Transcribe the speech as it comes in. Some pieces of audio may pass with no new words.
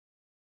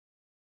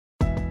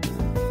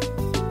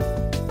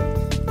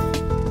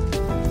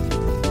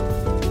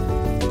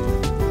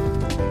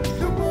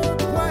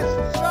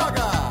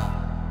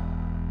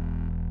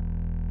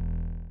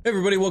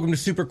everybody, welcome to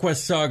Super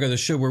Quest Saga, the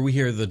show where we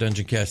here at the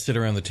Dungeon Cast sit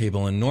around the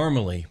table and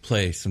normally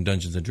play some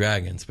Dungeons &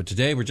 Dragons. But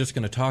today we're just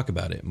going to talk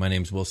about it. My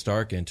name's Will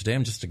Stark, and today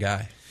I'm just a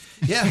guy.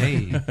 Yeah.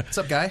 Hey. What's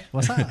up, guy?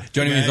 What's up?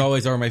 Joining me as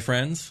always are my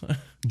friends.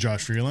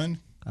 Josh Freeland.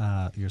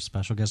 Your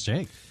special guest,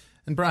 Jake.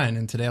 And Brian.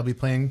 And today I'll be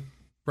playing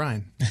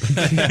Brian.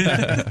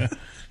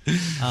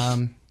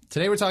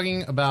 Today we're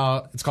talking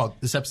about,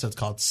 this episode's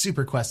called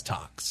Super Quest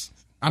Talks.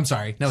 I'm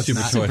sorry. No, it's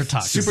not. Super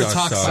Talk. Super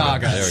Talk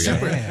Saga.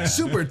 There we go.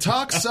 Super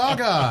Talk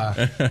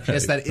Saga.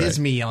 Yes, that is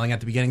me yelling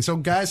at the beginning. So,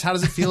 guys, how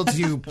does it feel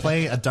to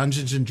play a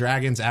Dungeons &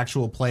 Dragons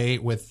actual play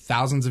with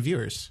thousands of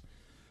viewers?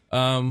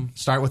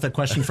 Start with a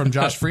question from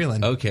Josh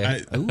Freeland.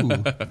 Okay.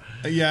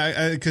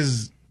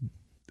 Because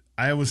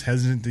I was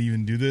hesitant to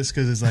even do this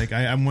because it's like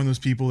I'm one of those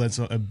people that's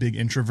a big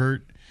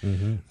introvert.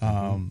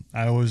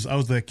 I was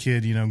that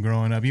kid,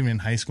 growing up, even in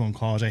high school and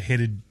college. I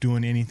hated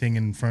doing anything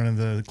in front of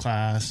the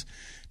class,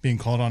 being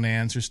called on to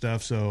answer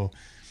stuff. So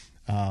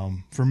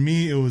for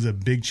me, it was a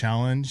big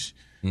challenge.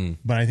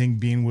 But I think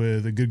being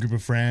with a good group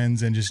of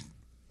friends and just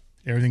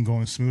everything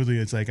going smoothly,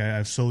 it's like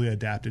I've slowly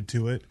adapted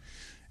to it.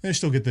 And I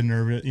still get the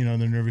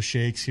nervous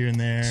shakes here and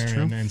there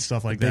and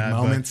stuff like that. Big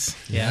moments.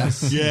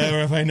 Yes. Yeah,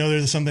 or if I know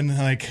there's something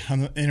like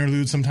on the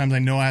interlude, sometimes I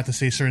know I have to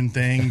say certain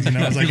things. It's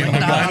like in my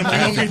mind,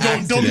 I'm like,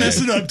 okay, don't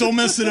mess it up. Don't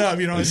mess it up.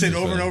 I say it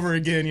over and over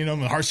again.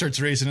 My heart starts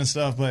racing and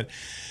stuff. But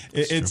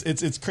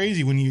it's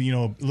crazy when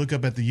you look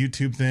up at the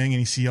YouTube thing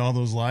and you see all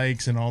those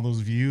likes and all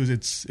those views.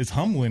 It's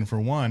humbling for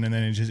one, and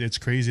then it's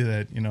crazy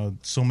that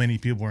so many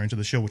people are into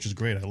the show, which is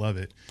great. I love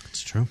it.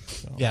 It's true.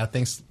 So. Yeah,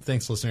 thanks,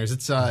 listeners.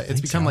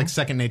 It's become like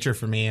second nature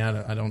for me.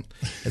 I don't.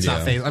 It's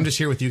not phase. I'm just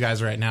here with you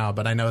guys right now,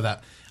 but I know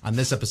that on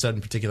this episode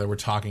in particular, we're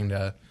talking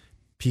to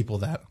people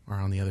that are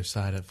on the other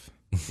side of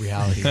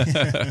reality.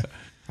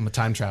 I'm a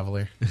time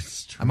traveler.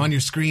 I'm on your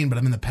screen, but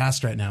I'm in the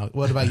past right now.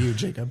 What about you,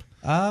 Jacob?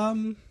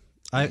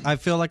 I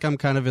feel like I'm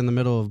kind of in the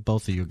middle of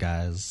both of you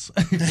guys.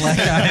 Like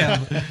I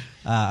am.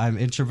 I'm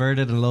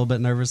introverted and a little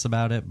bit nervous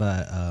about it,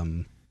 but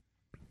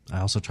I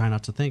also try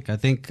not to think. I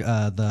think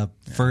the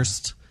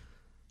first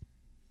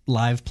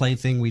live play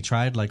thing we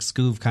tried, like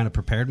Scoov kind of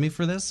prepared me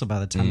for this. So by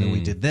the time that we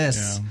did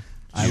this,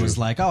 I was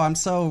like, "Oh, I'm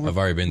so I've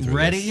already been through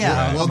ready." This.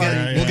 Yeah, we'll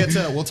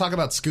talk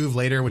about Scoov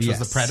later, which was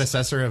the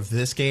predecessor of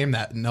this game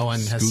that no one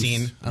has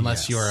seen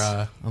unless you're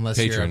a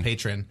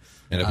patron.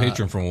 And a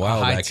patron from a while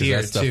back,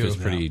 because that stuff is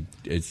pretty...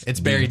 It's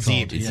buried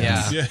deep.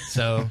 Yeah.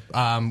 So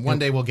one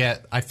day we'll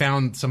get... I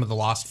found some of the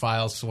lost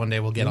files, so one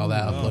day we'll get all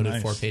that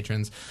uploaded for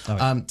patrons.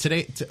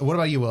 Today, what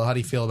about you, Will? How do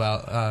you feel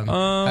about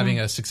having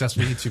a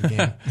successful YouTube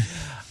game?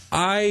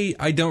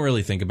 I don't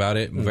really think about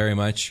it very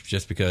much,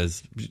 just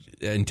because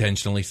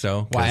intentionally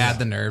so. Why add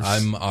the nerves?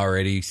 I'm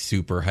already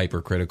super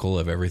hypercritical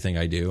of everything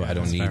I do. I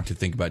don't need to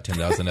think about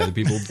 10,000 other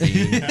people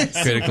being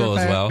critical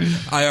as well.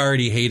 I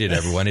already hated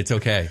everyone. It's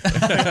okay.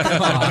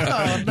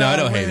 No, I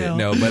don't hate it.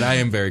 No, but I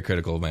am very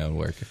critical of my own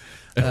work.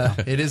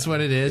 It is what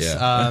it is.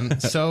 Yeah.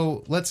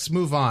 So let's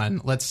move on.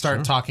 Let's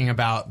start talking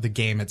about the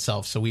game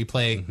itself. So we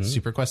play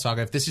Super Quest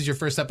Saga. If this is your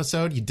first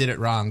episode, you did it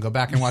wrong. Go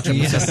back and watch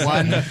episode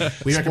 1.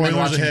 We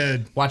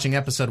recommend watching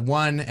episode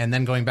 1 and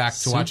then going back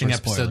to watching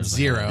episode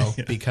 0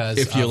 because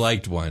if you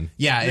liked one.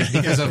 Yeah,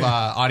 because of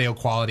audio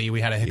quality.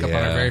 We had a hiccup on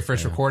our very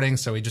first recording.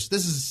 So this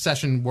is a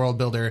session world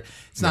builder.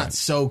 It's not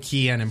so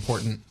key and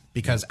important,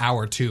 because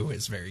hour 2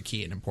 is very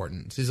key and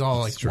important. These are all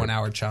like 1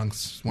 hour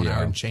chunks, 1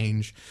 hour and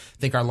change.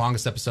 I think our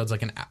longest episode's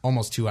like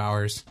almost 2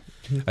 hours.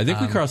 I think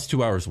we crossed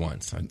 2 hours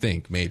once. I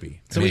think maybe.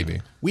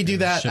 We do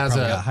that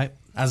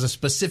as a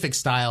specific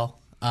style.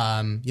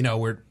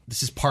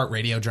 This is part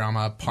radio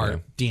drama,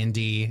 part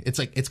D&D.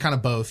 It's kind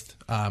of both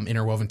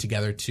interwoven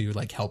together to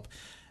like help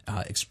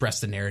express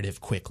the narrative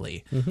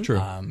quickly.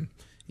 True.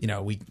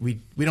 We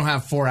don't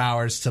have 4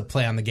 hours to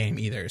play on the game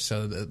either,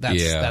 so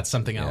that's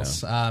something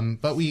else.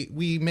 But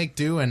we make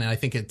do, and I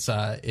think it's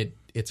a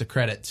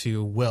credit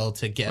to Will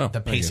to get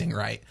the pacing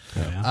right.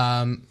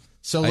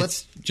 So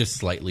let's just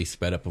slightly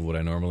sped up of what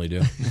I normally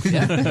do.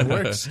 Yeah, it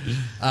works.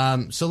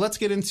 So let's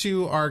get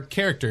into our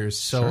characters.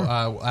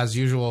 So as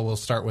usual, we'll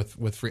start with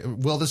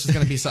Will. This is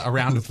going to be a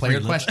round of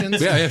player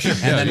questions. Yeah, sure.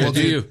 And then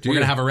we're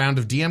going to have a round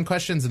of DM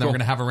questions, and then we're going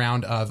to have a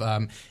round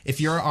of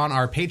if you're on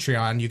our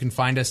Patreon, you can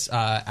find us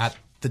at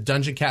the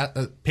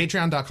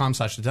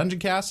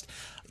patreon.com/thedungeoncast.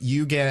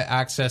 You get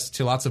access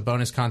to lots of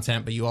bonus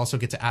content, but you also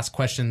get to ask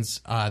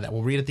questions that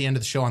we'll read at the end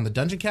of the show on the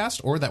Dungeon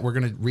Cast, or that we're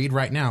going to read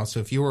right now.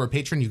 So if you were a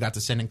patron, you got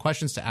to send in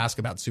questions to ask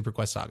about Super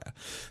Quest Saga.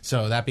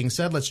 So that being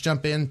said, let's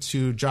jump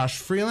into Josh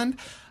Freeland.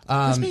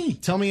 That's me.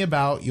 Tell me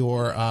about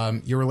your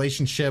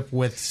relationship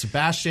with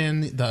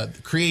Sebastian, the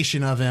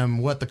creation of him,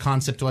 what the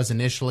concept was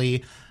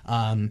initially.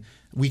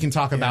 We can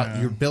talk about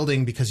your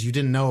building because you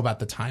didn't know about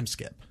the time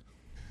skip.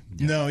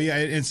 No,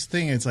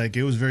 it's like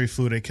it was very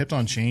fluid. It kept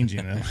on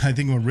changing. I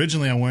think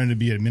originally I wanted to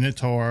be a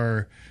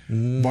Minotaur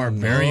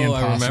barbarian.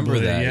 I remember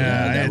that.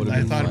 Yeah,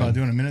 I thought about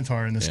doing a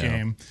Minotaur in this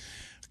game.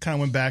 Kind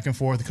of went back and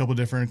forth, a couple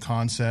different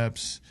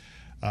concepts.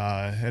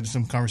 Had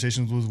some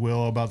conversations with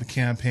Will about the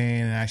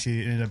campaign, and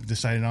actually ended up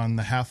deciding on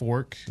the half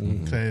orc.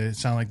 It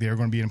sounded like they were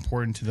going to be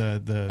important to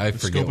the I the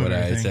forget scope of what I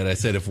everything. said. I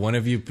said if one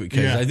of you,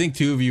 because Yeah. I think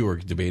two of you were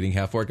debating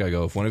half orc. I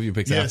go, if one of you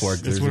picks half orc,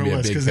 that's there's what going to it be a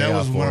was, big because that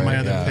payoff was one of for my it.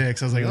 other Yeah.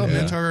 picks. I was like, oh,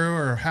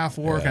 Minotaur or half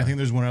orc. Yeah. I think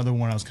there's one other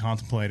one I was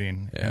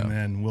contemplating, Yeah. and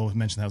then Will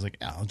mentioned that. I was like,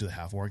 yeah, I'll do the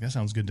half orc. That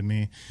sounds good to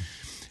me.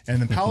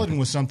 And the paladin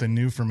was something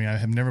new for me. I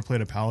have never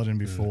played a paladin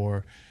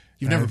before.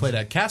 You've never played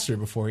a caster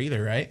before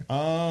either, right?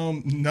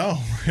 No,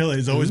 really.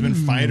 It's always been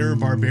fighter,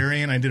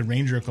 barbarian. I did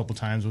ranger a couple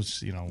times,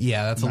 which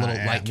Yeah, that's a little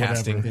light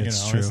casting.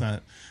 It's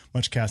not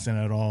much casting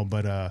at all.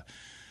 But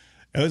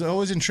I was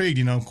always intrigued.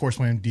 Of course,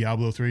 playing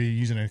Diablo 3,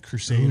 using a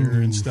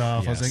crusader and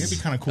stuff. I was like, it'd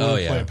be kind of cool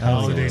to play a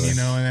paladin, absolutely. And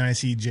then I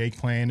see Jake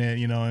playing it,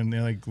 and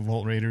they're like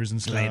Vault Raiders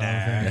and stuff,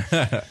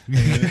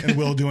 and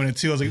Will doing it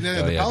too. I was like,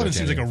 the paladin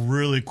seems like a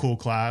really cool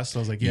class. So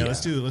I was like,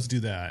 let's do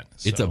that.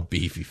 It's So- a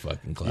beefy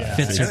fucking class. Yeah.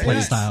 Fits your And-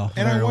 play style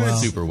and I very wanted well.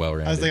 Super well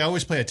rounded. I was like, I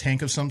always play a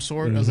tank of some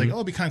sort. I was like, oh,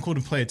 it'd be kind of cool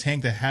to play a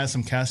tank that has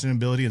some casting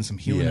ability and some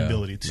healing Yeah.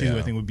 ability too. Yeah.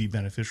 I think would be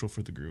beneficial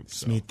for the group.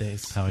 So. Meat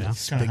days. Hell yeah.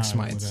 Kinda Big how I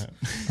went with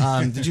smites.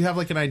 that. Did you have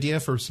like an idea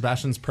for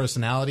Sebastian's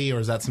personality, or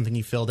is that something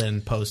you filled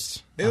in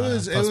post? It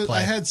was. post-play?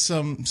 I had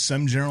some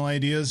general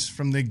ideas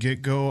from the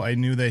get go. I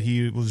knew that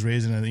he was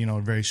raised in a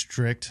very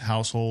strict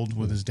household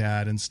with his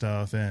dad and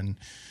stuff, and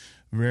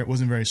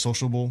wasn't very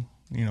sociable.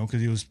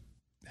 Because he was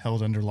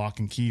held under lock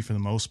and key for the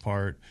most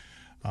part.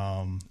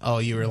 Oh,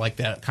 you were like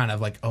that kind of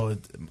like, oh,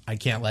 I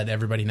can't let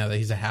everybody know that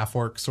he's a half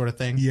orc sort of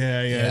thing.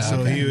 Yeah. So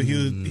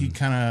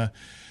okay.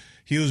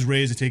 he was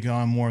raised to take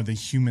on more of the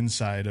human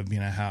side of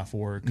being a half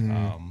orc,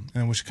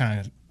 and which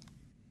kind of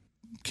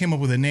came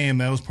up with a name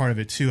that was part of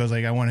it too. I was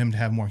like, I want him to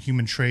have more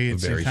human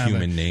traits, A very and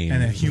human name.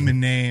 and a human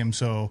name.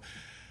 So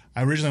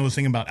I originally was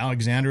thinking about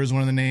Alexander as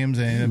one of the names,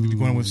 and I ended up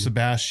going with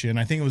Sebastian.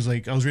 I think it was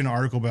like I was reading an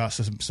article about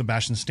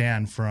Sebastian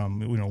Stan from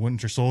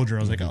Winter Soldier. I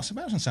was like, oh,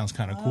 Sebastian sounds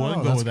kind of cool. I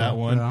can go with that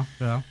one.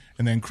 Yeah.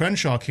 And then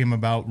Crenshaw came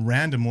about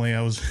randomly.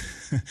 I was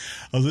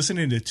I was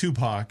listening to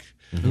Tupac.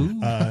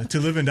 To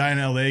Live and Die in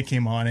L.A.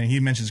 came on, and he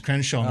mentions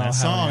Crenshaw in that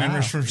song, yeah.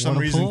 and for some What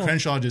a reason pull.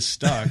 Crenshaw just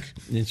stuck.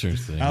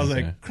 Interesting. I was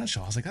okay. like,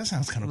 Crenshaw. I was like, that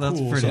sounds kind of That's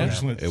cool. pretty So I good.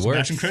 just went It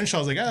Sebastian works. Crenshaw. I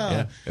was like,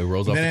 Yeah, it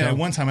rolls off Then the tongue. at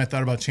one time I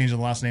thought about changing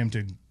the last name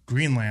to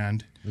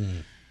Greenland.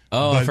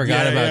 Oh, I But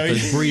forgot yeah, about yeah,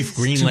 the brief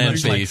Greenland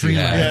much like face you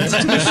had. Yeah,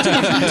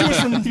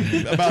 it's too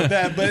much about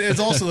that. But it's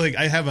also like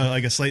I have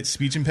a slight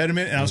speech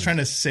impediment, and I was trying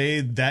to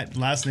say that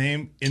last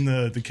name in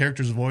the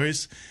character's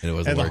voice. And it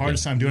wasn't I had the working.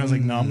 hardest time doing it. I was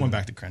like, no, I'm going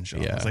back to Crenshaw.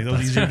 Yeah. I was like, that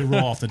was easier to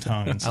roll off the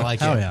tongue. And I stuff. like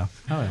Hell it. yeah.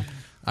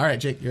 All right,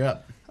 Jake, you're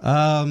up.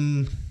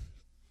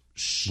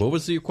 What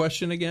was your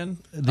question again?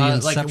 The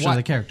inception why- of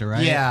the character,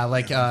 right? Yeah,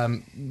 like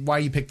why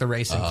you picked the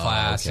race and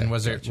class, okay, and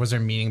was there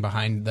meaning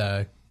behind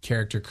the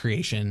character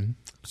creation,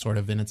 sort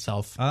of in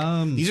itself?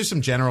 These are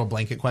some general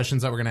blanket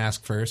questions that we're going to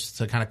ask first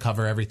to kind of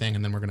cover everything,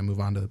 and then we're going to move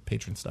on to the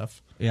patron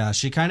stuff. Yeah,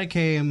 she kind of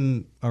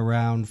came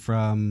around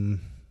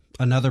from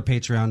another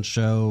Patreon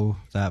show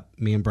that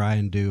me and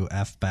Brian do,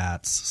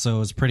 F-Bats. So it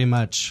was pretty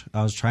much,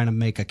 I was trying to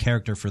make a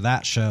character for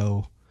that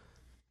show,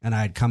 and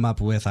I'd come up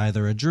with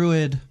either a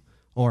druid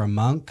or a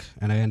monk,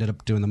 and I ended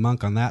up doing the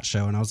monk on that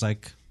show, and I was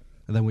like,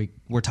 and then we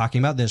were talking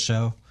about this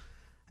show,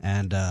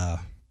 and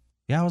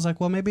yeah, I was like,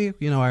 well, maybe,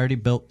 I already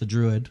built the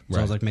druid, so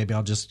I was Right. like, maybe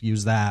I'll just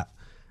use that.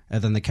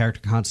 And then the character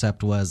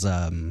concept was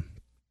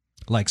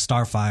like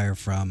Starfire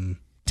from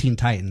Teen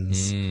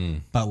Titans,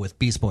 but with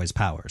Beast Boy's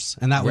powers,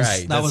 and that was Right.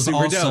 that That's was super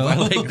also dope. I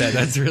like that.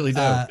 That's really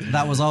dope.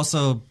 that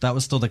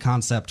was still the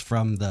concept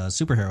from the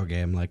superhero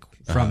game, like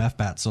from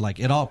FBAT. So like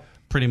it all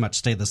pretty much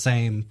stayed the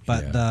same,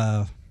 but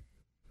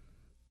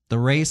the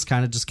race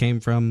kind of just came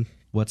from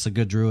what's a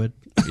good druid.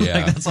 Yeah.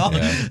 Like, that's all.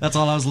 Yeah. That's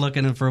all I was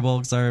looking for.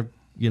 Bulks are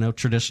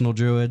traditional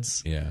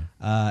druids. Yeah.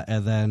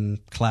 And then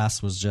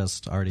class was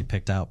just already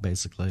picked out,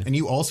 basically. And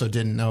you also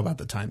didn't know about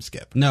the time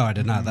skip. No, I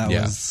did not. That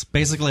Yeah. was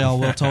basically all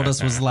Will told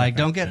us was like,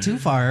 don't get too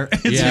far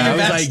into Yeah,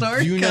 your I was backstory.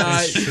 like, do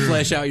not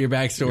flesh out your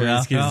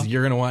backstories because Yeah.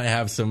 you're going to want to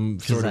have some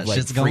sort that of like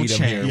shit's gonna freedom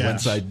change. here Yeah.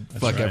 once I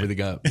fuck right.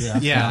 everything up.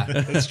 Yeah,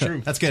 That's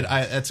true. that's good.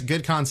 That's a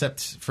good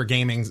concept for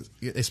gaming,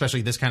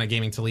 especially this kind of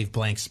gaming, to leave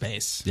blank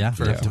space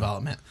for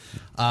development.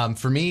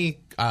 For me,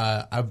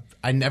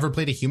 I never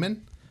played a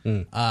human.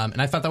 And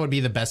I thought that would be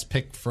the best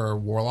pick for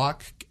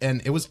Warlock.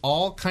 And it was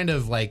all kind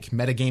of like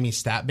metagamey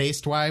stat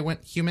based why I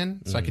went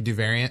human, so I could do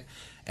variant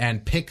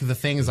and pick the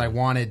things I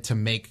wanted to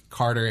make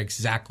Carter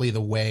exactly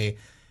the way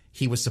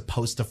he was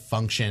supposed to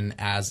function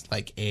as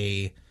like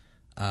a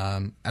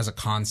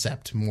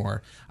concept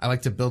more. I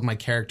like to build my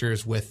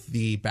characters with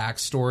the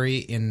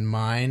backstory in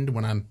mind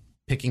when I'm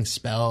picking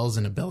spells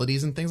and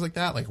abilities and things like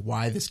that, like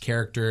why this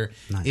character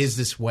is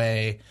this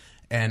way.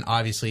 And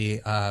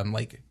obviously,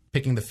 like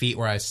picking the feat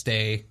where I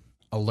stay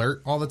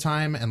alert all the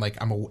time, and like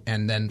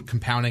and then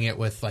compounding it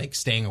with like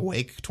staying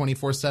awake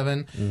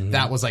 24/7.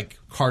 That was like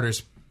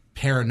Carter's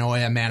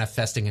paranoia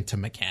manifesting into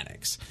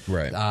mechanics.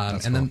 Right.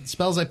 And then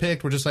spells I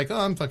picked were just like, oh,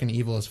 I'm fucking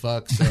evil as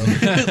fuck. So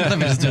Let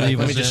me just do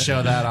evil let me just shit.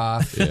 show that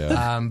off.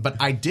 Yeah. But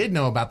I did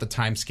know about the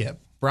time skip.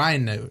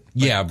 Brian knew.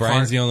 Yeah,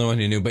 Brian's the only one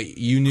who knew, but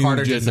you knew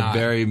Carter just did a not.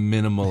 very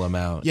minimal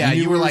amount. Yeah,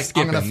 you were like,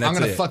 skipping, I'm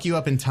gonna fuck you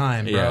up in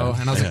time, bro. Yeah.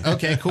 And I was like,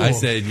 okay, cool. I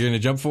said, you're going to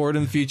jump forward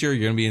in the future,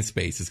 you're going to be in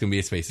space. It's going to be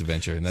a space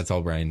adventure, and that's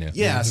all Brian knew.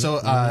 yeah,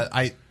 so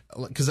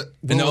because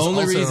And the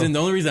only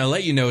reason I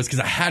let you know is because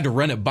I had to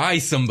run it by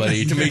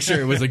somebody to make sure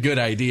it was a good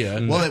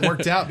idea. Well, it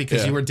worked out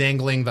because you were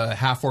dangling the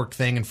half-orc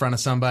thing in front of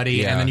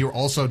somebody, and then you were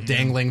also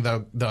dangling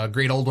the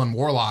Great Old One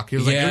Warlock. He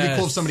was like, it'd be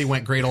cool if somebody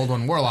went Great Old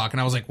One Warlock, and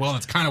I was like, well,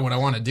 that's kind of what I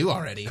want to do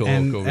already. Cool,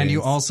 and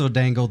you also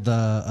dangled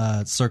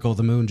the Circle of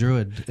the Moon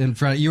Druid in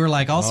front. You were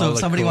like, also, if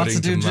somebody wants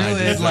to do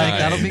Druid, like,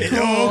 that'll be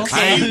cool.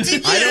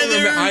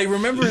 I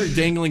remember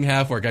dangling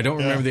half-orc. I don't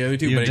remember the other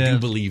two, but I do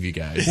believe you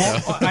guys.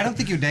 Well, I don't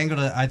think you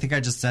dangled it. I think I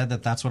just said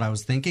that's what I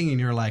was thinking, and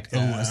you're like,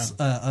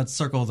 a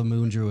Circle of the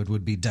Moon Druid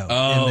would be dope.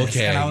 Oh,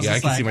 okay. And I was I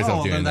just can like, see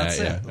myself doing that's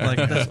that. it. Like,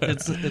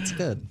 it's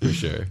good. For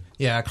sure.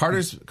 Yeah,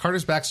 Carter's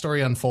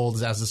backstory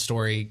unfolds as the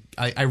story.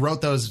 I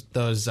wrote those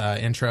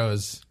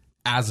intros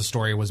as the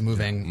story was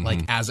moving.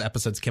 Like as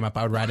episodes came up,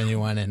 I would write a new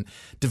one and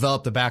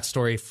develop the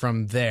backstory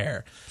from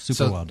there.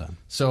 Super well done.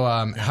 So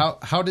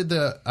how did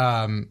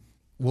the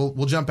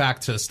We'll jump back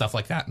to stuff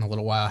like that in a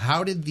little while.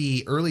 How did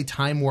the early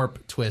time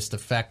warp twist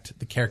affect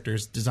the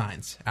characters'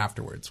 designs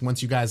afterwards?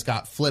 Once you guys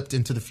got flipped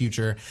into the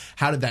future,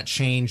 how did that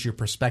change your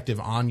perspective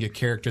on your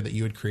character that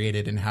you had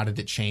created, and how did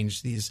it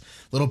change these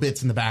little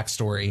bits in the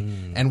backstory?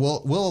 And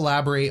we'll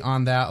elaborate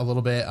on that a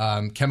little bit.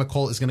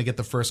 Chemical is going to get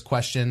the first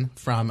question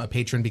from a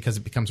patron because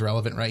it becomes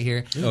relevant right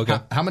here. Okay.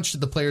 How much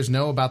did the players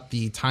know about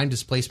the time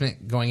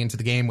displacement going into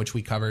the game, which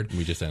we covered?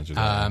 We just answered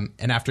that.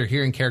 And after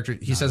hearing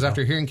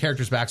after hearing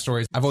characters'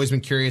 backstories, I've always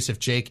been curious if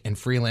Jake and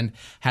Freeland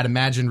had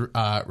imagined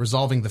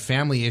resolving the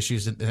family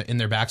issues in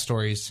their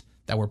backstories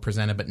that were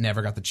presented but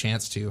never got the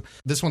chance to.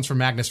 This one's from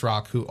Magnus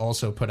Rock, who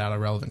also put out a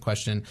relevant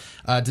question.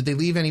 Did they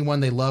leave anyone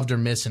they loved or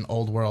miss in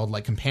Old World,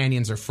 like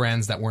companions or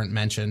friends that weren't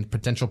mentioned,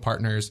 potential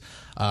partners?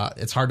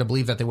 It's hard to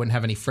believe that they wouldn't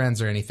have any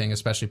friends or anything,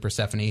 especially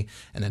Persephone,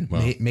 and then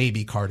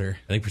maybe Carter.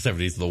 I think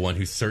Persephone's the one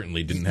who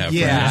certainly didn't have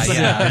Yeah.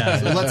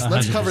 friends. So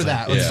let's cover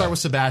that. Let's Yeah. start with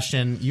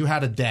Sebastian. You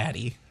had a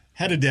daddy.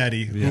 Had a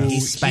daddy who He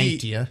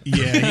spanked you.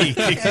 Yeah, he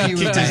kicked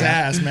his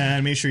ass,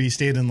 man. Made sure he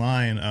stayed in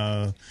line.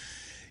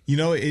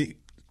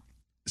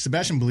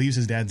 Sebastian believes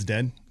his dad's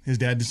dead. His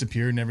dad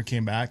disappeared, never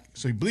came back.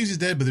 So he believes he's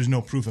dead, but there's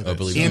no proof of it. I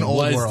believe In he Old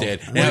was World. dead.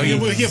 Well, Now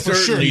yeah, he's for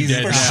sure. certainly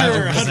dead. For now.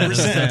 sure,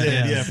 100%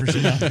 dead. Yeah, for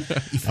sure.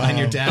 You find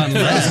your dad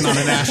frozen on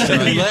an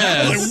asteroid.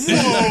 Unless-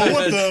 Whoa,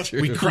 what the?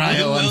 True. We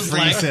cryo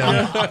unfreeze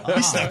him.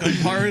 He stuck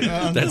apart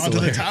onto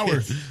the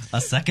tower.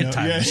 A second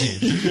time machine.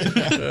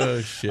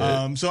 Oh,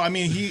 shit. So I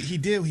mean,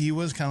 he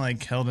was kind of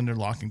like held under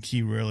lock and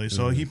key, really.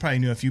 So he probably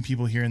knew a few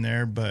people here and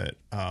there, but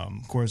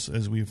of course,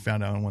 as we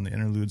found out in one of the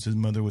interludes, his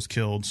mother was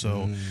killed,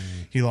 so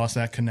he lost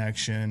that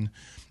connection.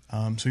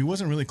 So he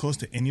wasn't really close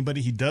to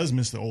anybody. He does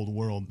miss the Old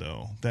World,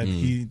 though. That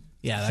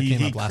that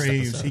came up last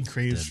episode. He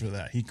craves for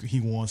that. He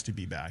wants to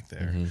be back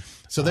there.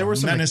 So there were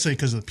some not necessarily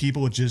because of the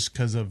people, just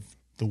because of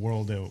the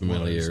world that was.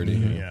 Familiarity.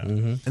 Yeah.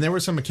 and there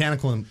were some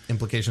mechanical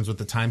implications with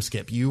the time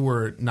skip. You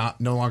were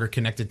no longer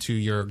connected to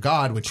your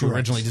god, which you Correct.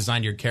 originally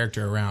designed your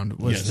character around.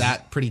 Was Yes.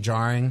 that pretty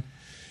jarring?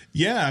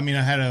 Yeah, I mean,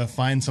 I had to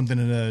find something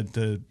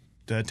to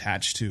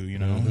attach to, you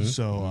know.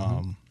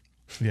 So,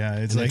 yeah,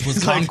 it's like It was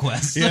it's like-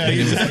 conquest. yeah,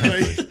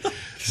 exactly.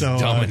 So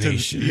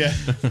Domination.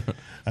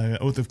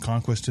 Oath of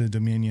Conquest to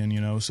Dominion, you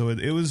know. So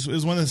it was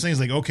one of those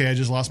things like, okay, I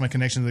just lost my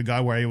connection to the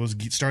guy where I was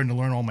starting to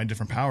learn all my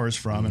different powers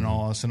from, and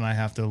all of a sudden I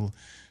have to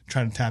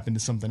try to tap into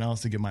something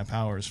else to get my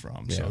powers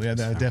from. So yeah,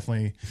 that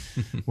definitely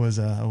was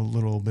a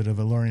little bit of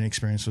a learning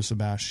experience with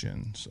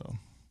Sebastian. So.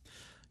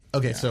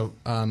 Okay, so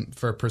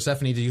for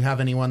Persephone, do you have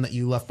anyone that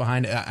you left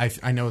behind?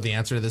 I know the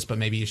answer to this, but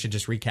maybe you should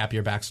just recap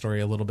your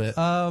backstory a little bit.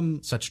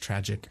 Such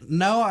tragic.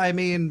 No, I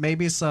mean,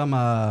 maybe some,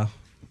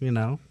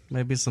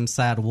 maybe some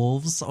sad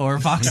wolves or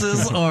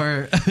foxes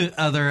or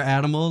other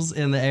animals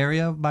in the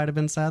area might have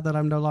been sad that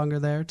I'm no longer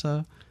there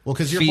to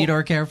feed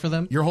or care for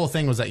them. Your whole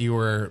thing was that you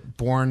were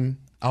born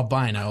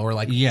albino or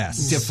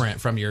different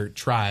from your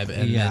tribe.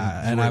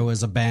 And I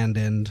was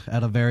abandoned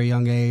at a very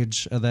young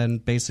age and then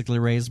basically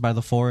raised by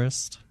the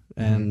forest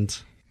and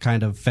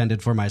kind of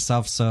fended for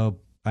myself. So,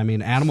 I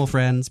mean, animal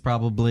friends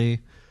probably,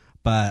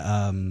 but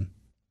I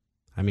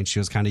mean, she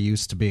was kind of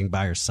used to being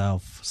by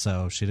herself,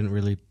 so she didn't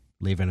really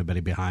leave anybody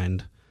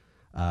behind.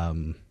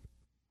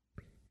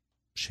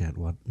 Shit,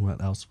 what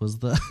else was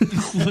the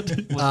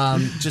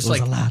just was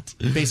like a lot.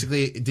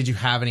 basically, did you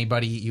have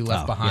anybody you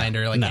left behind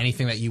or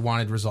anything that you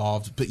wanted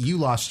resolved? But you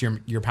lost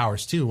your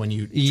powers too when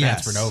you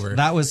transferred over.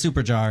 That was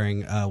super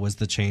jarring. Was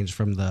the change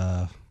from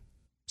the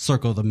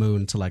Circle of the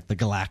Moon to like the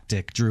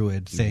galactic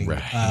druid thing.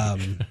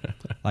 Right.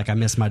 Like I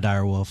miss my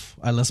direwolf.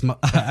 I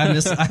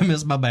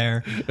miss my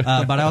bear.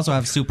 But I also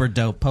have super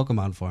dope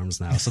Pokemon forms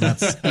now, so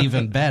that's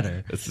even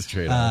better. That's the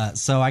trade-off.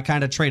 So I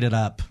kind of traded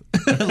up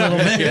a little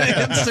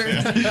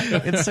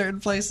bit in certain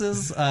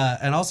places.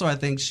 And also I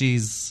think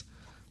she's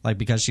like,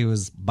 because she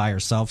was by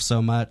herself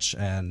so much,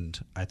 and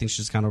I think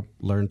she's kind of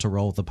learned to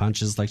roll with the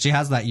punches. Like she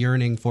has that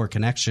yearning for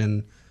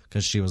connection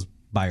because she was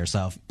by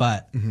herself,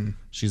 but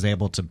she's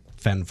able to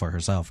fend for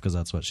herself because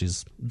that's what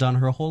she's done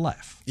her whole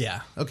life.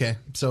 Yeah. Okay.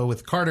 So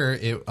with Carter,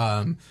 it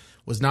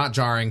was not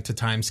jarring to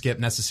time skip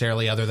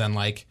necessarily, other than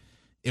like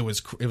it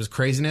was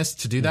craziness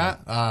to do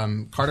that.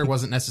 Carter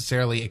wasn't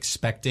necessarily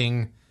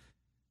expecting.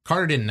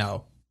 Carter didn't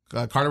know.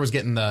 Carter was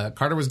getting the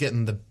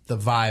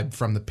vibe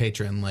from the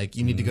patron. Like,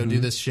 you need to go do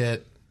this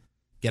shit.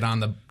 Get on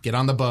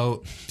the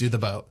boat. Do the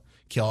boat.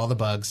 Kill all the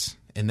bugs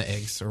in the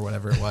eggs or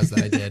whatever it was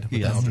that I did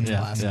with the Eldritch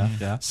Blast.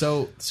 Yeah.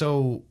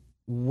 So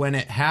when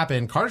it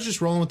happened, Carter's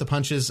just rolling with the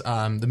punches.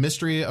 The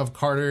mystery of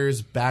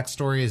Carter's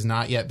backstory has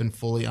not yet been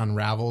fully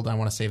unraveled. I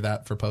want to save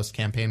that for post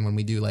campaign when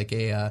we do like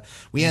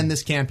we end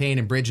this campaign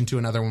and bridge into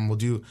another one. We'll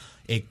do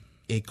a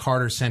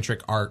Carter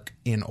centric arc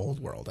in Old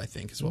World, I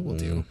think is what we'll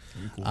do.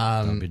 Cool.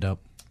 That'd be dope.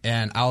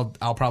 And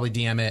I'll probably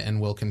DM it, and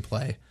Will can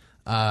play.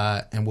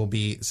 And we'll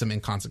be some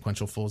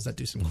inconsequential fools that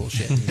do some cool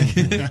shit.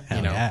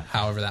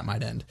 However that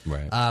might end.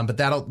 Right. But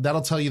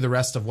that'll tell you the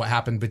rest of what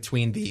happened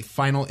between the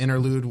final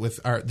interlude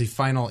the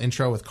final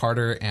intro with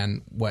Carter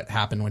and what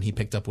happened when he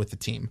picked up with the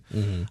team.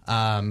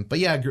 But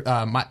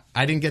yeah,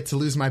 I didn't get to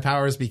lose my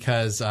powers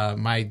because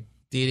my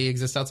deity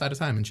exists outside of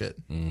time and shit.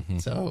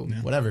 So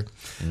whatever.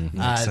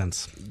 Makes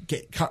sense.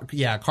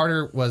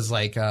 Carter was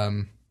like.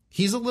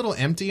 He's a little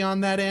empty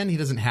on that end. He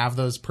doesn't have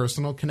those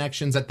personal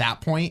connections at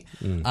that point.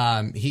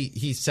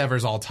 He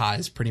severs all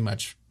ties pretty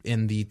much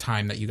in the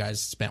time that you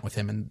guys spent with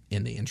him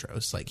in the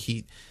intros. Like,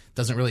 he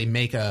doesn't really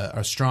make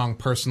a strong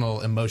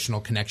personal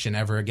emotional connection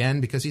ever again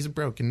because he's a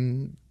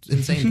broken,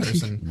 insane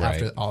person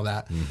after all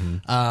that.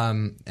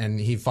 And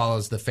he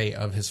follows the fate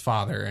of his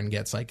father and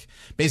gets like,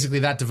 basically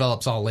that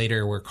develops all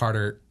later where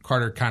Carter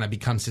kind of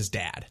becomes his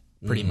dad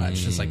pretty much.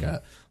 Just like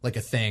a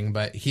thing,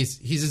 but he's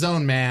his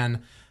own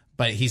man.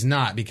 But he's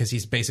not, because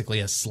he's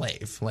basically a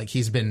slave. Like,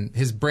 his brain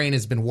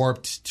has been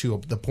warped to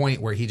the point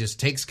where he just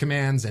takes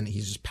commands and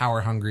he's just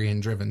power hungry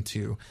and driven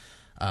to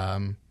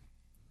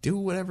do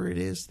whatever it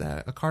is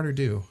that a Carter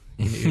do.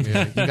 You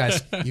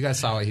guys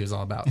saw what he was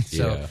all about.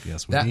 So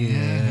yes,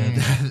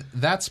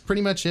 that's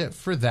pretty much it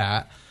for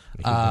that.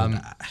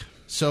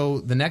 So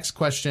the next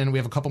question, we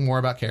have a couple more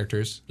about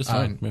characters. It's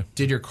fine. Yeah.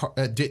 Did your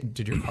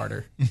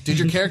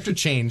character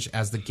change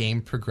as the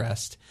game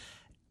progressed?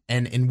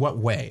 And in what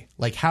way?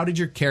 Like, how did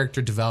your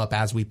character develop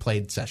as we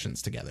played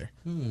sessions together?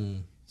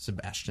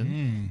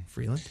 Sebastian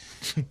Freeland?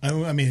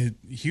 I mean,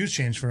 a huge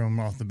change for him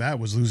off the bat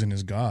was losing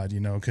his God,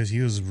 because he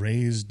was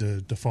raised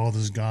to follow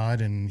this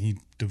God, and he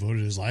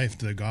devoted his life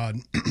to the God.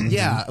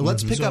 Yeah,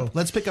 let's pick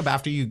up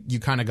after you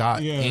kind of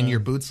got in your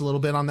boots a little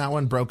bit on that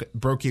one.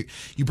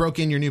 You broke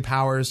in your new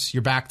powers.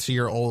 You're back to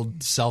your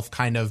old self,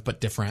 kind of,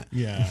 but different.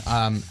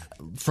 Yeah.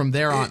 From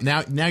there on,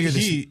 now you're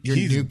your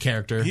new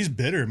character. He's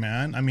bitter,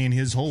 man. I mean,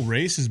 his whole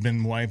race has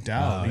been wiped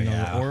out. The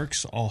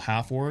orcs, all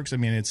half orcs. I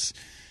mean, it's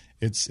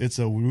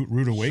a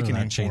rude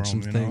awakening for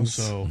him.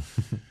 So.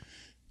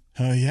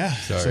 Yeah.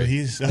 Sorry. So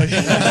he's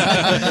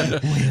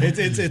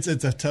it's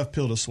a tough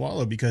pill to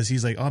swallow, because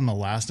he's like, I'm the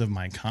last of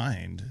my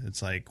kind.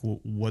 It's like,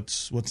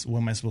 what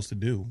am I supposed to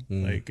do?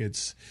 Like,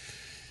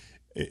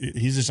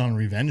 he's just on a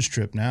revenge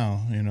trip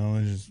now,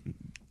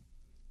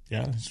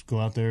 just go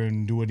out there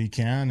and do what he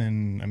can.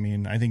 And I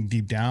mean, I think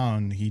deep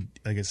down, he,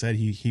 like I said,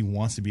 he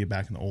wants to be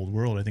back in the old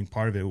world. I think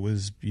part of it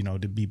was,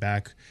 to be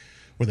back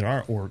where there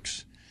are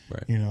orcs.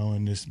 Right.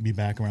 And just be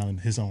back around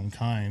his own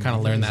kind. Kind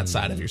of learn that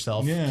side of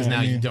yourself. Yeah. Because now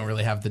you don't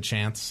really have the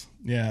chance.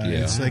 Yeah.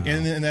 It's like,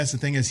 and that's the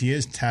thing, is he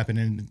is tapping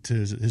into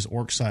his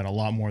orc side a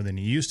lot more than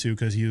he used to,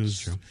 because he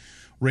was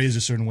raised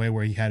a certain way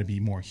where he had to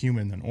be more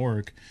human than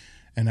orc.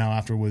 And now,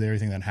 after with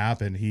everything that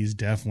happened, he's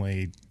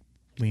definitely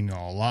leaning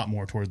a lot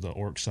more towards the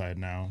orc side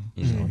now.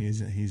 So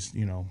he's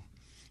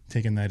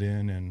taking that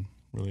in and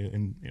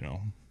really,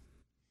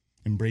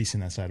 embracing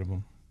that side of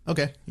him.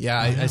 Okay. Yeah,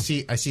 I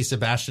see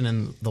Sebastian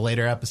in the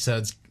later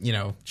episodes,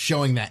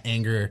 showing that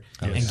anger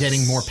and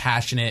getting more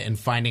passionate and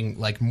finding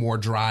like more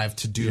drive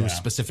to do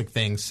specific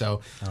things. So,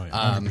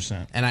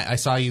 100%. And I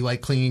saw you like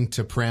clinging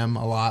to Prim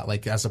a lot,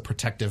 like as a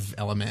protective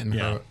element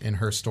in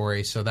her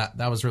story. So that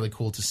was really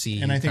cool to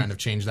see, and I think kind of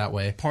change that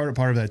way. Part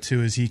of that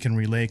too is he can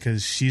relate,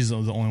 because she's the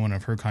only one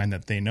of her kind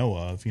that they know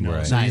of.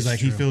 Right. So he's like,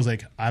 he feels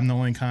like, I'm the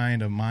only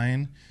kind of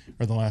mine,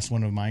 or the last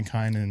one of my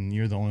kind, and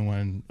you're the only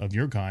one of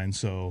your kind.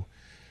 So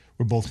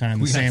we're both kind of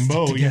in the same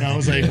boat,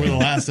 It's like we're the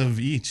last of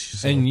each.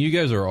 So. And you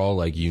guys are all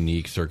like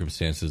unique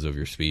circumstances of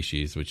your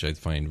species, which I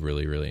find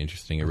really, really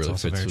interesting. It really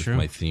fits with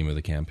my theme of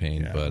the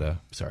campaign. Yeah. But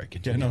sorry,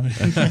 continue.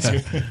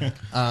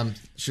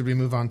 Should we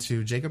move on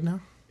to Jacob now?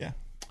 Yeah.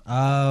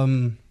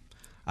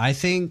 I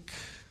think,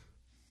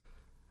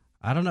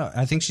 I don't know.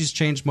 I think she's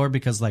changed more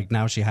because like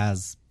now she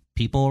has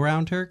people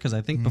around her. Because I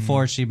think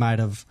before she might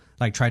have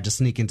like tried to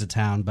sneak into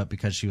town, but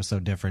because she was so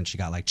different, she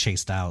got like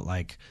chased out.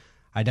 Like,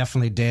 I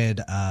definitely did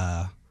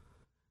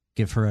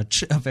give her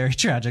a very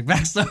tragic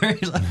backstory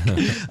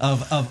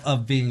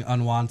of being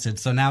unwanted.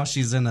 So now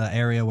she's in an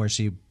area where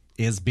she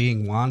is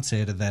being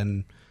wanted, and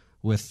then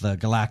with the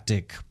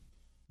galactic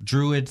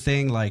druid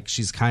thing, like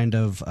she's kind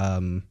of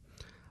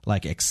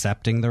like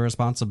accepting the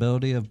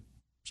responsibility of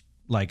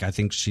like, I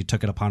think she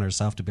took it upon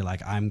herself to be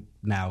like, I'm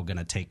now going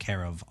to take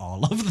care of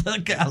all of the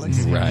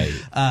galaxy. Right.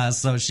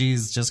 So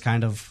she's just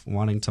kind of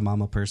wanting to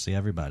Mama Percy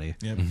everybody.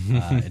 Yep.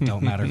 It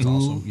don't matter. It's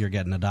also, you're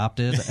getting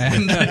adopted.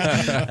 And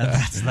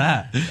that's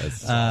that.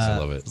 I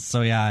love it.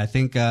 So, yeah, I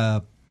think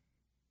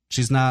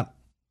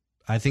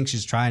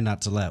she's trying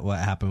not to let what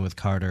happened with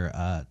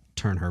Carter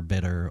turn her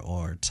bitter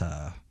or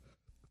to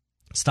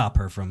stop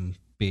her from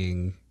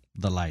being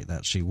the light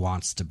that she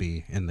wants to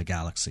be in the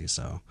galaxy.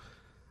 So,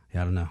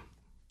 yeah, I don't know.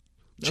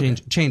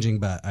 Changing,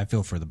 but I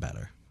feel for the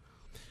better.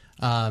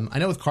 I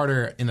know with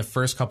Carter in the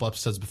first couple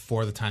episodes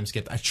before the time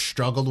skip, I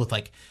struggled with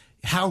like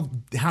how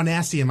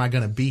nasty am I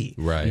going to be?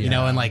 Right. You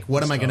know, and like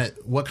what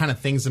kind of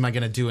things am I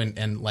going to do?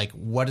 And like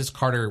what is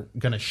Carter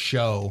going to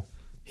show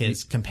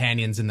his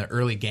companions in the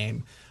early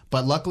game?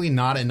 But luckily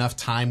not enough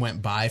time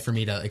went by for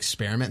me to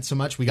experiment so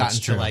much. We got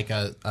into like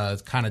a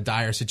kind of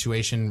dire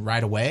situation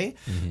right away.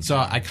 So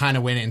I kind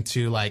of went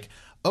into like,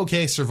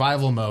 okay,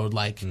 survival mode.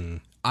 Like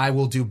I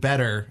will do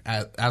better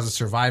as a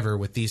survivor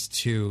with these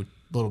two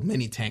little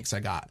mini tanks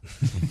I got.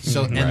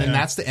 So, and then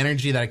that's the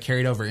energy that I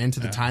carried over into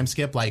the time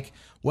skip. Like,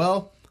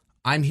 well,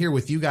 I'm here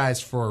with you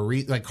guys for a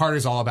reason. Like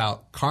Carter's all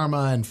about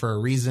karma and for a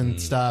reason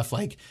stuff.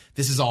 Like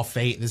this is all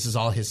fate. This is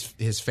all his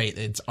fate.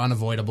 It's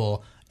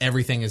unavoidable.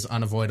 Everything is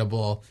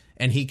unavoidable.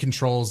 And he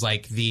controls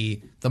like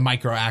the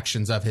micro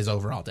actions of his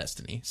overall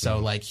destiny. So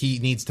like he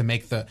needs to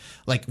make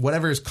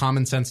whatever is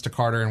common sense to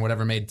Carter and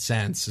whatever made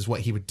sense is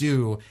what he would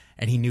do.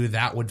 And he knew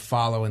that would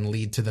follow and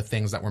lead to the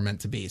things that were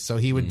meant to be. So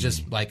he would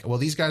just like, well,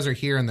 these guys are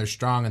here and they're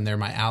strong and they're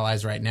my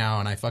allies right now.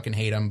 And I fucking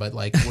hate them, but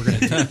like, we're going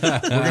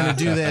to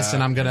do this.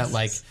 And I'm going to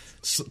like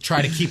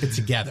try to keep it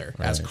together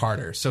as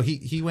Carter. So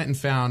he went and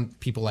found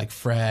people like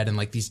Fred and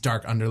like these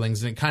dark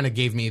underlings. And it kind of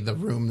gave me the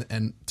room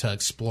and to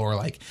explore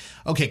like,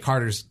 okay,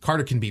 Carter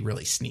can be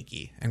really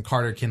sneaky and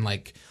Carter can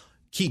like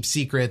keep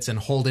secrets and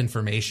hold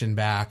information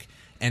back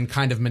and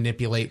kind of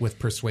manipulate with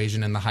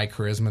persuasion and the high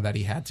charisma that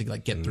he had to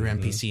like get through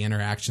NPC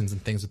interactions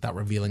and things without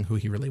revealing who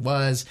he really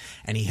was.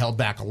 And he held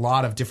back a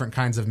lot of different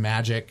kinds of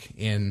magic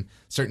in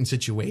certain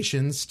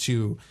situations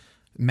to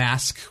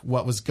mask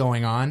what was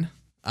going on.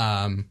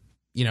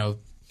 You know,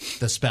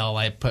 the spell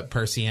I put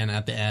Percy in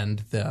at the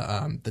end,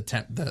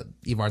 the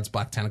Evard's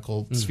Black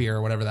Tentacle Sphere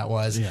or whatever that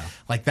was. Yeah.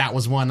 Like that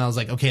was one I was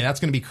like, okay, that's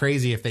going to be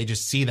crazy if they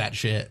just see that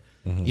shit,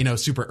 you know,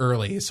 super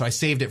early. So I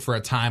saved it for a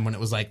time when it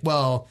was like,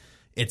 well,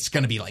 it's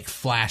going to be like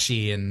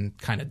flashy and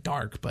kind of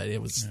dark, but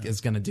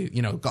it's going to do,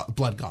 you know,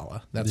 Blood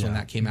Gala. That's when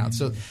that came out.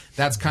 So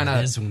that's kind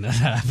of when that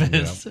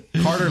happens.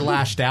 Carter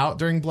lashed out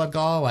during Blood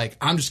Gala. Like,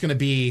 I'm just going to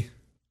be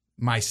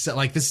myself.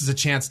 Like, this is a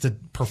chance to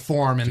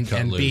perform and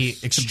be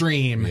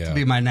extreme. To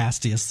be my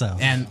nastiest self.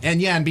 And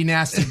be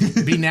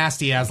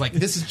nasty as like,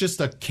 this is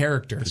just a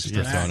character. It's just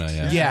persona,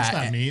 yeah. It's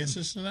not me, it's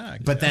just an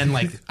act. But then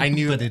like, I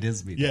knew. But it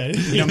is me. Yeah.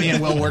 You know, me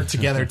and Will worked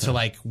together to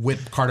like whip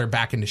Carter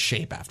back into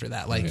shape after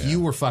that. Like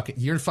you're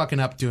fucking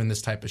up doing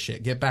this type of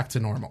shit. Get back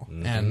to normal.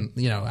 And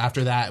you know,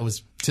 after that it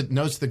was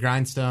nose to the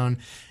grindstone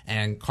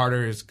and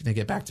Carter is going to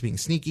get back to being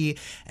sneaky.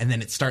 And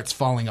then it starts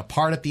falling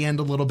apart at the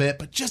end a little bit,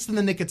 but just in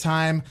the nick of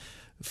time,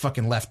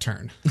 fucking left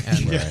turn. And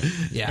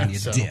And you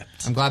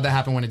dipped. I'm glad that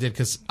happened when it did,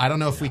 because I don't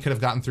know if we could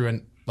have gotten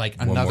through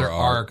another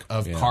arc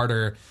of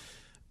Carter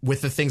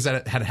with the things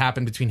that had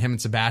happened between him and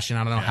Sebastian.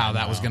 I don't know how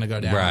that was going to go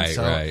down. Right,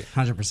 so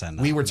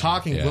 100%. We were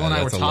talking. Will and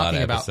I were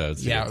talking about.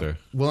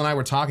 Will and I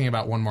were talking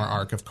about one more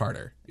arc of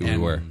Carter. We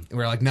were. We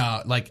were like,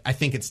 no, like I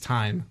think it's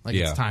time. Like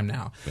it's time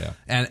now. Yeah.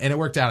 And it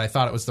worked out. I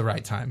thought it was the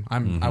right time.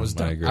 I was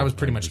done. I was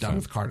pretty much done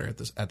with Carter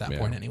at that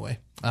point anyway.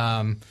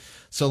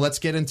 So let's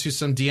get into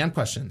some DM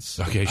questions.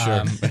 Okay, sure.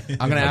 I'm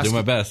going to I'll do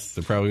my best.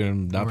 They're probably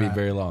going to not be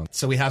very long.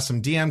 So we have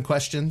some DM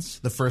questions.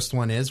 The first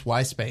one is,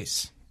 why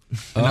space?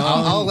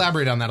 I'll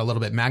elaborate on that a little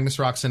bit. Magnus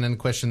Roxon in a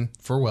question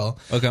for Will.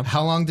 Okay.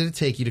 How long did it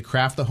take you to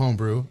craft the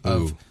homebrew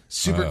of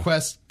Super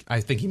Quest?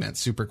 I think he meant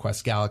Super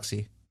Quest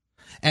Galaxy.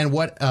 And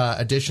what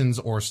additions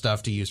or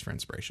stuff to use for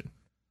inspiration?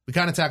 We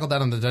kind of tackled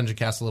that on the Dungeon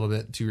Cast a little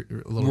bit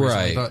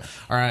recently, but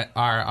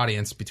our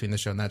audience between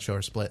this show and that show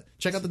are split.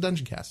 Check out the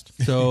Dungeon Cast.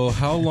 So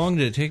how long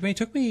did it take me? It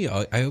took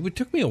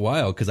me a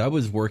while, because I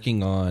was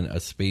working on a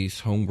space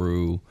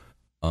homebrew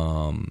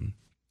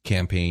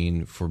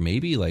campaign for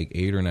maybe like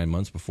 8 or 9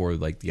 months before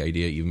like the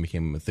idea even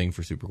became a thing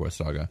for Super Quest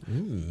Saga.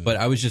 But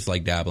I was just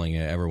like dabbling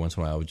in it. Every once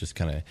in a while I would just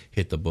kind of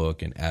hit the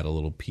book and add a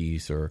little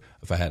piece, or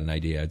if I had an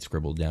idea I'd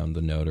scribble down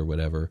the note or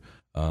whatever.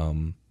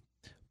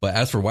 But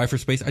as for why for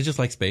space, I just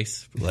like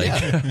space. Like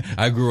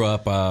I grew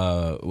up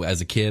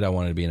as a kid, I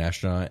wanted to be an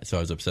astronaut, so I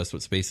was obsessed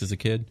with space as a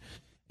kid.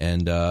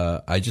 And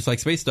I just like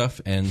space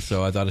stuff, and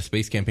so I thought a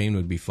space campaign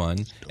would be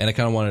fun. And I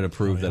kind of wanted to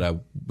prove that I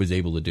was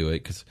able to do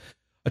it, because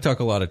I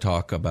talk a lot of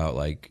talk about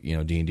like, you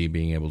know, D&D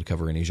being able to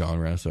cover any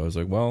genre. So I was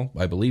like, well,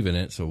 I believe in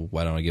it, so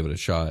why don't I give it a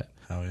shot?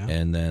 Hell yeah.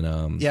 And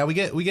then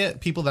we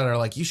get people that are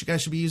like, you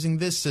guys should be using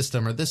this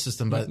system or this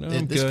system, but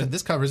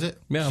this covers it.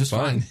 Yeah, it's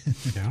I'm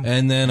fine.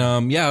 And then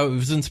it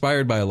was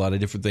inspired by a lot of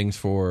different things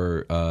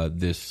for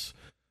this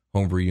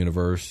homebrew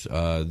universe.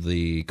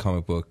 The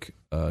comic book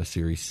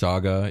series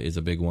Saga is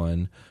a big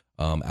one.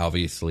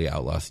 Obviously,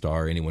 Outlaw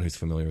Star. Anyone who's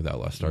familiar with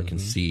Outlaw Star can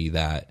see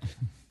that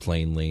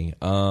plainly.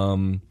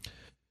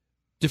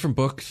 Different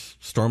books,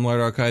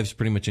 Stormlight Archives,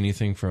 pretty much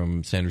anything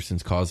from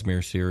Sanderson's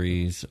Cosmere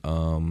series.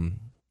 Trying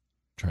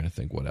to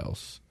think what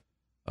else.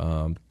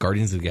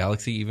 Guardians of the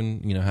Galaxy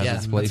even,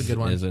 has its place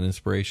as an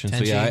inspiration.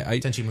 Tenchi,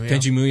 so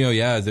Tenchi Muyo.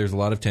 Yeah, there's a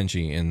lot of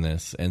Tenchi in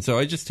this. And so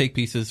I just take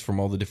pieces from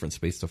all the different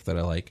space stuff that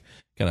I like,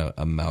 kind of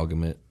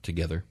amalgamate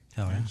together.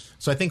 Hell yeah.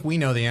 So I think we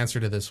know the answer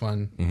to this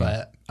one,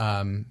 but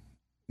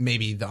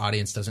maybe the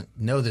audience doesn't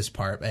know this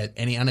part.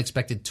 Any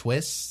unexpected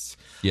twists?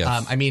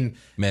 Yes.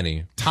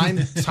 Many. Time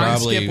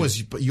skip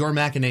was your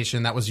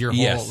machination. That was your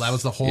whole. That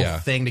was the whole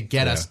thing to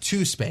get us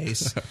to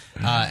space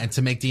and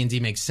to make D&D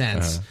make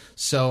sense.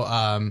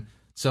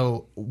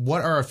 So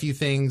what are a few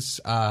things?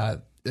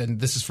 And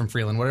this is from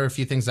Freeland. What are a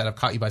few things that have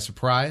caught you by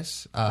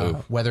surprise?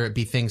 Whether it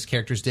be things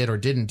characters did or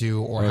didn't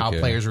do, or how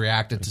players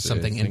reacted to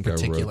something in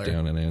particular. I wrote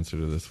down an answer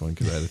to this one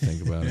because I had to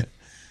think about it.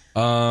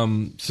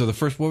 So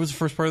what was the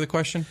first part of the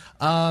question?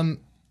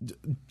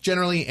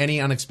 Generally,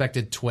 any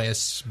unexpected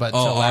twists, but to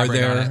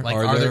elaborate on it.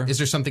 Like, is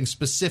there something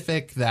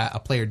specific that a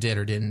player did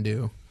or didn't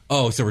do?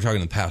 Oh, so we're talking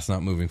in the past,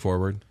 not moving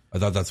forward? I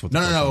thought that's what.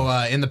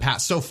 No. In the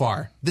past, so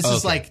far, this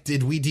is like,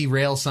 did we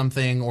derail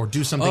something or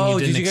do something you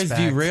didn't expect? Did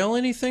you guys derail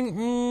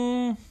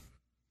anything?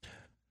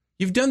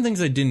 You've done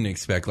things I didn't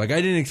expect. Like,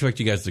 I didn't expect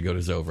you guys to go to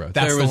Zovra.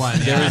 There was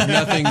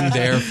nothing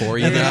there for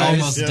you guys.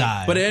 Almost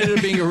died. But it ended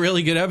up being a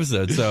really good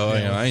episode, so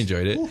I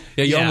enjoyed it.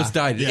 Yeah, you almost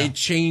died. Yeah. It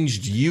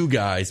changed you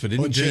guys, but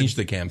it didn't change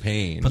the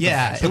campaign.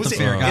 It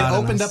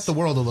opened up the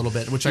world a little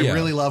bit, which I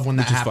really love when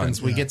that happens.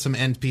 Fun. We get some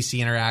NPC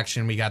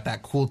interaction. We got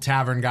that cool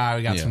tavern guy.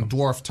 We got some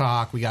dwarf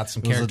talk. We got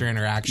some character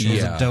interaction. It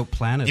was a dope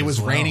planet. It was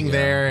raining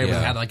there. It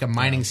had like a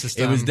mining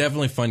system. It was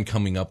definitely fun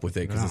coming up with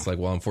it because it's like,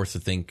 well, I'm forced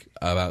to think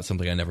about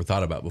something I never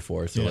thought about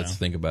before, so let's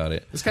think about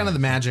it. It's kind of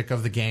the magic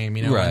of the game,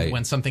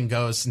 when something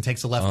goes and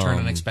takes a left turn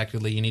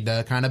unexpectedly, you need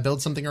to kind of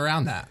build something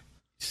around that.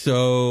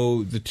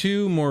 So the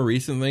two more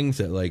recent things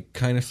that like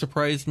kind of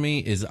surprised me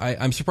is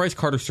I'm surprised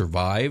Carter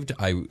survived.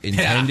 I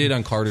intended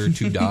on Carter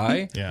to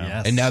die.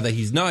 And now that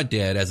he's not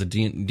dead, as a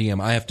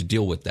DM, I have to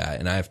deal with that.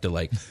 And I have to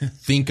like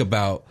think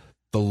about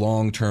the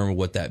long term,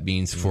 what that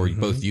means for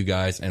both you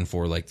guys and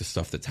for like the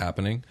stuff that's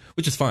happening,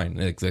 which is fine.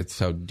 That's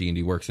how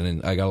D&D works.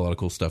 And I got a lot of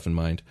cool stuff in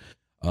mind.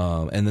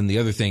 And then the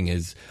other thing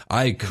is,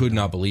 I could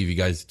not believe you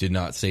guys did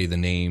not say the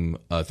name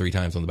 3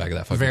 times on the back of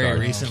that fucking card. Very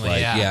recently,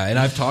 And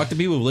I've talked to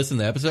people who listen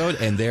to the episode,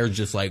 and they're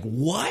just like,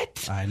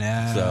 "What?" I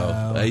know.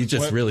 So it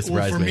just really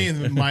surprised me.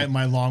 For me,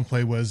 my long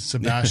play was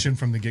Sebastian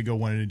from the get-go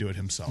wanted to do it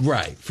himself.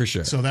 Right, for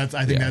sure. So I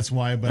think that's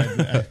why.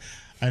 But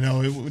I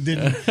know it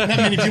didn't. Not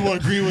many people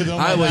agree with him.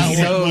 I was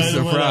so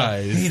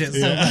surprised. Hate it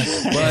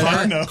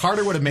so much.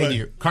 Carter would have made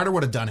you. Carter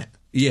would have done it.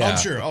 Yeah, I'm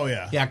sure. Oh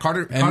yeah, yeah.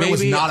 Carter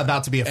was not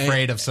about to be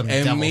afraid of some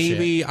devil shit. And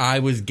maybe I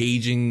was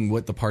gauging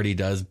what the party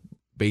does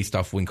based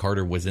off when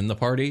Carter was in the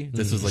party.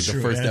 This was like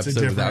the first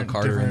episode without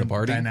Carter in the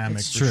party. Dynamic,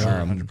 it's true.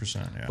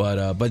 100%.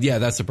 Yeah. But yeah,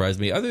 that surprised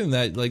me. Other than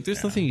that, like,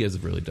 there's nothing you guys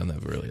have really done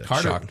that really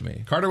shocked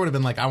me. Carter would have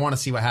been like, "I want to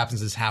see what happens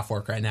this half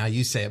orc right now.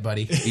 You say it,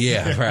 buddy."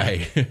 Yeah,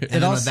 right.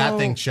 And then when that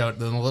thing showed,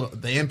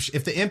 the imp.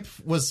 If the imp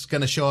was going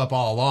to show up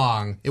all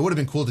along, it would have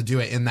been cool to do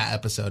it in that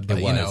episode. But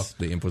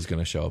the imp was going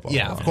to show up all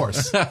along. Of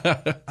course. He's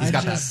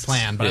got that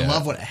plan. But I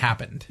love what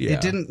happened. Yeah.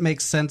 It didn't make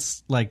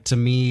sense, like, to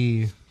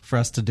me, for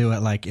us to do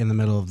it like in the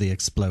middle of the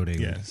exploding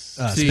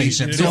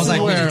spaceship. So I was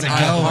like, we need to go.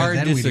 I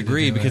hard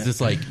disagree because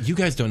it's like, you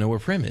guys don't know where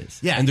Prim is.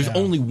 Yeah, and there's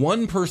only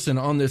one person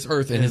on this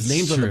earth, and his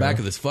name's on the back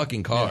of this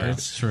fucking card. Yeah,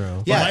 it's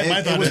true. Yeah,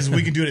 my thought is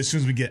we can do it as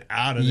soon as we get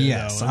out of it.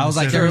 Yes, I was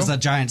like, there's a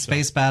giant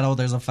space battle.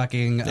 There's a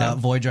fucking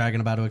void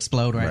dragon about to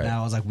explode right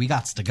now. I was like, we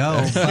got to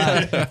go.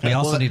 But we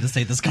also need to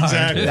save this card.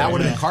 Exactly. That would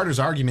have been Carter's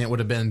argument. Would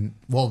have been,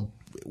 well,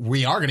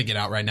 we are going to get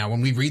out right now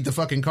when we read the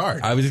fucking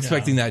card. I was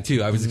expecting that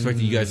too. I was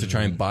expecting you guys to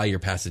try and buy your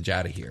passage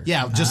out of here.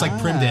 Yeah, just like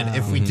Prim did.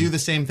 If we do the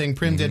same thing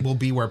Prim did, we'll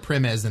be where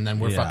Prim is, and then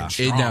we're fucking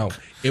strong.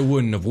 It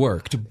wouldn't have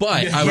worked,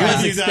 but I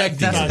was expecting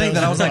That's the thing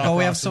that I was like,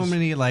 we have so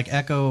many, like,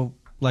 Echo,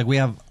 like, we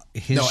have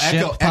his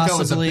ship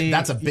possibly.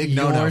 That's a big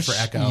no-no for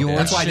Echo.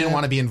 That's why I didn't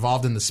want to be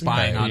involved in the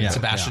spying on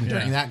Sebastian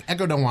during that.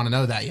 Echo don't want to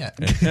know that yet.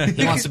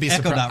 He wants to be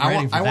surprised.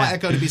 I want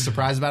Echo to be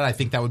surprised about it. I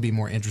think that would be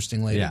more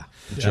interesting later.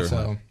 Yeah,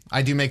 so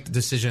I do make the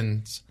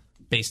decisions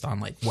based on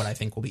like what I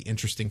think will be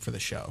interesting for the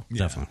show.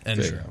 Definitely.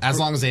 And as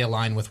long as they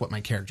align with what my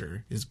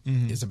character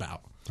is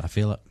about. I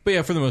feel it. But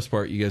yeah, for the most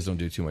part, you guys don't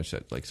do too much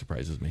that like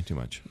surprises me too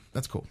much.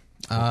 That's cool.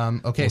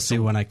 Okay, we'll see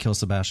when I kill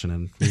Sebastian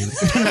and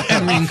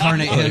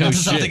reincarnate him into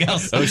something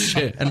else. Oh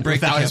shit! And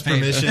break without his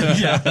permission.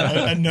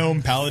 A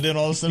gnome paladin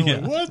all of a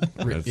sudden. Like,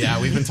 what?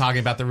 Yeah, we've been talking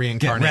about the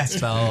reincarnate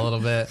spell a little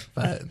bit,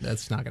 but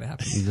that's not going to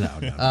happen.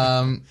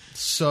 No.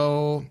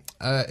 So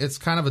it's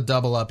kind of a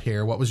double up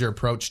here. What was your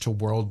approach to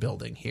world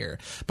building here?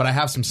 But I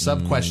have some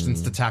sub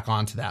questions to tack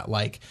on to that.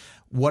 Like,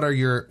 what are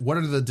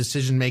the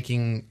decision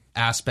making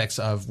aspects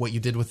of what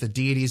you did with the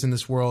deities in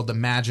this world, the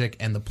magic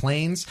and the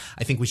planes?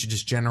 I think we should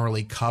just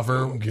generally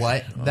cover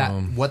what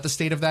the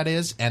state of that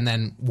is, and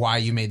then why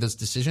you made those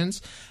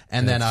decisions.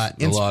 And then a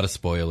lot of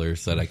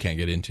spoilers that I can't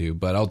get into,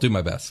 but I'll do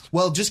my best.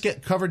 Well, just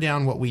cover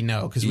down what we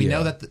know, because we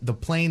know that the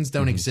planes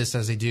don't exist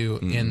as they do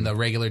in the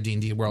regular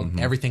D&D world.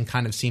 Everything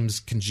kind of seems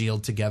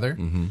congealed together.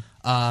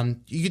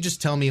 You could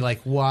just tell me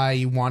like why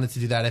you wanted to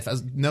do that. If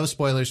no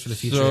spoilers for the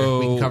future,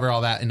 we can cover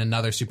all that in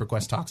another Super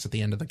Quest Talks at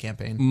the end of the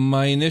campaign.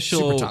 My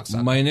initial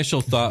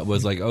thought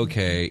was like,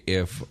 okay,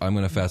 if I'm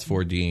going to fast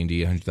forward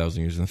D&D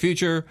 100,000 years in the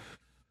future,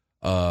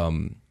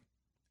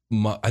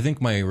 I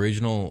think my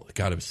original,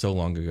 God, it was so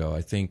long ago.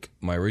 I think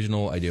my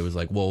original idea was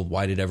like, well,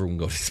 why did everyone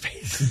go to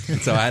space?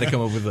 And so I had to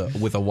come up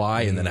with a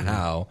why and then a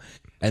how.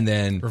 And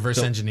then reverse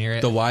engineer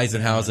it. The whys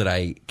and hows that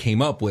I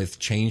came up with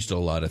changed a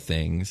lot of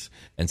things.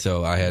 And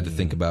so I had to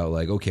think about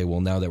like, okay,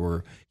 well, now that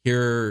we're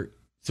here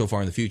so far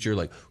in the future,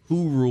 like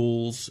who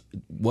rules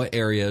what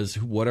areas,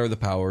 what are the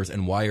powers,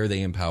 and why are they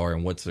in power,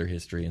 and what's their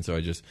history? And so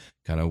I just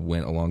kind of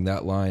went along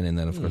that line. And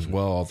then of course,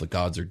 well, all the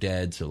gods are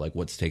dead. So like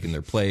what's taken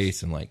their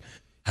place, and like,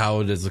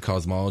 how does the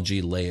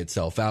cosmology lay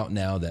itself out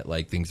now that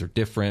like things are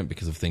different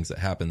because of things that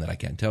happen that I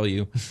can't tell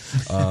you?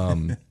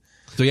 So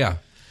yeah.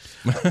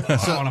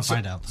 I want to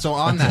find out. So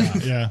on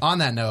that on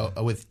that note,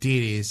 with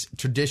deities,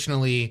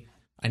 traditionally,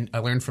 I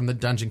learned from the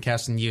Dungeon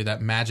Cast and you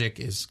that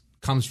magic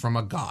comes from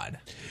a god.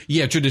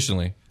 Yeah,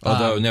 traditionally,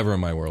 although never in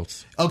my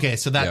worlds. Okay,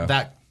 so that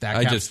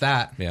caps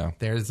that. Yeah,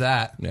 there's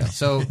that. Yeah.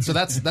 So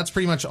that's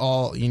pretty much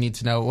all you need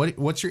to know.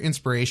 What's your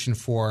inspiration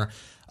for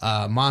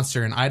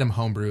monster and item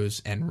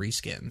homebrews and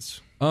reskins?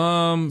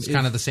 It's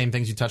kind of the same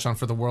things you touch on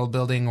for the world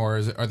building,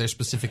 or are there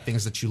specific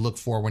things that you look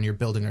for when you're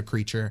building a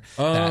creature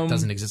that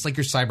doesn't exist, like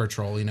your cyber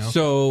troll? You know.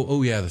 So,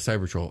 the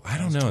cyber troll. I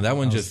don't know. That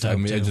one just I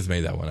just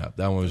made that one up.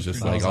 That one was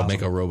just like I'll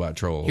make a robot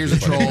troll. Here's a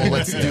troll.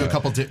 Let's do a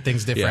couple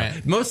things different.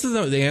 Yeah. Most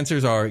of the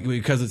answers are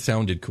because it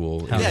sounded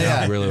cool.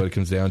 That's really what it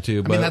comes down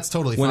to. But I mean, that's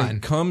totally when fine. When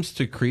it comes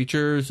to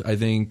creatures, I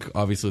think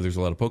obviously there's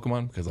a lot of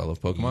Pokemon because I love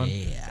Pokemon,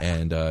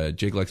 and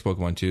Jake likes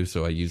Pokemon too,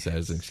 so I use that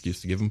as an excuse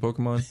to give him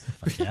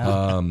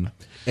Pokemon.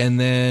 And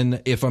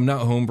then if I'm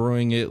not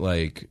homebrewing it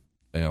like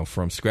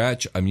from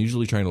scratch, I'm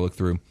usually trying to look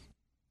through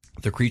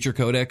the Creature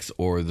Codex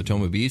or the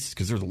Tome of Beasts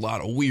because there's a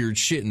lot of weird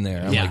shit in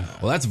there. I'm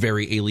like, well, that's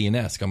very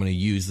alien-esque. I'm going to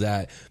use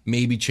that,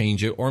 maybe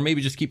change it, or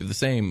maybe just keep it the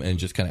same and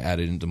just kind of add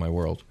it into my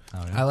world.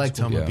 I like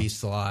Tome of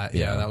Beasts a lot.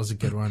 Yeah, that was a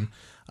good one.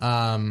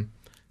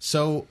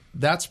 So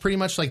that's pretty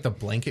much like the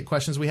blanket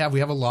questions we have.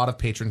 We have a lot of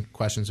patron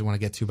questions we want to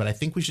get to, but I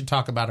think we should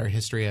talk about our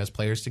history as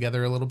players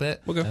together a little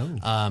bit. Okay.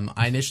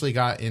 I initially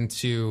got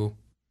into...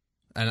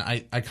 And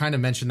I kind of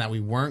mentioned that we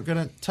weren't going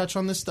to touch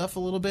on this stuff a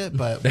little bit,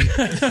 but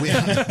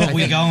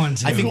we're going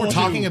to. I think we're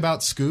talking about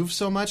Scoof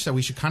so much that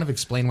we should kind of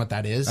explain what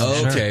that is.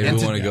 Oh, okay,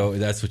 we want to go.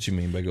 That's what you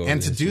mean by going.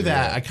 And to do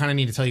that, I kind of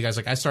need to tell you guys,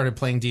 like, I started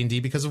playing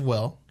D&D because of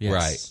Will. Yes.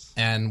 Right.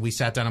 And we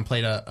sat down and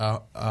played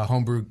a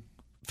homebrew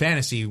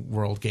fantasy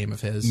world game of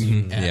his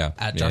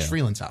at Josh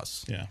Freeland's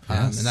house. Yeah.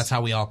 And that's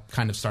how we all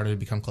kind of started to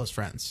become close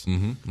friends.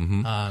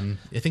 I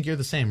think you're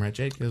the same, right,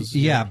 Jake?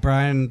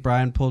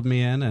 Brian pulled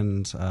me in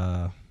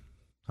and...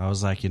 I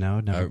was like,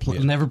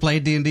 never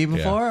played D&D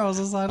before. I was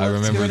just like, I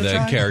remember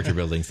the character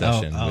building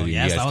session. Oh, you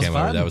yes, guys that was came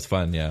fun. over. That was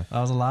fun, yeah.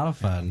 That was a lot of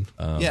fun.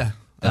 And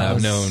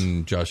I've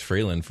known Josh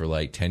Freeland for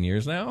like 10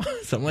 years now,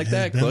 something like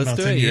that, close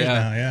to it.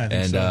 Yeah.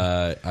 And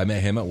I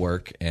met him at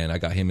work, and I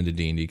got him into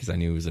D&D because I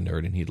knew he was a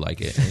nerd and he'd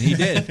like it. And he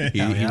did.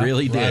 He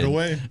really did. Right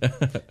away.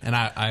 And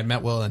I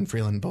met Will and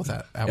Freeland both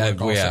at work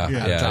also.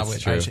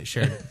 That's true. I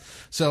shared it.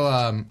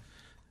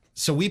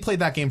 So we played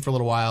that game for a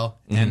little while,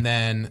 and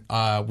then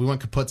we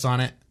went kaputs on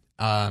it.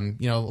 A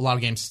lot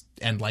of games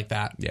end like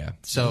that. Yeah.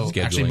 So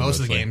scheduling actually,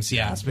 most of the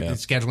mostly.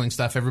 games, scheduling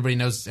stuff.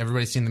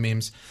 Everybody's seen the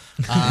memes.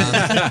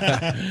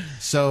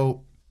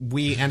 So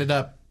we ended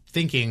up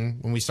thinking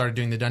when we started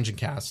doing the Dungeon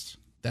Cast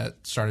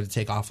that started to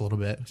take off a little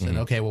bit. Said,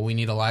 okay, well, we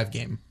need a live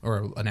game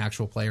or an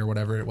actual play or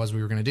whatever it was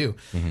we were going to do,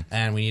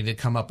 and we needed to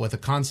come up with a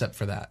concept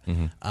for that.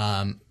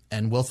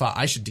 And Will thought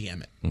I should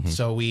DM it.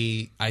 So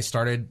I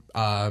started.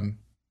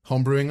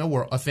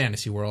 Homebrewing a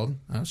fantasy world.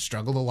 I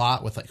struggled a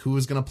lot with like who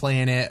was going to play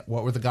in it,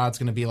 what were the gods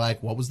going to be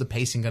like, what was the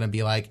pacing going to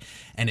be like,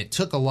 and it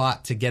took a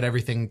lot to get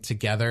everything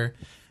together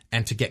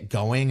and to get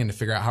going and to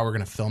figure out how we're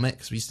going to film it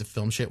because we used to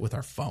film shit with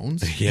our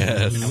phones.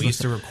 Yes, and we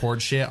used to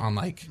record shit on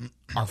like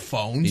our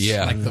phones.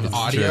 Yeah, like the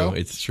audio.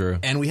 It's true.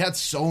 And we had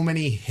so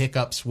many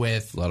hiccups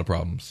with a lot of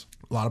problems.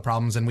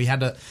 And we had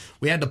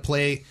to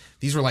play.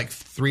 These were like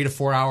 3 to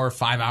 4 hour,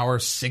 5 hour,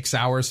 6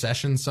 hour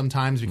sessions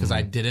sometimes because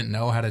I didn't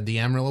know how to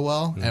DM really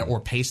well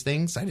or pace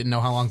things. I didn't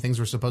know how long things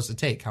were supposed to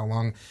take, how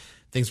long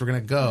things were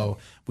going to go.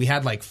 We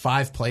had like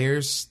 5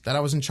 players that I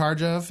was in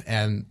charge of,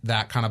 and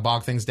that kind of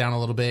bogged things down a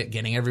little bit.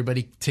 Getting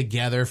everybody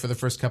together for the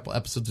first couple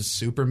episodes was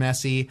super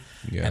messy.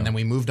 Yeah. And then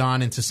we moved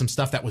on into some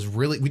stuff that was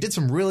we did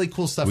some really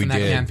cool stuff in that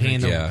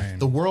campaign.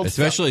 The world,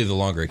 especially the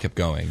longer it kept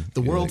going.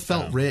 The world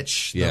felt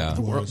rich.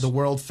 The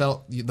world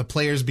felt, the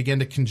players began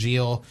to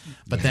congeal,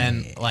 but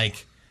then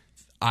like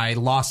I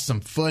lost some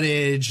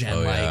footage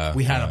and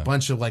we had a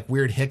bunch of like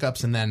weird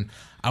hiccups, and then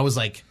I was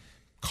like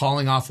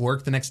calling off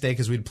work the next day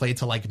because we'd played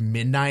till like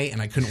midnight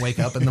and I couldn't wake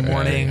up in the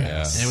morning and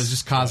it was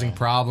just causing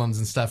problems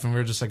and stuff, and we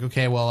were just like,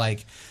 okay, well,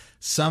 like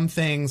some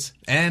things,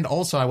 and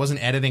also I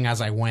wasn't editing as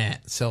I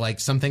went. So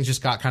like some things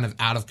just got kind of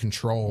out of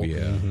control.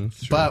 Yeah.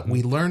 But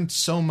we learned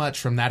so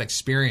much from that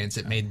experience.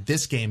 It made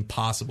this game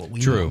possible. We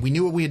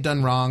knew what we had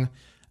done wrong.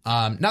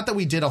 Not that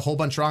we did a whole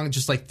bunch wrong,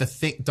 just like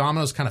the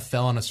dominoes kind of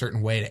fell in a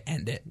certain way to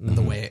end it,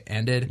 the way it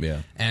ended.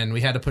 Yeah. And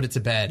we had to put it to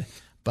bed.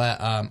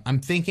 But I'm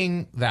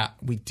thinking that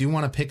we do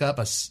want to pick up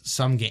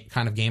some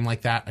kind of game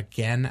like that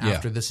again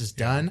after this is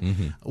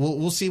done.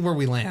 We'll see where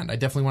we land. I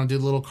definitely want to do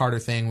the little Carter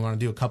thing. We want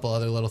to do a couple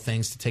other little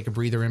things to take a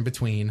breather in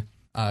between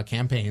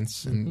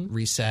campaigns and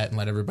reset and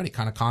let everybody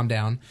kind of calm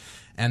down.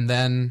 And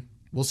then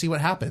we'll see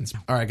what happens.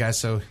 All right, guys.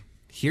 So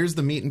here's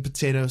the meat and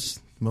potatoes.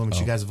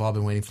 Moment you guys have all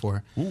been waiting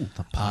for. Ooh,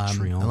 the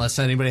Patreon. Unless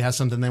anybody has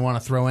something they want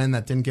to throw in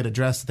that didn't get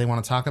addressed that they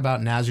want to talk about,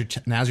 now's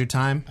your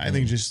time. I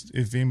think just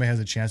if anybody has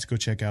a chance to go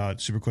check out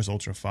Super Quest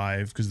Ultra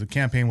 5 because the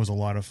campaign was a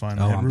lot of fun.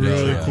 Oh, They had I'm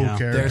really sure. cool Yeah.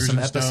 characters. There are some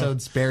and stuff.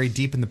 episodes buried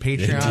deep in the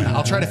Patreon.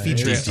 I'll try to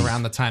feature it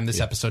around the time this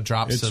episode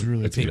drops. It's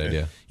really That's a good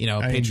idea. You know,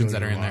 I patrons enjoyed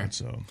that it are a in there. lot,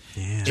 So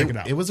Yeah. check it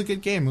out. It was a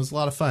good game. It was a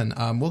lot of fun.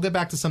 We'll get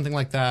back to something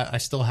like that. I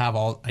still have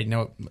I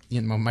know,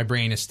 my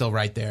brain is still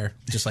right there,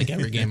 just like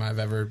every game I've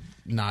ever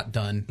not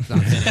done, not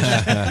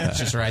finished. It's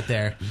just right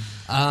there.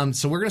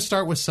 So we're going to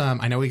start with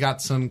I know we got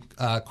some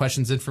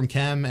questions in from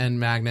Kem and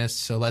Magnus.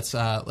 So let's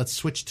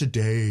switch to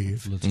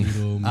Dave. Let's meet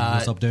him.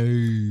 What's up,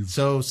 Dave?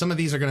 So some of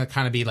these are going to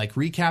kind of be like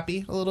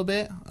recappy a little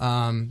bit,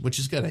 which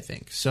is good, I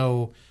think.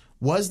 So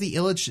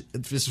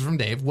this is from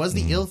Dave, was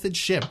the Illithid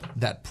ship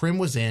that Prim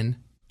was in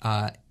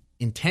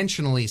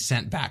intentionally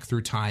sent back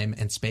through time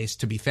and space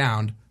to be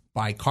found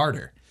by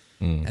Carter?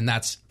 And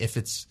that's if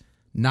it's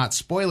not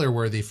spoiler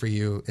worthy for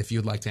you, if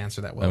you'd like to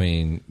answer that. Well, I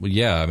mean,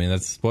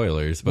 that's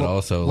spoilers, but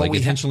also well, like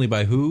intentionally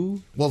by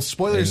who? Well,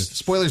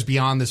 spoilers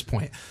beyond this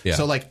point. Yeah.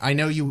 So like I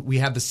know we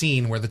had the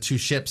scene where the two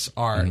ships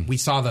are. We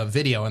saw the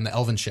video in the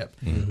Elven ship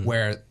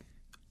where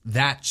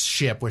that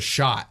ship was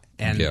shot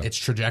and its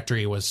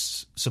trajectory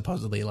was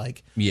supposedly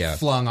like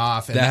flung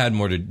off. And That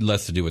had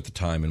less to do with the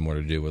time and more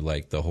to do with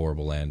like the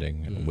horrible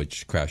landing,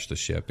 which crashed the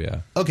ship.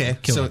 Yeah. Okay.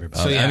 everybody.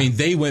 So yeah. I mean,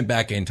 they went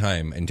back in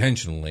time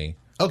intentionally.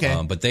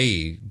 Okay. But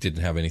they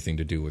didn't have anything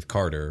to do with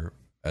Carter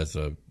as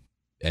a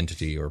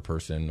entity or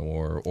person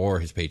or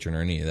his patron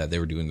or any of that. They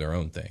were doing their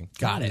own thing.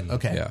 Got it.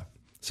 Okay. Yeah.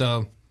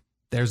 So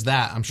there's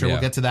that. I'm sure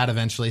we'll get to that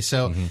eventually.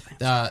 So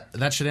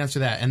that should answer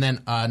that. And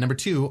then number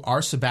 2,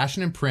 are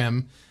Sebastian and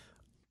Prim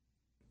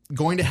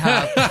going to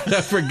have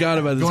I forgot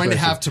about this.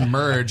 have to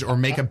merge or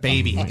make a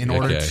baby in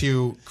order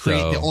to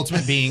create the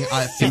ultimate being?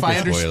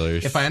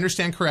 If I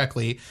understand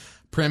correctly,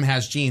 Prim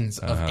has genes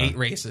of 8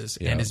 races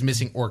and is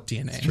missing orc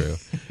DNA. True.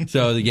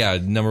 So yeah,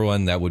 number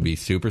 1, that would be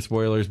super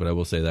spoilers, but I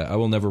will say that I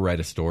will never write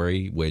a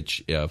story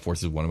which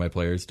forces one of my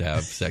players to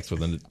have sex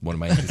with one of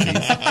my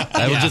NPCs.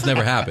 That will just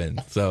never happen.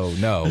 So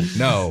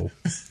no.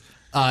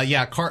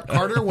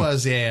 Carter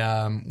was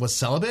was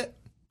celibate.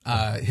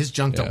 His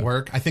junk don't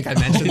work. I think I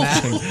mentioned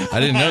that. I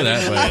didn't know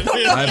that, but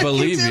I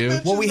believe you.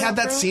 Well, we had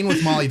that scene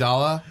with Molly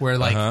Dalla where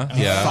like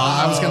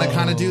thought I was going to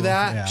kind of do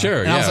that. Yeah.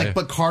 Sure. And I was like,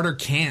 but Carter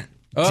can't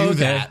do okay.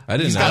 that. I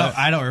didn't know.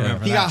 I don't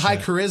remember. He got high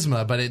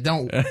charisma, but it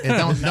don't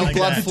no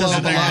blood flow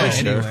below.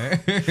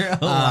 anywhere.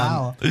 Oh,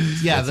 wow.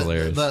 Yeah, That's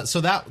hilarious.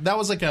 so that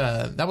was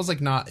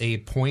like not a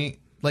point.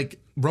 Like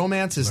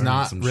romance is Learning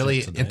not some really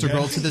shit today.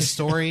 integral to this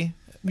story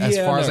as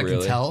Yeah, far as I not can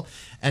really. tell.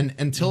 And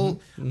until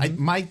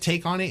my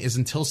take on it is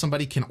until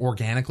somebody can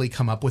organically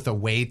come up with a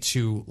way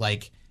to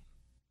like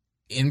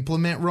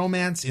implement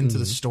romance into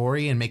the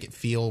story and make it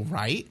feel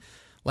right.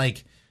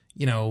 Like,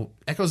 you know,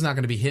 Echo's not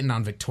going to be hitting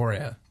on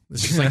Victoria.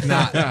 It's just like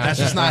not. That's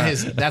just not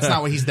his. That's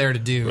not what he's there to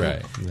do.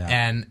 Right. Yeah.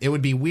 And it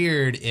would be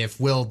weird if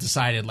Will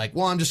decided like,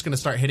 well, I'm just going to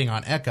start hitting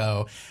on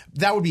Echo.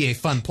 That would be a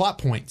fun plot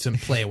point to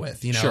play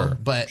with, you know. Sure,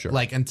 But sure.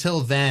 like until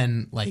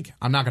then, like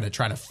I'm not going to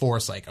try to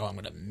force like, oh, I'm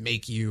going to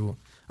make you.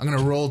 I'm going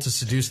to roll to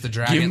seduce the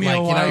dragon. Give me like,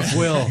 a wife,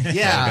 Will.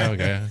 Yeah.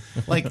 Okay.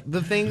 Like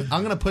the thing,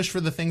 I'm going to push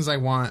for the things I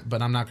want,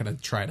 but I'm not going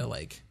to try to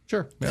like.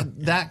 Sure. Yeah.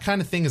 That kind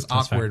of thing is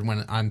awkward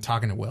when I'm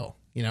talking to Will.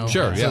 You know.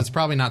 Sure, So yeah. it's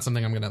probably not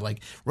something I'm going to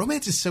like.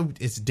 Romance is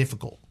it's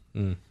difficult.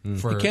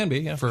 For, It can be,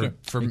 yeah, for sure.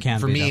 for It can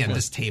for be, me definitely. at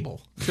this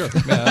table. Sure.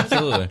 Yeah,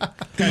 absolutely.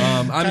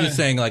 I'm just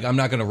saying, like, I'm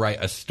not going to write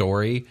a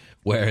story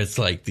where it's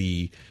like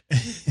the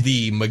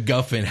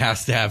MacGuffin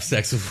has to have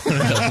sex with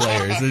one of the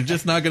players. They're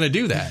just not going to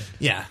do that.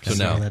 Yeah.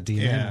 So All no. that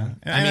DNA. Yeah,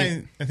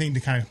 and I think to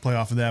kind of play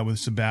off of that with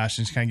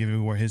Sebastian, just kind of give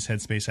you where his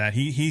headspace at.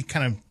 He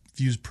kind of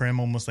views Prim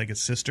almost like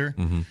his sister,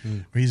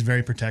 where he's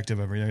very protective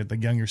of her. The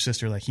younger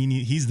sister, like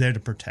he's there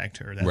to protect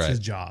her. That's Right. his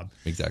job.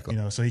 Exactly.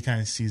 You know, so he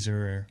kind of sees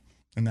her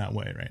in that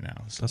way right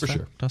now. So. That's For fair.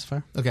 sure. That's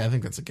fair. Okay, I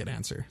think that's a good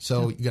answer.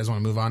 So you guys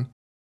want to move on?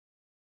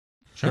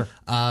 Sure.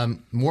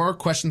 More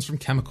questions from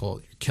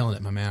Chemical. killing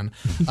it, my man.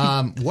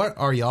 What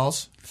are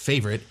y'all's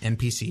favorite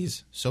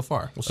NPCs so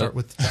far? We'll start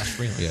with Josh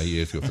Freeland. Yeah, you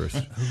guys go first.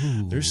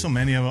 There's so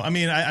many of them. I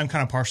mean, I'm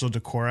kind of partial to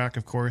Korak,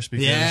 of course,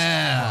 because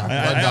Yeah.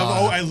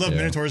 I love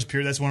Minotaurs.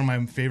 Period. That's one of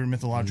my favorite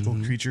mythological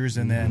creatures.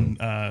 And then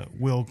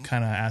Will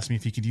kind of asked me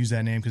if he could use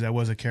that name because that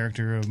was a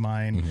character of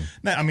mine.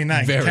 Not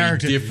Very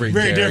character, different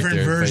very character,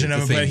 different version but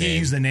of the it. But same he name.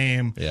 used the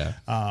name,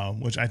 Yeah.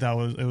 which I thought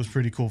was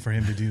pretty cool for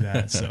him to do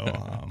that. So,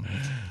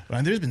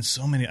 but there's been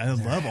so many. I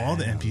love all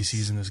the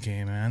NPCs in this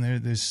game, man.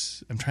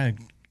 I'm trying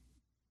to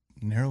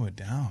narrow it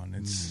down.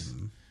 It's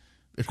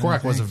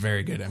Korak was a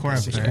very good NPC.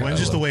 Korak, well,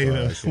 just the way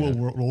Will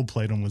role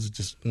played him was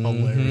just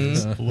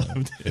hilarious.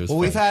 Loved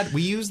it.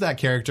 We used that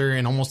character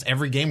in almost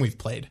every game we've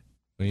played.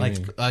 What do you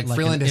mean? Like Like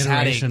Freeland an has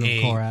had iteration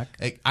of Korak.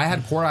 I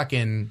had Korak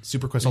in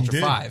Super Quest Ultra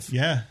Did. 5.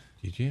 Yeah.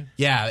 Did you?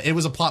 Yeah, it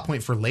was a plot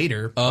point for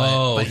later.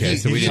 Oh, but okay,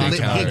 so we didn't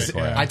count it for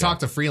it. I talked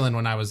to Freeland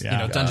when I was,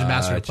 Dungeon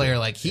Master Gotcha. player.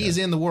 Like he is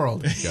in the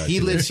world. He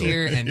lives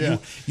here, and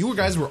you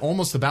guys were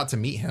almost about to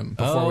meet him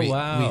before we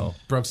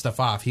broke stuff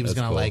off. He was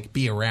going to like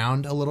be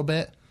around a little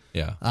bit.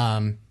 Yeah.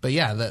 But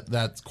yeah,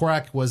 that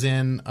Korak was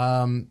in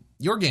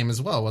your game as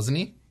well, wasn't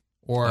he?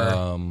 Or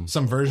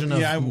some version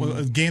of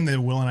a game that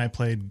Will and I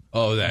played.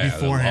 That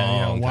beforehand,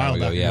 a while long time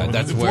ago. back Yeah, ago.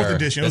 that's It was the where. fourth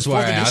edition. It That's was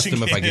why I fourth asked edition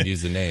him if I game. could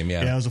use the name.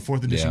 Yeah. Yeah, it was a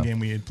 4th edition Yeah. game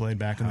we had played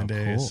back in the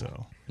day. cool.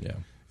 So Yeah. it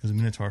was a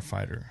Minotaur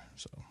fighter.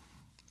 So,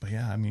 but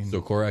yeah, I mean,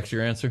 So Korak's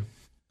your answer?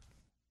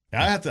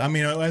 I have to. I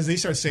mean, as they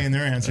start saying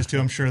their answers too,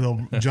 I'm sure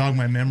they'll jog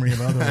my memory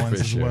of other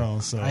ones as sure.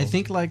 well. So I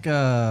think like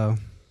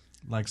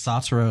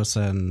Sotros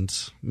and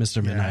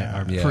Mr. Midnight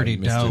are Yeah, pretty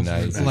Mr. dope.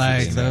 Night,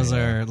 Like Mr. those Night,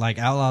 are like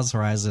Outlaws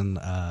Horizon.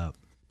 that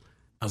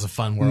was a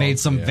fun world. Made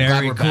some Glad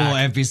very we're cool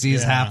back.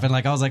 NPCs happen.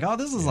 Like I was like, oh,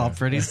 this is all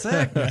pretty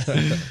sick. I it's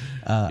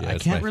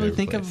can't my really favorite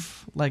think place.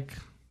 of like,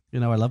 I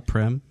love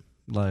Prim.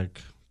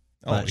 Like,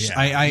 but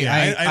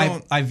yeah.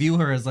 I view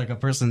her as like a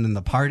person in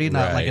the party,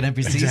 not like an Right.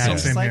 NPC. Exactly. So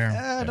it's Same like, here.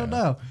 I don't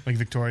know. like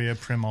Victoria,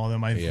 Prim, all of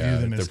them. I Yeah, view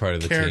them they're as part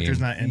of the characters,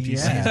 team. not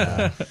NPCs.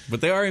 Yeah.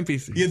 But they are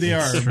NPCs. Yeah, they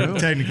are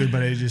technically,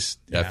 but I just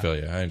I feel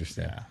you. I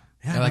understand.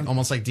 They're like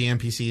almost like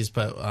DMPCs,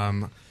 but I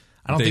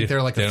don't think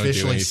they're like they don't do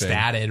officially anything.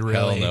 statted.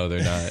 Really, Hell no,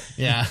 they're not.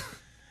 Yeah.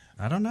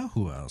 I don't know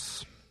who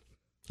else.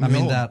 I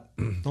mean that.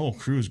 the whole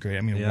crew is great.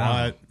 I mean,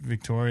 Watt,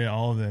 Victoria,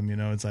 all of them.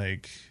 It's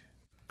like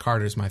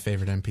Carter's my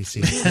favorite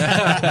NPC.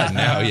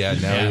 Now he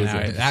is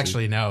NPC.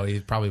 Actually, no,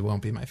 he probably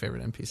won't be my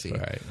favorite NPC.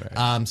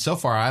 Right. So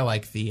far, I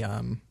like the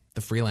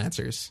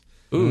freelancers.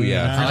 Ooh,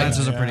 yeah.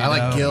 Freelancers are pretty I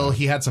like dope. Gil.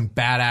 He had some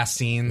badass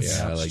scenes.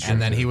 Yeah, I like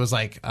and then Gil. he was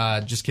like,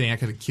 just kidding, I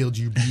could have killed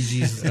you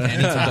BGs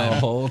anytime. The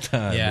whole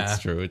time. Yeah,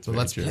 It's true. It's so very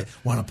let's true.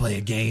 want to play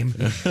a game.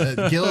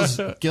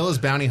 Gil is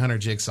bounty hunter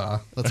Jigsaw.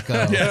 Let's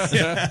go.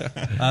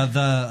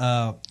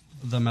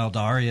 The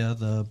Meldaria,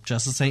 the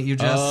Justice Saint you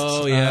just.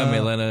 Oh, yeah.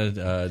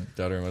 Melena,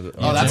 daughter of...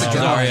 Oh, that's a good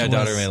Meldaria, one.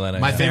 daughter of Melena.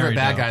 My yeah. favorite Very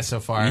bad dope. guy so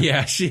far.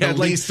 Yeah, she The had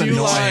like least 2 annoying.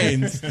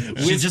 lines. She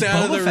Whisked just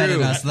out of the Boba Fetted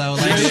room. us though.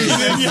 Like, She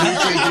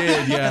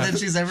did, yeah. and then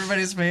she's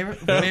everybody's favorite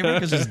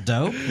because she's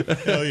dope.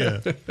 hell yeah.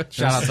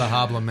 Shout out to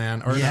Hobla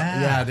Man. Or did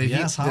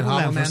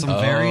Hobla Man for some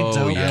Oh, very Oh,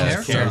 dope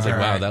yes. character. I was like,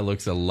 wow, Alright. that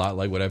looks a lot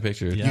like what I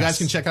pictured. Yeah. You guys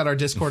can check out our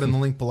Discord in the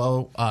link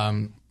below.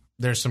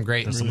 There's some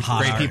great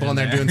hot art people in in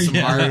there there. doing some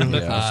Yeah. art.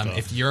 Yeah.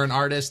 If you're an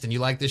artist and you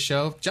like this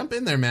show, jump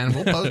in there, man.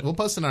 We'll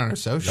post it on our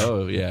social.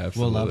 Oh, yeah,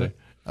 absolutely. We'll love it.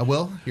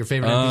 Will, your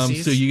favorite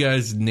NPCs? So you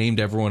guys named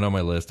everyone on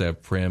my list. I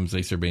have Prim,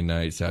 Zacerbane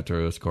Knight,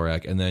 Satoros,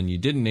 Korak, and then you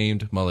didn't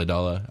named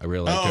Maladala. I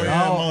really liked her.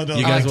 Maladala. You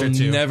I guys liked her will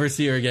too. never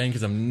see her again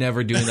because I'm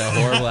never doing that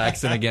horrible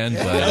accent again.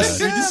 But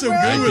You're just so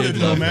I good with did it,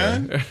 though, love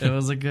man. her. It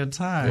was a good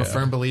time. I'm a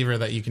firm believer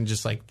that you can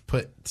just like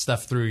put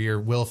stuff through your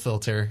will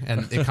filter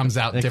and it comes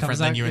out different comes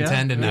than out- you yeah.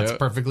 intend, and that's Yeah.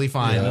 perfectly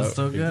fine. Yeah. That's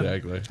so good.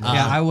 Exactly.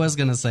 Yeah, I was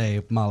gonna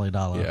say Molly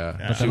Dollar. Yeah.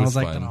 But She then I was was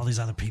like, fun. but all these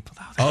other people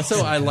out there.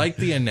 Also, I like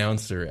the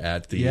announcer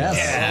at the Yes.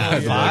 at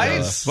the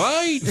Fight.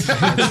 Fight.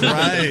 That's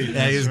right.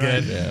 Yeah, he was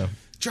good. Yeah.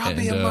 Drop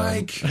me a And,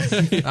 mic.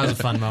 That was a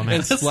fun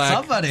moment. And Splack,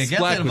 Somebody get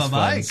Splack him was a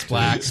fun. mic.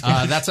 Black.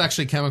 That's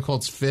actually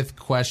Chemical's 5th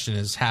question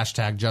is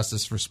hashtag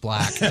justice for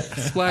Splack.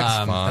 Splack's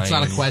fine. That's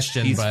not a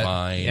question, He's but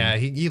fine. yeah,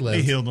 he They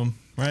lived. healed him,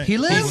 right? He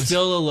He's lived.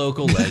 still a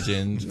local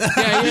legend. Yeah,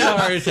 he had a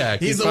heart attack.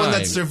 He's the one fine.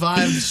 that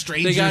survived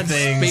Stranger They got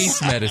Things.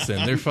 space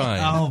medicine. They're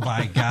fine. Oh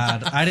my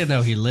god! I didn't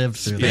know he lived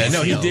through yeah, that.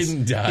 no, he skills.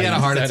 didn't die. He had a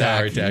heart just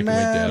attack. and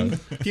Man.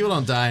 went down. People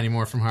don't die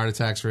anymore from heart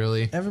attacks,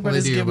 really. Everybody's Well,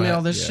 they do, giving me but-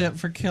 all this shit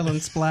for killing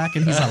Splack,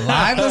 and he's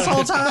alive this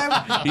whole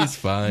time. He's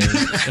fine.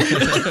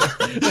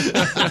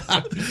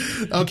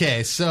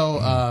 Okay,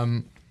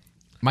 so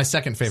my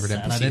second favorite Sad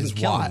I NPC didn't is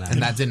kill him Watt, now.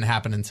 and that didn't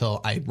happen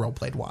until I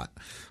roleplayed Watt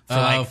for Oh,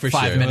 like for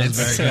 5 sure.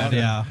 minutes. Very good.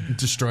 Yeah.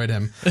 Destroyed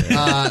him. Okay,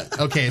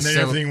 And then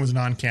so everything was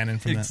non-canon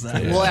from that.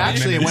 Exactly. well,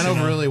 actually, it went over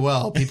Additional. really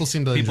well. People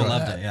seem to People enjoy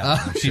loved that. it.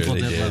 Yeah, people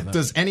they did did. love it.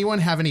 Does anyone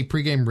have any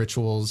pregame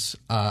rituals?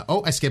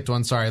 I skipped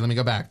one. Sorry, let me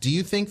go back. Do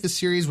you think the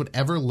series would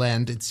ever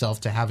lend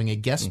itself to having a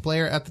guest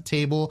player at the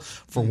table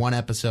for one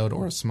episode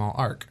or a small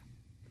arc?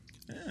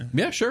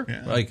 Yeah, sure.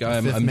 Like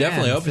I'm Fifth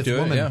definitely man, open fifth to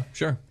woman. it. Yeah,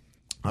 sure.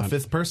 A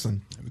 5th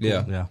person.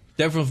 Yeah, Yeah.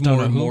 definitely Don't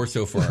know who. more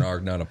so for an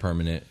arc, not a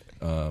permanent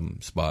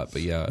spot.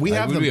 But yeah, we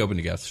would be open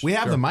to guests. We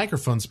have the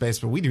microphone space,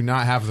 but we do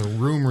not have the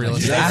room real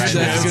estate.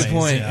 That's a good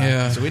point.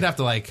 Yeah. So we'd have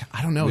to I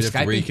don't know. We'd have to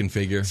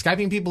reconfigure.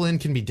 Skyping people in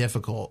can be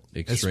difficult,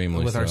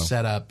 extremely with our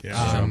setup.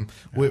 Yeah.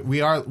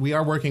 We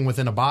are working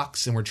within a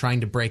box, and we're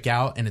trying to break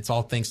out, and it's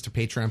all thanks to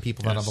Patreon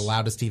people that have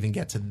allowed us to even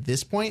get to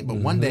this point. But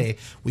one day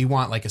we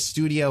want like a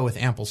studio with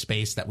ample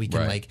space that we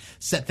can like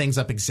set things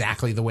up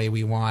exactly the way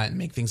we want, and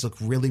make things look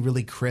really,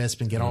 really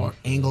crisp, and get all our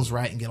angles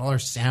right, and get all our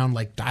sound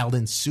like dialed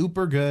in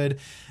super good.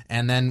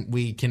 And then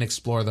we can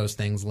explore those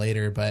things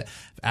later. But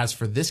as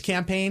for this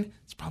campaign,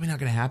 it's probably not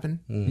going to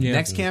happen.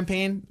 Next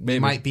campaign, we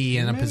might be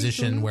in a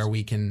position where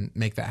we can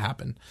make that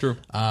happen. True.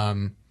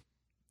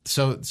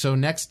 So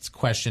next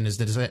question is: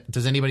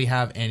 does anybody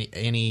have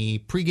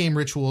any pregame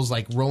rituals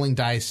like rolling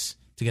dice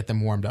to get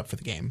them warmed up for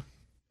the game?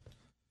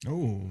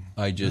 Oh,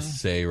 I just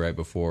say right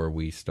before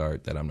we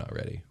start that I'm not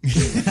ready.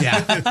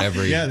 Yeah,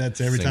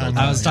 that's every time.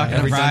 I was talking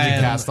to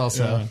Brian. Cast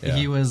also. Yeah.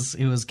 He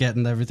was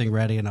getting everything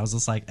ready, and I was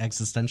just like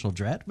existential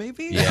dread,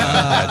 maybe.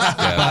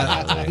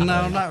 Yeah, but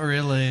no, not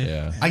really.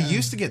 Yeah. I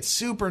used to get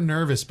super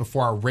nervous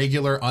before our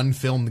regular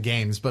unfilmed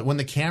games, but when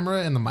the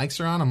camera and the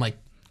mics are on, I'm like,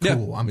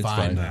 cool, I'm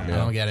fine. I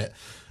don't get it.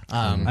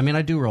 I mean,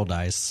 I do roll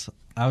dice.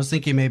 I was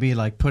thinking maybe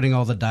like putting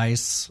all the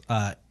dice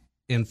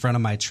in front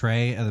of my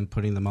tray and then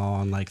putting them all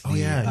on like the you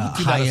do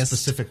highest that a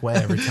specific way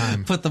every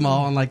time. Put them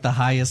all on like the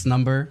highest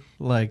number,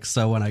 like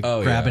so when I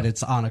grab it,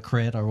 it's on a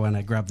crit, or when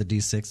I grab the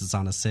D6, it's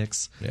on a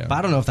 6. Yeah. But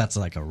I don't know if that's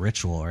like a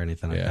ritual or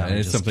anything like that. And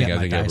it's something I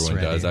think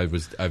everyone does.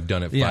 I've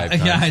done it 5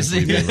 times. Yeah, I since see.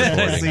 we've been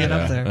recording. I see it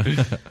up there.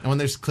 And when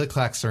there's click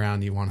clacks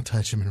around, you want to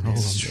touch them and roll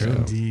them. True,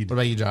 indeed. What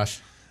about you, Josh?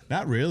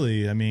 Not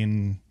really. I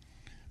mean,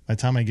 by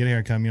the time I get here,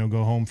 I come,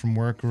 go home from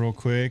work real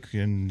quick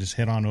and just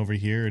head on over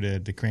here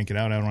to crank it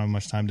out. I don't have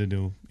much time to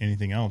do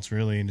anything else,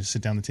 really, and just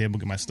sit down at the table,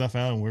 get my stuff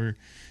out, and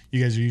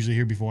you guys are usually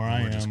here before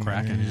I am. Just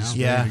cracking it out.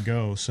 Ready to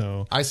go.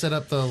 So I set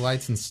up the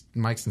lights and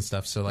mics and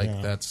stuff, so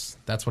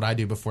that's what I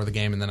do before the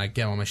game, and then I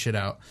get all my shit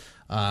out.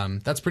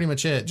 That's pretty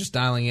much it. Just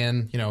dialing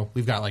in.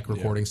 We've got like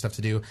recording stuff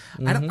to do.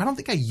 Mm-hmm. I don't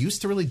think I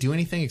used to really do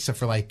anything except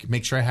for like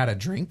make sure I had a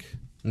drink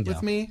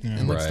with me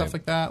and like stuff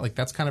like that. Like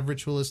that's kind of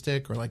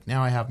ritualistic. Or like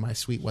now I have my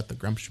sweet What the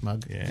Grumsh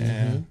mug.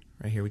 Yeah.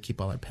 Right here, we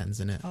keep all our pens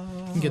in it.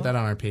 You can get that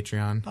on our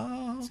Patreon.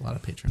 There's a lot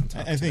of Patreon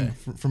talk I think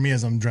for me,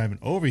 as I'm driving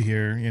over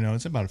here,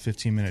 it's about a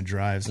 15-minute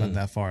drive. It's not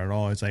that far at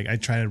all. It's like I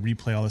try to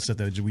replay all the stuff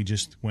that we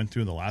just went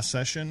through the last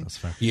session. That's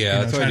fair.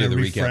 Yeah, that's why I do the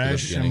recap at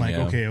the beginning.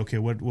 I'm like, okay,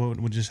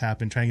 what just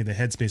happened? Trying to get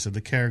the headspace of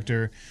the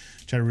character.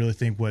 Try to really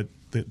think what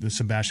the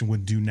Sebastian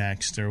would do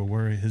next, or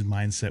where his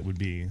mindset would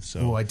be.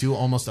 So I do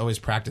almost always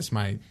practice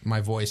my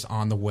voice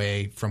on the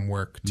way from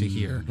work to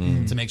here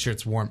to make sure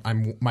it's warm.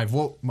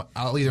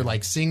 I'll either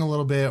like sing a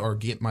little bit or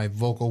get my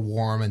vocal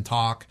warm and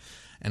talk,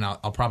 and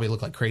I'll probably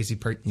look like crazy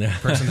person to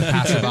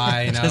pass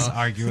by. Just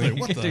arguing.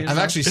 Like, I've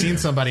actually seen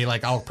somebody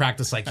like I'll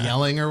practice like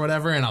yelling or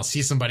whatever, and I'll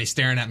see somebody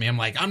staring at me. I'm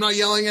like, I'm not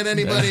yelling at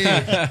anybody.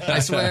 I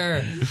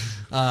swear.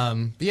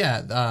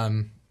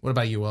 What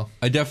about you, Will?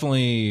 I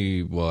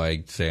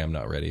say I'm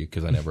not ready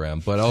because I never am.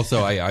 But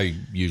also, I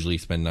usually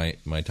spend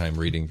my time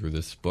reading through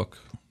this book,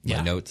 my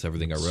notes,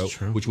 everything I wrote,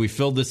 which we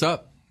filled this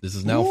up. This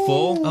is now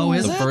full. Oh,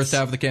 is the it? first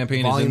half of the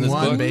campaign Volume is in this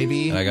 1, book,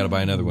 baby. And I got to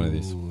buy another one of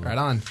these. Right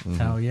on.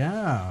 Hell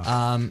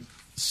yeah.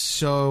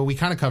 So we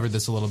kind of covered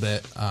this a little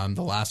bit.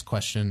 The last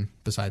question,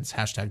 besides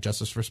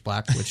 #Justice for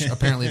Black, which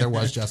apparently there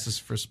was Justice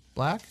for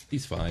Black.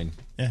 He's fine.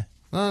 Yeah.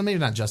 Maybe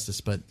not justice,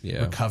 but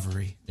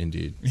recovery.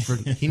 Indeed.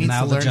 He needs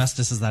now to learn. the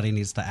justice is that he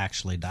needs to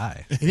actually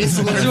die. He needs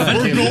to learn.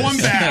 We're going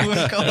back.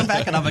 We're going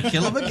back, and I'm gonna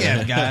kill him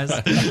again, guys.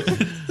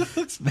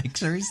 Let's make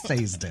sure he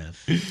stays dead.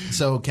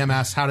 So Kem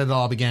asks, how did it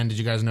all begin? Did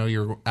you guys know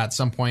you were at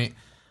some point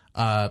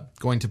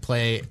going to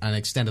play an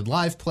extended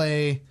live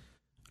play?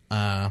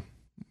 That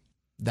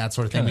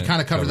sort of thing. We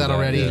kind of covered that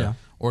already. Yeah.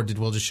 Or did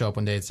Will just show up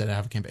one day and said, I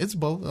have a campaign? It's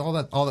both.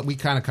 All that we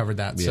kind of covered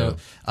that. Yeah.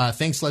 So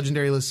thanks,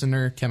 legendary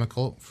listener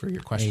Chemical, for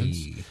your questions.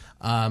 Hey.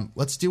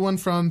 Let's do one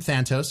from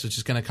Thantos, which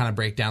is going to kind of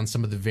break down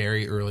some of the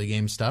very early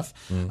game stuff.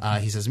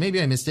 He says,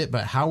 maybe I missed it,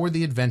 but how were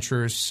the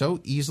adventurers so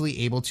easily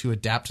able to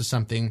adapt to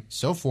something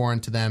so foreign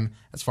to them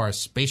as far as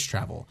space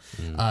travel?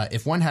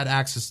 If one had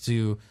access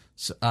to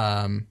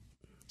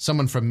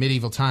someone from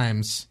medieval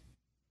times,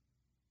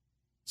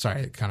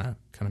 sorry, kind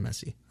of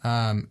messy,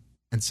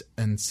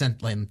 and sent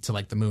them to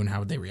like the moon, how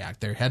would they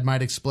react? Their head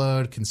might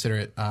explode, consider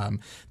it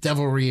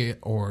devilry,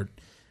 or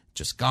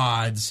just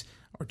gods,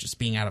 or just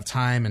being out of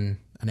time and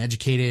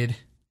uneducated.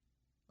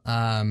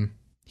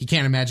 He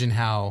can't imagine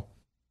how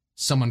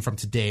someone from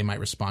today might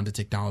respond to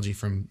technology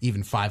from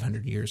even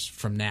 500 years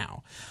from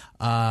now.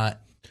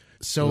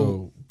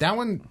 So that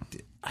one,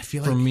 I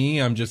feel like... For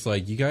me, I'm just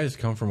like, you guys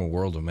come from a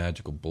world of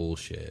magical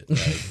bullshit.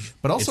 Like,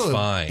 but also, it's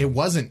fine. It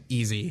wasn't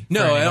easy.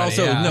 No, and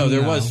also,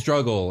 there was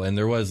struggle, and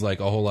there was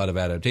like a whole lot of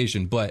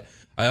adaptation, but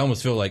I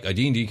almost feel like a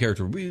D&D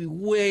character would be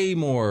way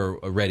more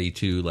ready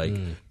to like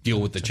deal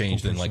with the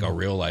change than like a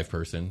real life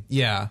person.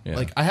 Yeah.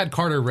 Like I had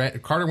Carter.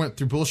 Carter went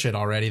through bullshit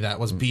already that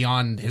was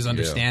beyond his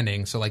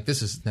understanding. So like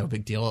this is no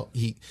big deal.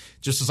 He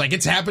just was like,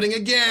 it's happening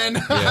again.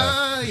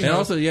 And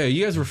also,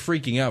 you guys were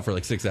freaking out for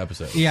like 6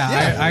 episodes.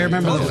 I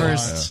remember the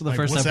first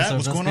what's that? episode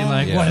What's just going being on?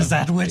 like, what is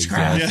that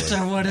witchcraft?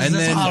 Exactly. What is And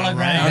this then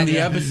hologram? on the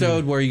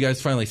episode where you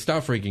guys finally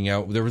stopped freaking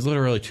out, there was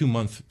literally a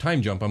 2-month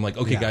time jump. I'm like,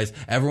 okay, guys,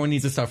 everyone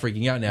needs to stop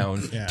freaking out now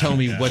and tell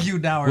me what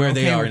where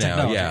they are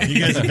now. Yeah, you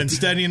guys have been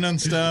studying on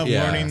stuff,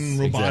 learning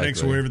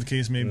robotics, or whatever the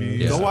case may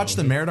be. Go watch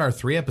the Meridar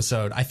 3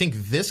 episode. I think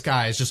this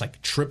guy is just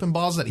like tripping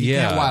balls that he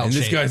can't wild and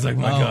this shape. guy's like,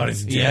 my God,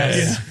 it's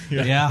dead.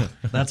 Yeah,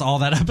 that's all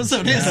that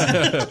episode is.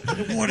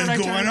 What is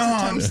going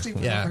on?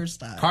 Yeah,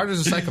 Carter's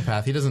a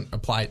psychopath. He doesn't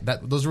apply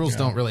that. Those rules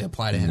don't really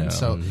apply to him.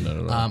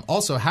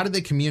 Also, how did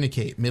they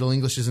communicate? Middle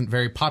English isn't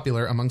very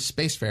popular among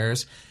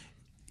spacefarers.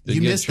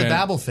 You missed the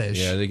babblefish.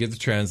 Yeah, they get the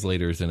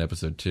translators in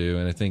episode 2,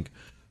 and I think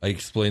I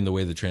explained the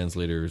way the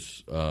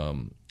translators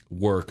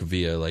work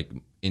via like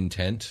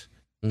intent.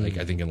 Like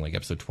I think in like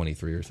episode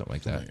 23 or something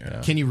like that.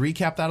 Yeah. Can you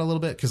recap that a little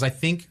bit? Because I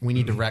think we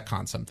need to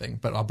retcon something,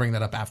 but I'll bring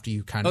that up after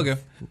you kind of.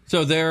 Okay.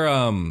 So they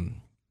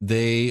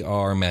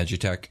are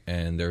Magitech,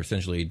 and they're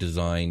essentially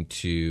designed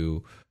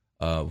to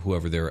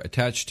whoever they're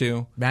attached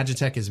to.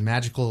 Magitech is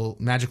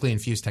magically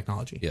infused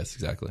technology. Yes,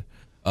 exactly.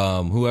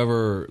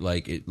 Whoever,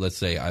 let's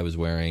say I was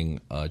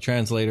wearing a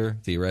translator,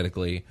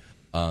 theoretically,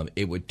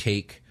 it would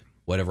take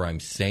whatever I'm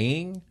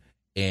saying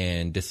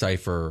and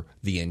decipher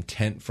the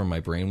intent from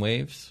my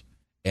brainwaves,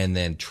 and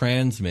then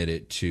transmit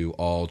it to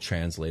all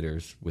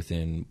translators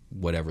within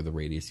whatever the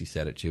radius you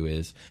set it to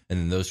is. And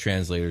then those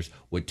translators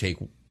would take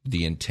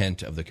the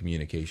intent of the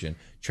communication,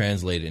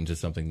 translate it into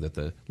something that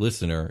the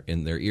listener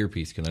in their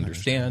earpiece can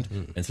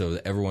understand. And so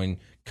that everyone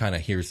kind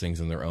of hears things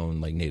in their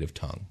own like native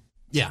tongue.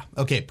 Yeah.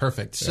 Okay,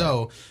 perfect. Yeah.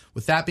 So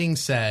with that being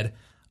said,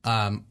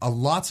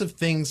 lots of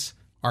things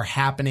are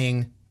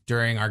happening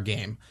during our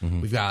game.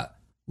 We've got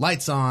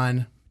lights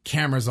on,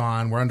 cameras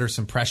on. We're under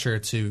some pressure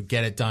to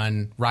get it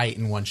done right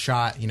in one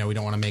shot. You know, we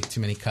don't want to make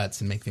too many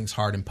cuts and make things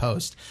hard in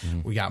post.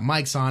 We got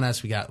mics on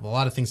us. We got a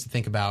lot of things to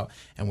think about,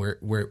 and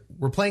we're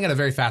playing at a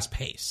very fast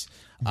pace.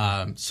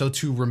 So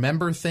to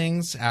remember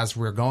things as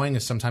we're going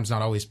is sometimes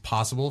not always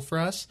possible for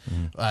us.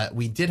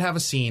 We did have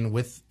a scene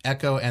with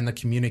Echo and the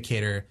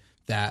communicator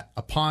that,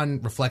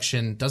 upon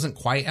reflection, doesn't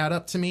quite add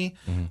up to me.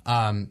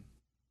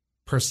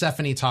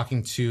 Persephone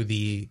talking to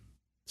the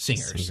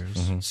singers.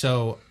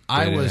 So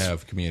they didn't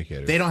have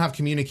communicators. They don't have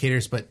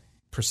communicators, but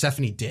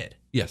Persephone did.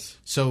 Yes.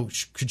 So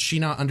could she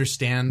not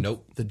understand?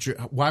 Nope.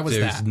 Why was that?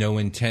 There's no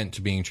intent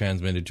to being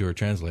transmitted to her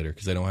translator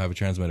because they don't have a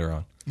transmitter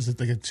on. Is it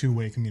like a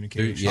two-way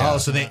communication? Oh,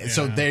 so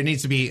there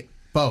needs to be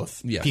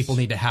both. Yes. People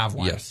need to have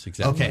one. Yes,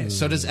 exactly. Okay,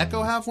 so does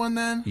Echo have one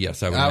then?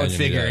 Yes, I would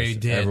figure he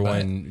did.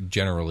 Everyone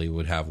generally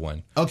would have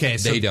one. Okay,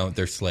 so they don't.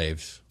 They're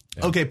slaves.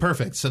 Yeah. Okay,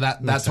 perfect. So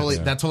that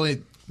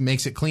totally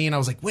makes it clean. I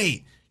was like,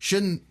 wait,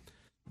 shouldn't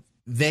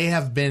they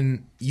have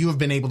been? You have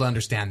been able to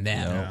understand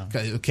them.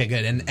 Yeah. Okay,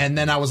 good. And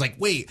then I was like,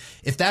 wait,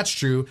 if that's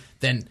true,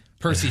 then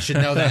Percy should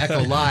know that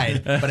Echo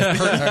lied. But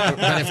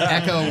if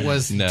Echo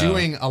was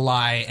doing a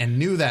lie and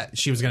knew that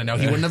she was going to know,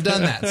 he wouldn't have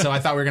done that. So I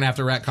thought we were going to have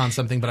to retcon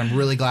something, but I'm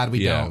really glad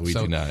we don't. We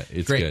do not.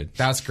 It's great. Good.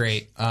 That's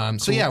great.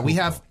 We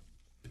have,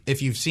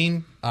 if you've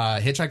seen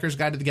Hitchhiker's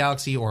Guide to the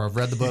Galaxy or have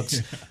read the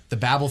books, the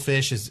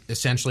Babblefish is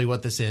essentially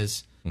what this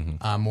is,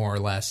 more or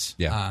less.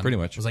 Yeah, pretty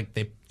much. It was like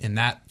in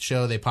that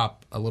show, they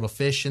pop a little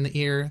fish in the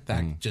ear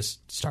that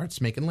just starts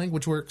making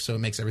language work, so it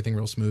makes everything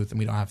real smooth, and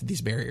we don't have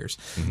these barriers.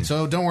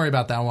 So don't worry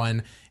about that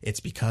one. It's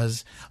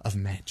because of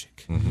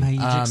magic.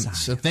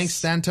 So thanks,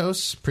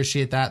 Santos.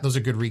 Appreciate that. Those are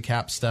good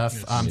recap stuff.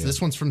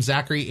 This one's from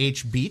Zachary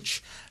H.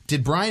 Beach.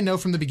 Did Brian know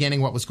from the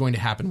beginning what was going to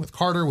happen with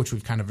Carter, which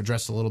we've kind of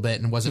addressed a little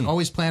bit, and was it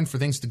always planned for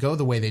things to go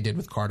the way they did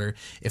with Carter?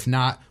 If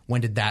not,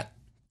 when did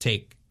it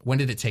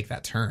take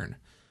that turn?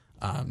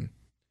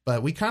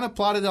 But we kind of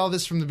plotted all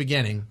this from the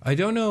beginning. I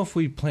don't know if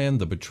we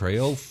planned the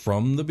betrayal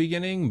from the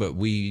beginning, but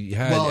we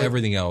had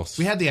everything else.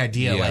 We had the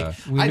idea. Yeah.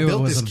 I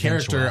built this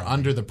character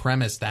under the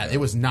premise that it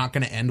was not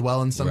going to end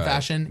well in some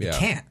fashion. Yeah. It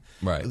can't.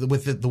 Right.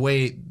 With the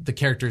way the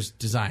character's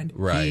designed.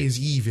 Right. He is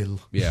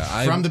evil.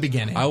 Yeah. From the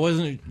beginning. I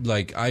wasn't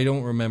I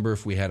don't remember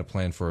if we had a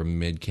plan for a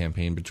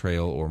mid-campaign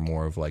betrayal or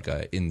more of like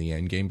a in the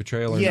end game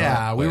betrayal or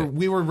not.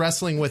 We were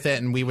wrestling with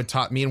it, and me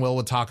and Will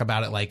would talk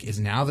about it like, is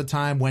now the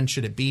time? When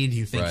should it be? Do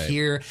you think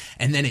here?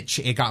 And then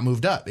it got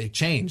moved up. It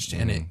changed,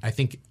 and I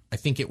think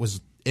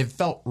it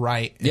felt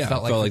right. It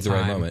felt like the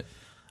right moment.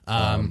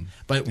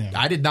 But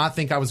I did not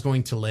think I was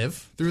going to live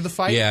through the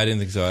fight. Yeah, I didn't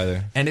think so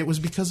either. And it was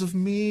because of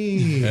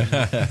me.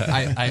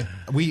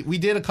 We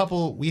did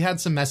we had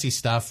some messy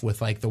stuff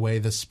with like the way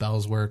the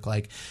spells work.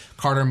 Like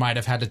Carter might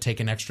have had to take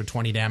an extra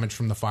 20 damage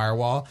from the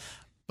firewall.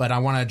 But I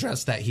want to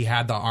address that he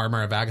had the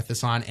armor of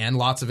Agathis on and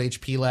lots of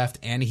HP left,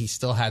 and he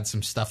still had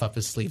some stuff up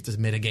his sleeve to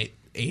mitigate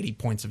 80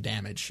 points of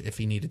damage if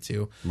he needed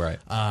to. Right.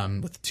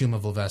 With the Tomb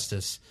of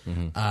Alvestus.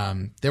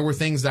 There were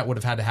things that would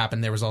have had to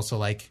happen. There was also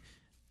like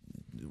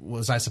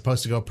was I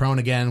supposed to go prone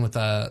again with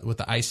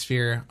the ice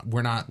sphere?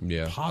 We're not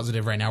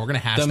positive right now. We're gonna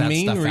hash that stuff out.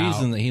 The main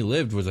reason that he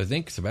lived was I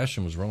think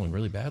Sebastian was rolling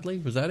really badly.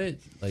 Was that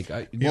it? Like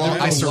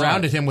I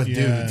surrounded him with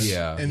dudes.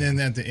 Yeah, and then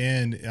at the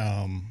end,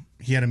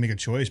 he had to make a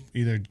choice: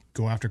 either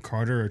go after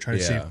Carter or try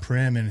to save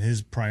Prim. And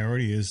his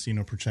priority is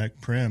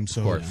protect Prim.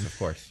 So of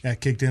course, that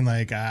kicked in.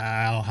 Like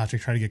I'll have to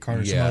try to get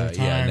Carter some other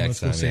time.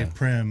 Let's go save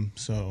Prim.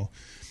 So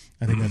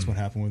I think that's what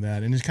happened with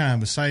that. And just kind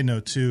of a side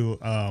note too.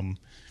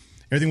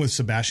 Everything with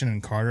Sebastian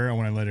and Carter, I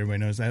want to let everybody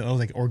know that was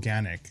like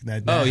organic.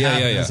 That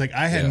It's like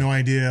I had no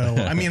idea.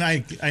 I mean,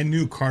 I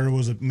knew Carter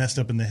was messed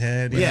up in the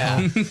head.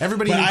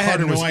 Everybody but knew I Carter had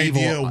no was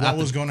idea evil what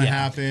was going to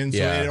happen. So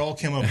Yeah. it all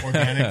came up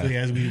organically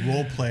as we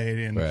role played.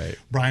 And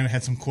Brian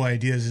had some cool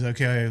ideas. He's like,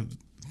 okay,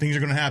 things are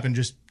going to happen.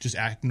 Just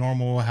act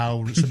normal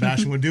how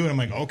Sebastian would do it. I'm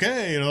like,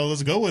 okay,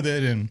 let's go with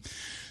it. And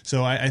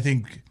so I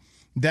think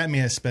that may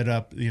have sped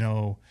up,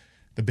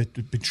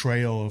 the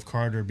betrayal of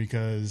Carter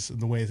because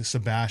the way that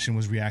Sebastian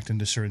was reacting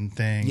to certain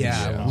things.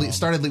 We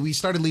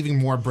started leaving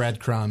more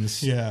breadcrumbs.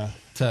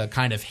 To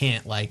kind of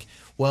hint like,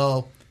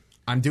 well,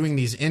 I'm doing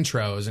these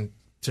intros and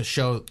to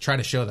try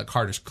to show that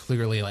Carter's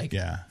clearly like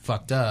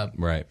fucked up.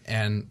 Right.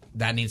 And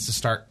that needs to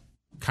start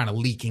kind of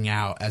leaking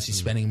out as he's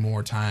spending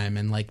more time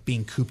and like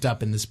being cooped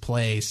up in this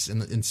place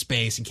in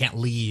space and can't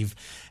leave.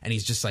 And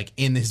he's just like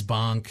in his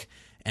bunk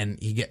and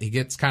he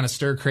gets kind of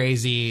stir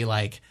crazy,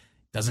 like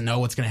doesn't know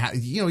what's going to happen.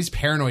 He's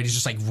paranoid. He's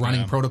just like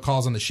running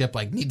protocols on the ship,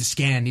 like need to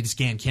scan,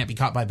 can't be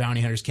caught by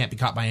bounty hunters, can't be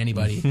caught by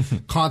anybody.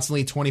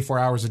 Constantly 24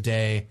 hours a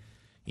day.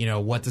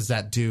 What does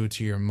that do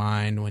to your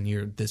mind when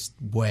you're this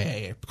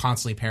way,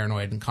 constantly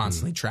paranoid and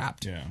constantly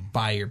trapped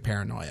by your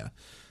paranoia?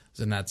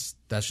 And that's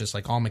just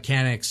like all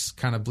mechanics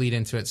kind of bleed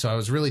into it. So I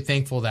was really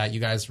thankful that you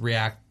guys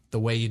react the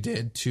way you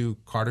did to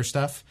Carter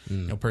stuff.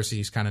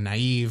 Percy's kind of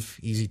naive,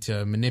 easy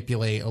to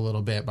manipulate a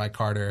little bit by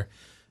Carter.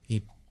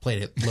 He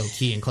played it low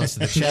key and close to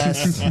the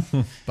chest.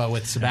 But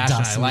with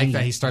Sebastian, I like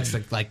that he starts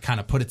to like kind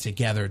of put it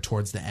together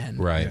towards the end.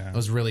 Right. It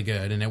was really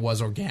good and it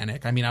was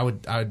organic. I mean,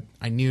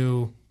 I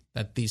knew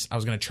that I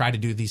was going to try to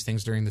do these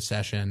things during the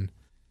session.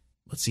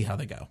 Let's see how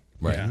they go.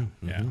 Right.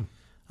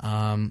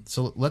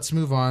 So let's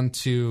move on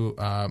to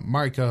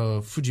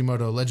Mariko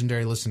Fujimoto,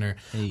 legendary listener.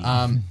 Hey.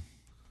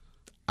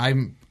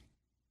 I'm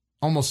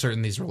almost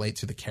certain these relate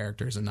to the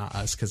characters and not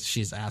us because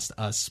she's asked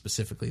us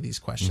specifically these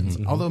questions.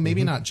 Although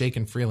maybe not Jake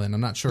and Freeland,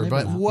 I'm not sure.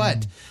 But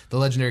what? The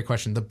legendary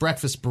question, the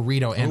breakfast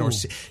burrito and or...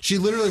 She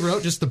literally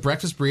wrote just the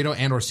breakfast burrito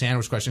and or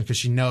sandwich question because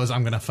she knows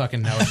I'm going to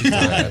fucking know what she's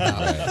talking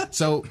about.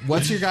 So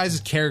what's your guys'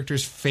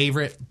 character's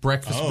favorite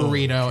breakfast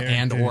burrito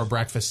and or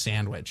breakfast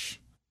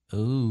sandwich?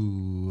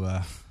 Ooh.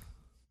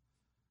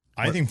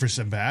 I think for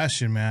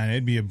Sebastian, man,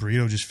 it'd be a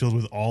burrito just filled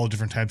with all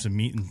different types of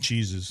meat and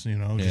cheeses.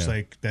 Just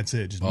like that's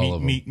it, just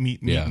meat,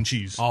 and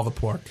cheese. All the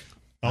pork.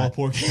 All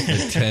pork. The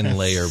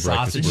 10-layer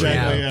breakfast Sausage,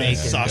 burrito. bacon.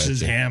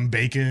 Sausage, ham,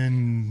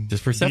 bacon. Does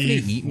Persephone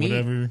beef, eat meat?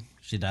 whatever.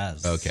 She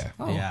does. Okay.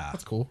 Oh,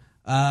 that's cool.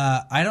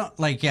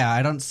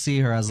 I don't see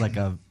her as like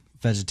a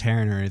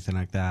vegetarian or anything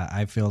like that.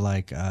 I feel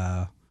like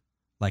out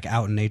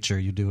in nature,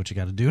 you do what you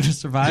got to do to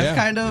survive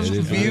kind of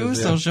view.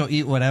 So she'll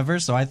eat whatever.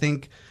 So I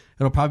think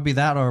it'll probably be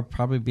that, or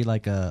probably be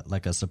like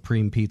a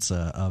supreme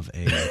pizza of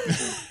a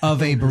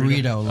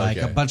burrito, like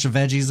a bunch of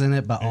veggies in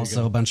it, but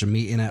also a bunch of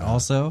meat in it.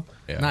 Also,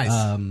 nice.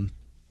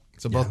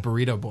 So both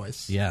burrito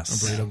boys,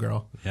 yes, or burrito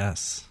girl,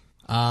 yes.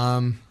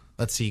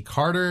 Let's see.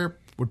 Carter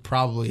would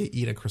probably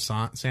eat a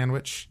croissant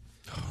sandwich.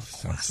 Oh,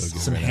 sounds so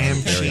good. Some ham,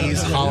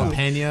 cheese,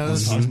 jalapenos.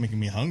 This song's making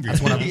me hungry.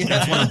 That's one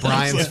of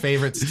Brian's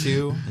favorites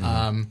too.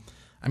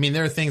 I mean,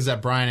 there are things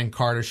that Brian and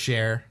Carter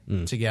share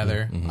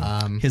together.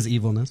 His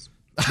evilness.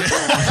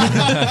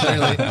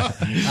 Clearly.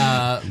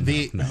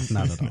 No,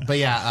 not at all. But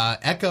yeah,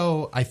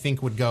 Echo I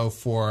think would go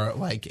for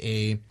like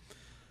a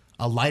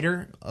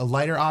lighter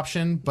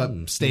option,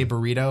 but stay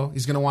burrito.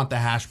 He's gonna want the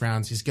hash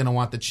browns. He's gonna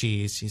want the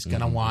cheese. He's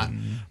gonna want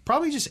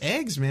probably just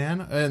eggs, man,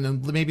 and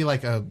then maybe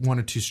like one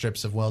or two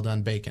strips of well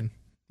done bacon.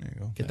 There you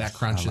go. Get that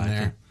crunch in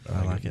there.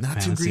 I like it.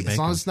 Not too greasy. As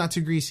long as it's not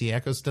too greasy.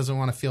 Echoes doesn't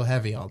want to feel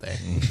heavy all day.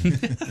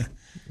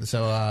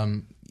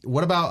 So,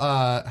 what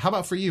about how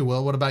about for you,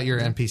 Will? What about your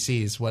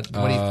NPCs? What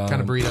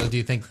kind of burrito do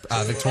you think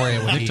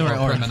Victoria would eat?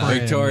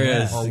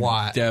 Victoria is or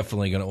what?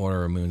 Definitely going to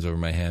order a Moons over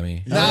my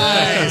hammy.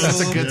 Nice, that's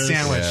a good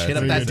sandwich. Yeah, Hit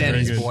up that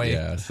Denny's, boy.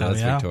 Yeah, so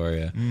that's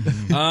Victoria.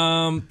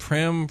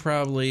 Prim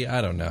probably.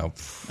 I don't know.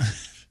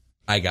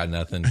 I got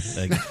nothing.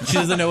 Like, she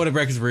doesn't know what a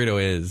breakfast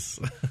burrito is.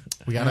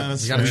 We gotta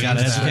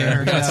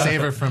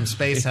save her from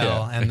space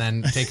hell and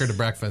then take her to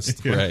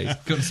breakfast. Right.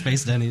 Go to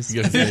Space Denny's.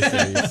 Go to Space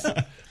Denny's.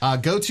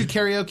 Go-to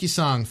karaoke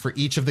song for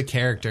each of the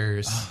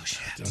characters. Oh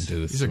shit! Don't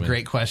do this. These are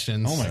great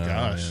questions. Oh my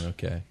gosh. Man,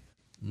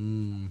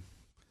 okay.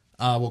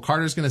 Well,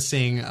 Carter's gonna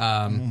sing.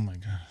 Oh my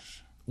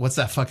gosh. What's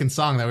that fucking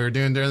song that we were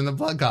doing during the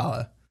Blood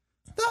Gala?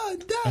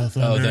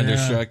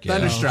 Thunderstruck. Yeah.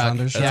 Thunderstruck.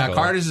 Thunderstruck. Yeah, Cool.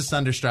 Carter's is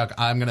Thunderstruck.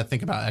 I'm gonna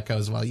think about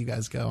Echoes while you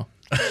guys go.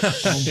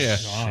 Yeah.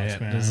 Gosh,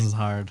 man. This is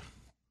hard.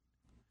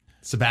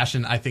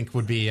 Sebastian, I think,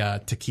 would be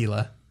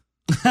Tequila.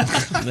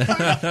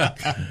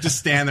 Just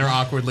stand there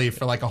awkwardly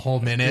for like a whole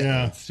minute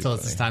Yeah. until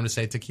it's time to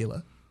say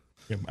tequila.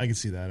 Yeah, I can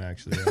see that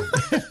actually.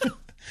 Yeah.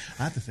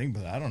 I have to think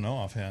about that. I don't know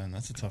offhand.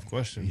 That's a tough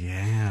question.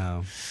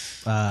 Yeah.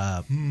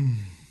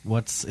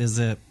 Is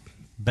it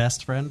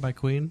Best Friend by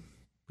Queen?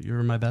 You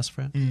were my best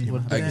friend.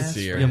 I can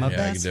see her. You're my I can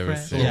best never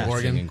friend. see Yeah.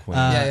 her singing Queen.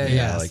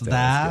 Yes, I like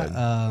that.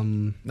 That's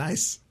good.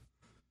 Nice.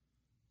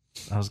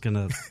 I was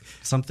gonna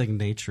something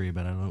naturey,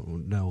 but I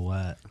don't know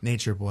what.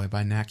 Nature Boy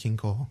by Nat King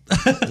Cole.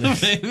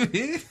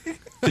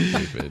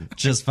 Stupid.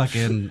 Just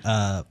fucking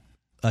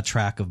a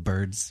track of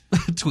birds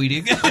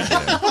tweeting.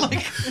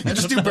 And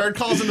just do bird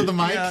calls into the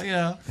mic.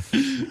 Yeah.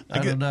 I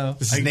don't know.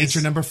 This is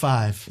nature number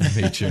 5.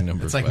 Nature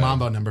number It's like 5.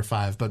 Mambo number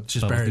 5, but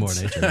just But with birds.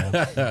 more nature.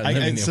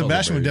 Yeah.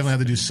 Sebastian would definitely have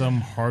to do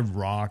some hard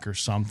rock or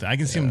something. I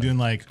can see him doing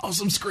like Oh,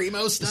 some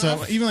screamo stuff.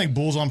 so even like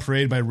Bulls on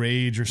Parade by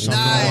Rage or something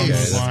Nice. along Okay,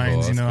 those that's lines.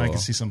 cool, You know, that's I cool.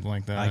 can see something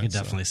like that. I could so.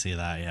 definitely see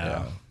that.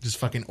 Yeah. just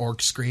fucking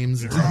orc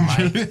screams into the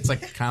mic. It's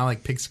like kind of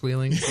like pig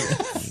squealing.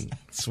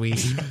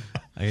 Sweet.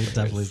 I could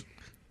definitely.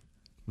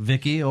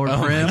 Vicky or Oh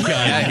my Prim?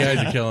 God, you guys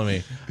are killing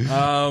me.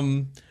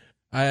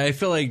 I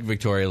feel like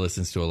Victoria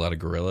listens to a lot of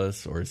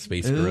gorillas or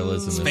space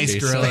gorillas. In this Space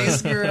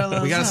case.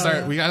 gorillas. We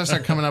gotta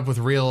start coming up with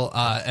real.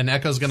 And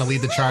Echo's gonna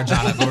lead the charge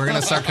on it, but we're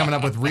gonna start coming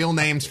up with real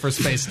names for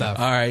space stuff.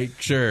 All right,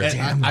 sure.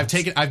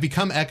 I've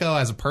become Echo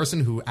as a person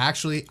who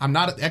actually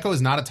Echo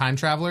is not a time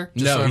traveler.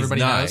 Just so No,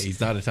 everybody he's not. knows. He's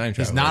not a time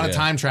traveler. He's not a yeah.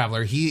 time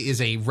traveler. He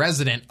is a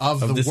resident of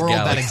the this world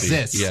that galaxy.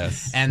 exists.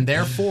 Yes. And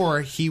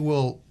therefore he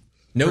will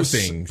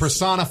things.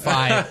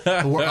 personify.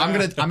 I'm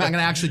gonna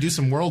actually do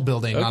some world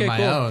building on Okay, my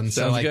cool. own.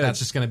 So Sounds like good. that's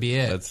just gonna be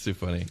it. That's too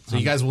funny. So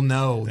you guys will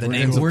know the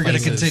names. We're of going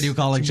to places. continue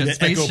calling shit The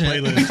space Echo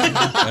shit.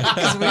 playlist.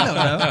 Because we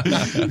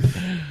don't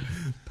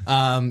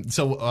know.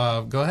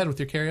 So go ahead with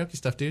your karaoke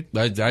stuff, dude.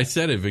 I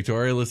said it.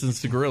 Victoria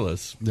listens to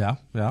gorillas. Yeah.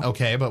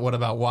 Okay, but what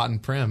about Watt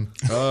and Prim?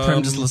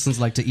 Prim just listens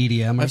like to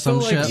EDM or some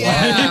feel like- shit.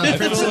 Yeah,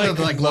 Prim's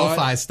into like Watt-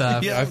 lo-fi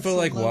stuff. I feel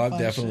like Wab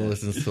definitely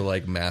listens to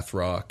like math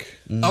rock.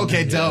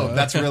 Okay, dope.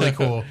 That's really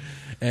cool.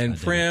 And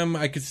Prim,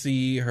 I could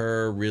see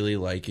her really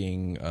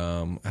liking,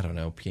 I don't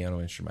know, piano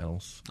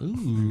instrumentals.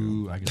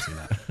 Ooh, I can see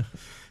that.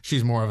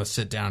 She's more of a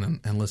sit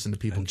down and listen to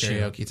people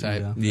karaoke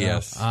type. Yeah.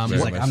 Yes. She's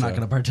very Like, much I'm not so.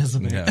 going to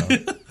participate.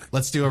 No.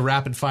 Let's do a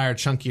rapid fire,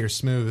 chunky or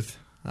smooth.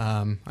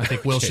 I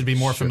think Will should be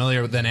more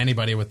familiar than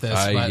anybody with this.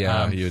 But,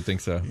 You would think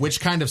so. which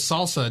kind of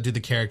salsa do the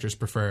characters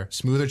prefer?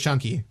 Smooth or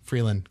chunky?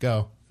 Freeland,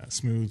 go.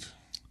 Smooth.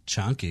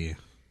 Chunky.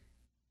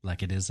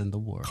 Like it is in the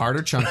war.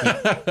 Carter chunky.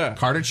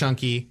 Carter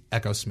chunky.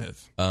 Echo smooth.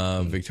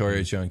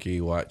 Victoria chunky,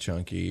 Watt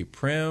chunky,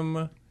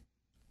 Prim,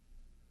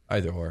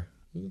 either or.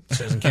 She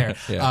doesn't care.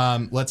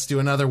 Yeah. Let's do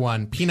another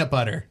one. Peanut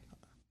butter.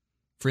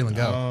 Freeland,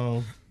 go.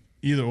 Oh,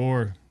 either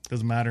or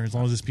doesn't matter as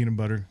long as it's peanut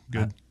butter.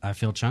 Good. I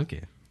feel chunky.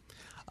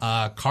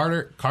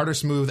 Carter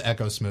smooth.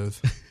 Echo smooth.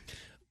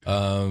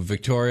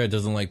 Victoria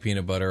doesn't like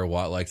peanut butter,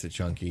 Watt likes it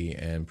chunky,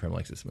 and Prim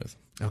likes it smooth.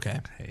 Okay.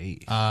 Hey.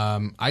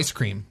 Ice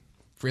cream.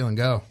 Freeland,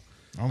 go.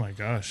 Oh my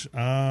gosh.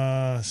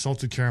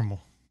 Salted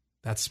caramel.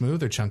 That's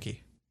smooth or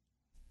chunky?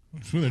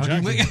 Smooth or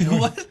chunky.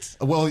 What?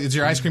 Well, does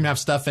your ice cream have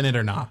stuff in it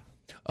or not?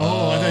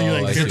 Oh, I thought you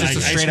I like see Is it what just a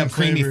you're saying. straight up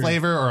creamy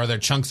flavor, or are there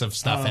chunks of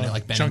stuff in it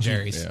like Ben and chunky.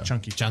 Jerry's? Yeah.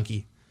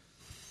 Chunky.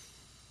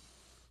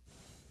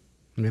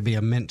 Maybe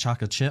a mint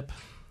chocolate chip.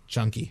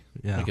 Chunky.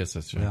 Yeah. I guess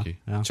that's chunky.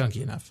 Yeah.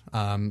 Chunky enough.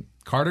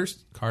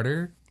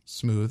 Carter,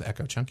 smooth,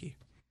 Echo, chunky.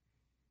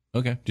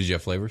 Okay. Did you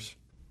have flavors?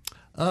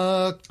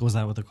 Was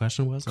that what the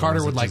question was? Or Carter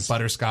was it would like just-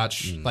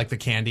 butterscotch, like the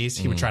candies.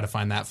 He would try to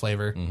find that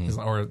flavor,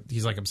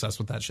 he's like obsessed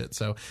with that shit.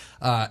 So,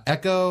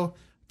 Echo,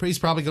 he's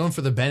probably going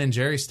for the Ben and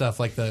Jerry stuff,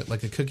 like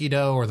the cookie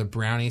dough or the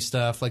brownie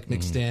stuff, like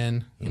mixed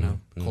in. You know,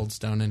 Cold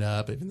Stone it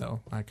up. Even though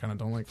I kind of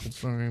don't like Cold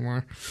Stone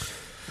anymore.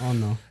 Oh,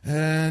 no.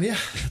 And yeah,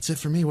 that's it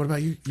for me. What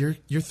about you?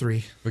 You're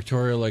 3.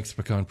 Victoria likes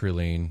pecan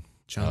praline.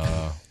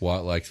 Chunky.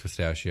 Watt likes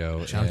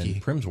pistachio. Chunky.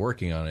 And Prim's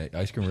working on it.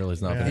 Ice cream really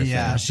has not been her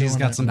Yeah, thing. she's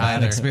got some bad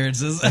Neither.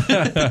 experiences.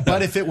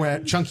 But if it were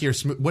chunky or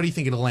smooth, what do you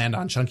think it'll land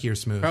on? Chunky or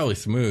smooth? Probably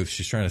smooth.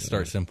 She's trying to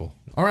start simple.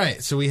 All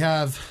right, so we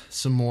have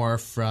some more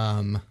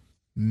from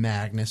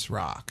Magnus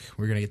Rock.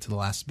 We're going to get to the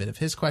last bit of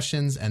his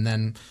questions, and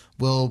then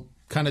we'll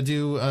kind of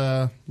do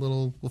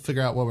we'll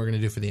figure out what we're going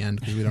to do for the end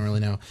because we don't really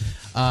know.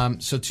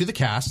 So to the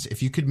cast,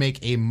 if you could make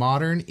a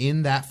modern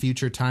in that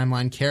future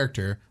timeline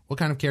character, what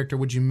kind of character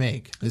would you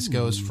make? This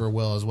goes for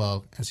Will as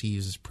well as he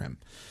uses Prim.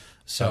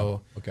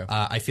 So okay.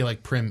 I feel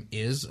like Prim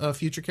is a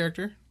future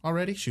character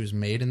already. She was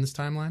made in this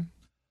timeline.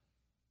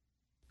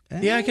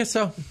 Yeah, I guess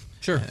so.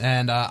 Sure.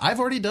 And I've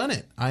already done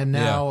it. I am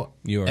now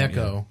You are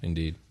Echo. yeah,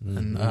 indeed.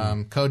 And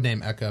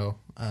codename Echo.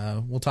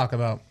 We'll talk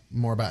about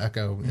more about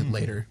Echo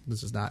later.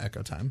 This is not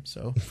Echo time.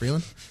 So,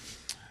 Freeland?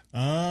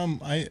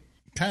 I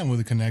kind of with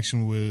a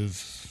connection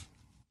with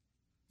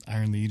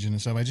Iron Legion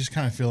and stuff. I just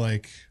kind of feel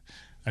like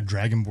a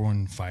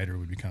Dragonborn fighter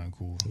would be kind of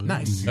cool.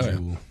 Nice. Oh, yeah.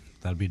 Ooh,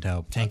 that'd be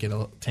dope. Tank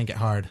it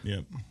hard.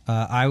 Yep.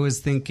 I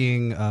was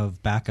thinking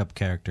of backup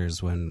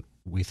characters when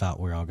we thought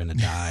we were all going to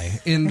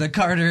die in the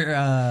Carter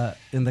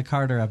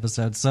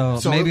episode. So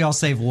maybe I'll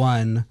save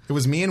one. It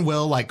was me and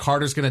Will like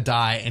Carter's gonna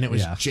die, and it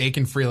was Jake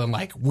and Freeland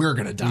like we're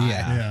gonna die.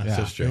 Yeah.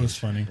 So strange. It was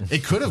funny.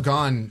 It could have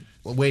gone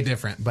way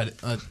different, but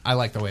I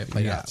like the way it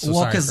played out. So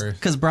well,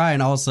 because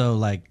Brian also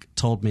like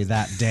told me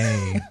that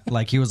day,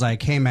 like he was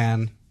like, "Hey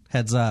man,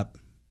 heads up,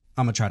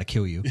 I'm gonna try to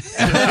kill you."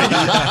 And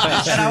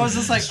I was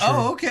just like,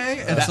 "Oh,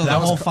 okay." And so the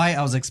whole fight,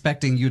 I was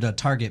expecting you to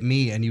target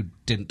me, and you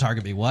didn't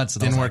target me once.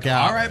 And didn't work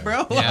out. All right,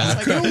 bro.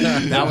 Yeah.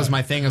 That was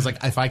my thing. I was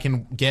like, if I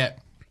can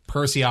get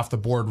Percy off the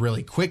board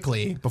really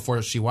quickly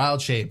before she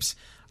wild shapes,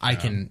 I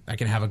can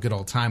have a good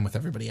old time with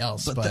everybody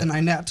else. But then I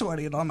nat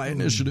 20 on my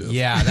initiative.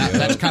 Yeah,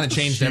 that kind of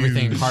changed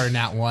everything. Carter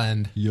nat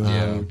 1.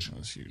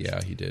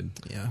 Yeah, he did.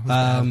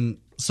 Yeah.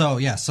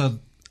 So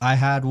I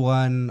had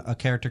a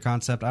character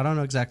concept. I don't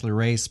know exactly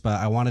race, but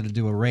I wanted to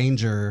do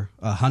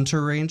a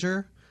hunter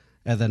ranger,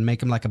 and then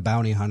make him like a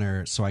bounty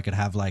hunter, so I could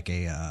have like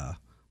a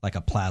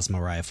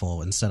plasma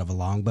rifle instead of a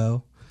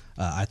longbow.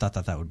 I thought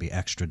that would be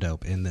extra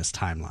dope in this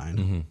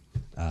timeline.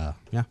 That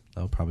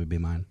would probably be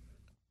mine.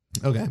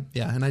 Okay,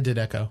 yeah, and I did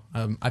echo.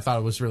 I thought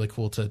it was really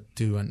cool to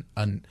do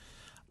an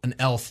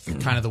elf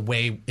kind of the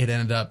way it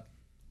ended up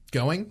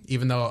going,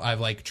 even though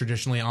I've like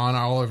traditionally on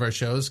all of our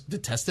shows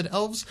detested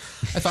elves.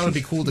 I thought it would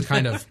be cool to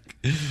kind of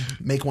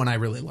make one I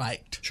really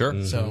liked.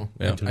 Sure. So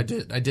I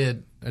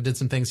did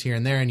some things here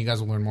and there, and you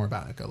guys will learn more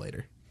about echo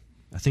later.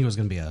 I think it was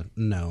going to be a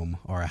gnome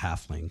or a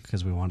halfling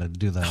because we wanted to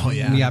do the. Oh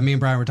yeah. Me and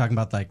Brian were talking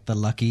about like the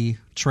lucky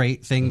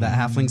trait thing that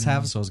halflings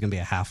have, so it was going to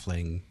be a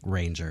halfling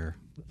ranger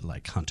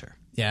like hunter.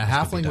 Yeah,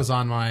 halfling was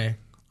on my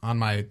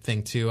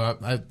thing too.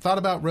 I thought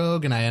about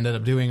rogue, and I ended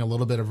up doing a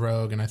little bit of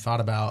rogue, and I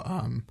thought about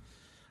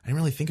I didn't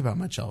really think about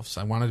much elves.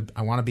 I want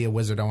to be a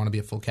wizard. I want to be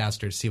a full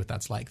caster to see what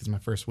that's like. It's my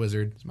first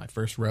wizard. It's my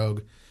first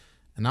rogue,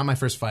 and not my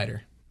first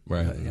fighter.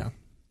 Right. But, yeah.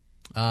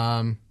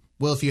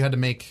 Well, if you had to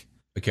make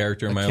a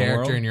character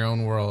in your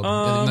own world,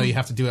 even though you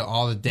have to do it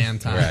all the damn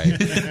time.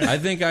 Right. I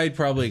think I'd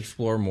probably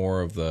explore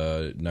more of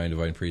the 9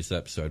 divine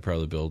precepts. So I'd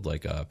probably build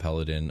like a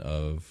paladin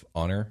of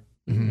honor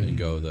and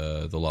go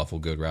the lawful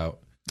good route.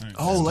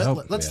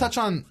 Oh, let's touch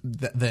on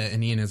the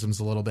Aeneanisms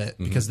a little bit,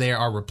 because they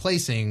are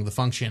replacing the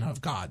function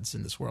of gods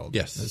in this world.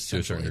 Yes, to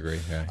a certain degree.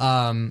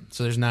 Yeah.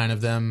 So there's 9 of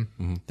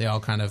them. They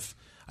all kind of.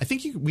 I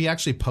think we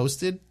actually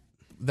posted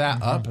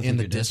that up in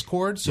the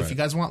Discord. So if you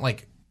guys want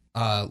like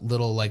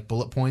little like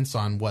bullet points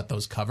on what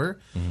those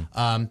cover,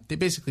 they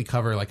basically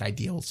cover like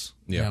ideals.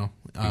 Yeah,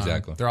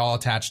 exactly. They're all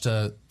attached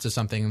to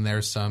something, and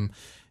there's some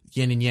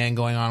yin and yang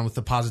going on with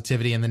the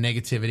positivity and the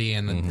negativity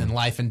and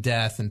life and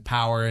death and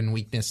power and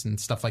weakness and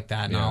stuff like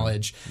that.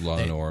 Knowledge, law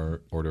and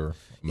order,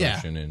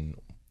 emotion, and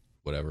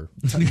whatever.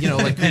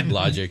 Like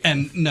logic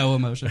and no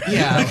emotion.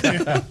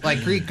 Yeah,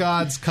 like Greek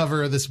gods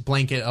cover this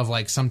blanket of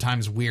like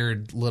sometimes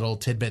weird little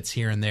tidbits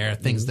here and there,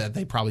 things that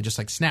they probably just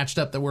like snatched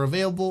up that were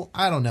available.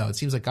 I don't know. It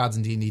seems like gods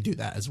in D&D do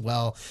that as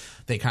well.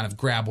 They kind of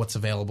grab what's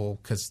available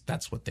because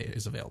that's what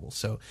is available.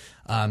 So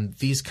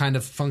these kind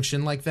of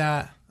function like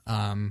that.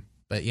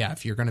 But yeah,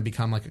 if you're going to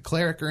become like a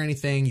cleric or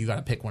anything, you got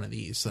to pick one of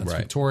these. So that's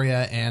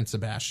Victoria and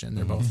Sebastian.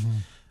 They're both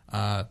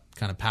kind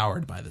of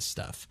powered by this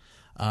stuff.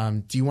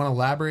 Do you want to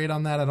elaborate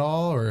on that at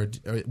all, or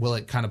will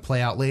it kind of play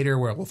out later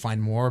where we'll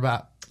find more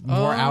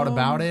out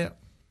about it?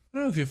 I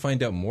don't know if you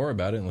find out more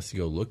about it unless you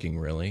go looking,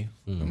 really.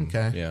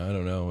 Okay. Yeah, I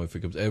don't know if it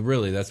comes.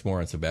 Really, that's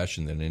more on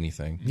Sebastian than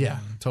anything. Yeah,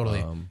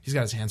 totally. He's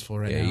got his hands full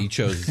right now. Yeah, he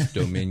chose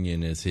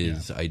Dominion as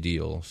his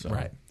ideal. So.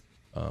 Right.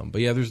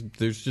 But yeah,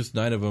 there's just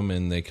 9 of them,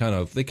 and they kind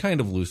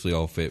of loosely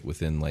all fit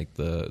within like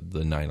the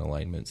 9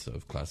 alignments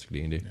of classic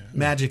D&D. Yeah.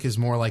 Magic is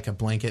more like a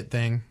blanket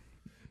thing.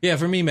 Yeah,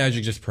 for me,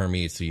 magic just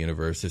permeates the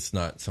universe. It's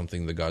not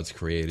something the gods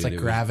created. It's like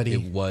gravity.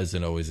 It was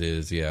and always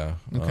is. Yeah.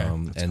 Okay,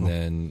 and cool.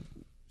 Then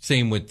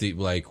same with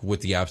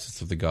the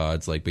absence of the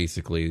gods. Like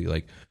basically,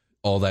 like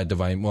all that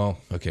divine. Well,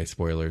 okay,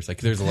 spoilers. Like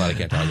there's a lot I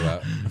can't talk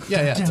about.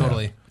 Yeah,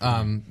 totally.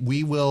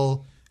 We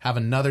will have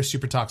another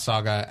SuperTalk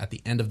Saga at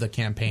the end of the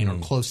campaign or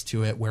close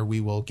to it, where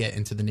we will get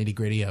into the nitty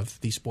gritty of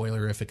the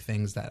spoilerific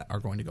things that are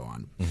going to go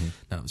on.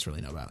 None of us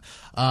really know about.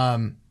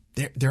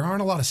 There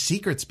aren't a lot of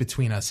secrets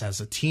between us as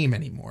a team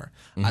anymore.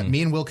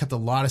 Me and Will kept a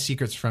lot of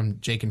secrets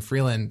from Jake and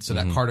Freeland so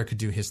that Carter could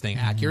do his thing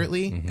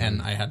accurately.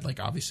 And I had like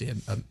obviously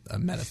a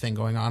meta thing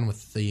going on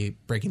with the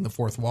breaking the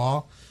fourth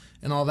wall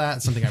and all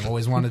that. Something I've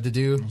always wanted to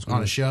do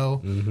on a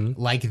show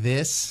like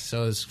this.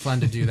 So it was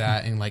fun to do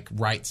that and like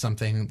write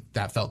something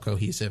that felt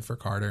cohesive for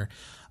Carter.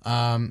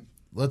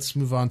 Let's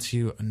move on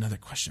to another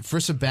question. For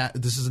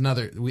this is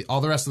another. All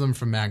the rest of them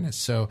from Magnus.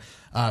 So,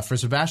 for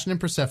Sebastian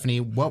and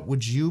Persephone, what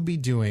would you be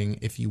doing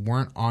if you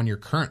weren't on your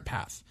current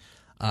path?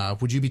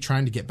 Would you be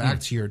trying to get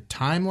back to your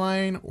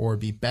timeline or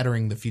be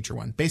bettering the future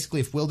one? Basically,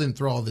 if Will didn't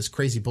throw all this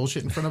crazy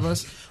bullshit in front of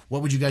us,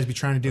 what would you guys be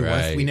trying to do? Right.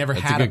 What if we never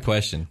That's had a good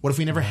question. What if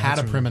we never had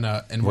a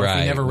Primina, and what if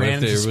we never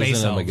ran into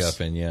space elves?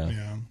 MacGuffin,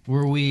 yeah.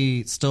 Were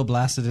we still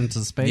blasted into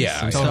space?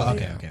 Yeah,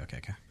 totally.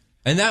 Okay.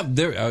 And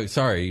that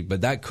sorry,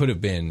 but that could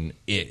have been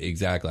it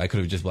exactly. I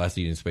could have just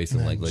blasted you in space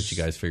and like let you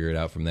guys figure it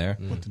out from there.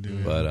 What to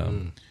do? But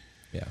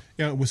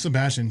Yeah, with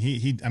Sebastian,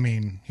 he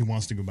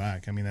wants to go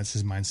back. I mean, that's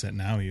his mindset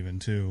now, even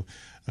too.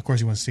 Of course,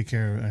 he wants to take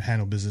care of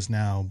handle business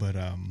now, but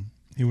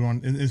he would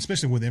want,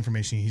 especially with the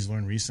information he's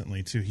learned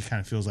recently too. He kind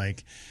of feels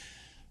like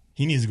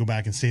he needs to go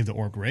back and save the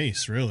orc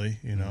race. Really,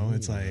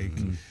 it's like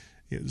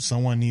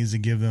someone needs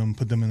to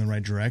put them in the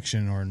right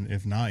direction, or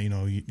if not,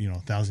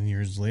 1,000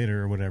 years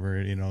later or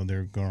whatever,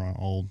 they're going to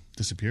all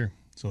disappear.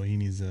 So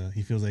he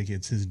feels like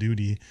it's his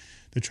duty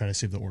to try to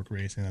save the orc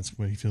race, and that's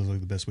what he feels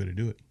like the best way to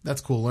do it. That's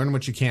cool. Learn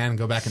what you can,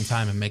 go back in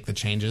time and make the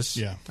changes.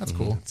 Yeah. That's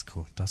cool.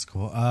 That's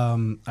cool.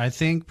 I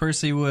think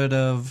Percy would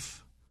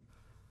have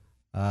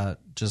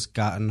just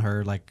gotten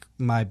her, like,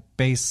 my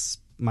base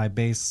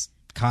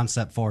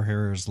concept for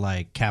her is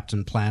like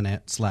Captain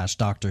Planet /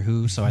 Doctor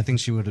Who. So I think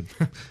she would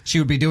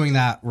be doing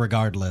that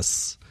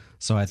regardless.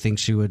 So I think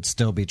she would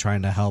still be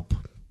trying to help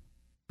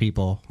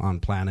people on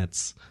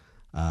planets.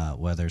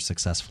 Whether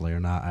successfully or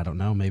not, I don't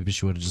know. Maybe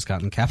she would have just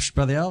gotten captured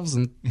by the elves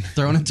and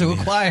thrown into a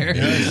choir.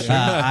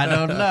 I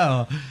don't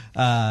know.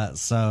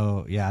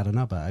 So yeah, I don't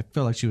know. But I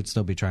feel like she would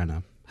still be trying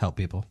to help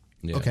people.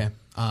 Yeah. Okay.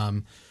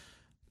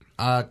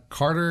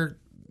 Carter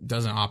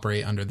doesn't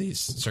operate under these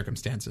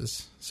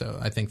circumstances, so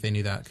I think they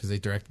knew that because they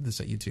directed this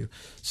at you too.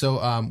 So,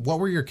 what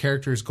were your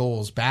character's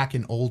goals back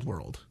in Old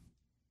World?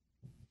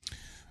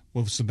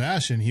 Well,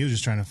 Sebastian, he was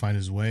just trying to find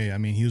his way. I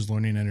mean, he was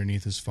learning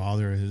underneath his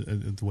father,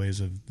 the ways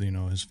of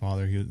his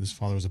father. His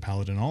father was a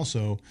paladin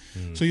also,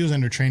 so he was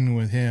under training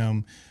with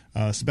him.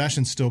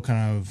 Sebastian's still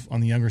kind of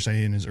on the younger side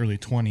in his early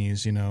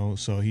 20s,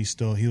 so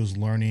he was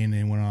learning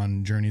and went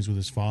on journeys with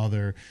his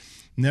father.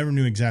 Never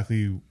knew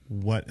exactly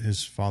what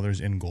his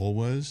father's end goal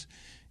was.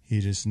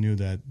 He just knew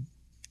that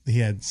he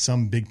had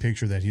some big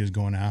picture that he was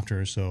going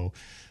after. So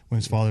when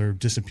his father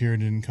disappeared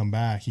and didn't come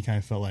back, he kind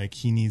of felt like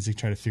he needs to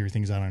try to figure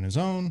things out on his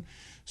own.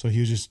 So he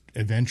was just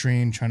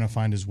adventuring, trying to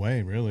find his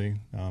way, really.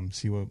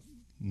 See what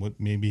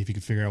maybe if he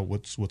could figure out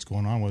what's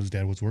going on, what his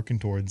dad was working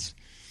towards.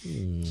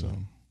 So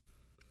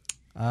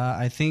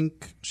I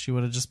think she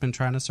would have just been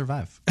trying to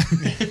survive.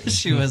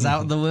 She was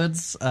out in the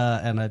woods,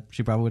 and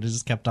she probably would have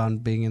just kept on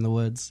being in the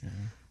woods.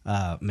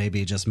 Yeah.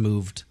 Maybe just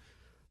moved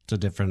to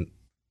different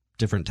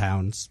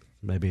towns.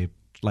 Maybe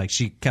like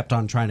she kept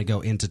on trying to go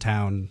into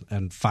town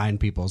and find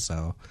people.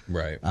 So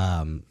right.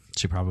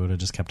 She probably would have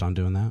just kept on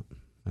doing that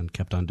and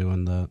kept on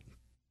doing the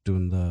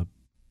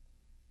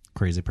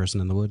crazy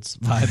person in the woods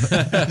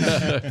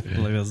vibe.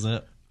 Like that's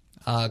it.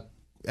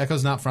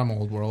 Echo's not from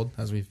Old World,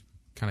 as we've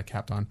kind of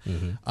capped on.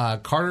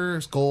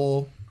 Carter's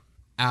goal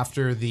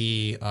after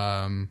the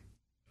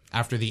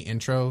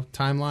intro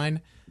timeline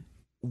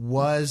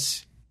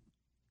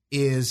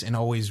is and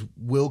always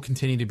will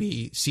continue to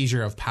be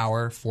seizure of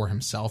power for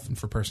himself and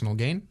for personal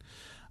gain.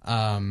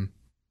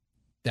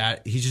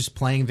 That he's just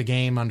playing the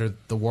game under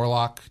the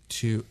warlock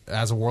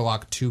as a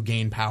warlock to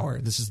gain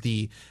power. This is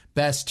the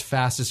best,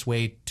 fastest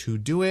way to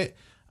do it.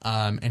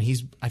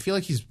 And I feel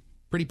like he's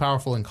pretty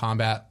powerful in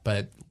combat,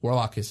 but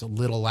warlock is a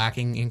little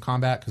lacking in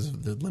combat because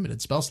of the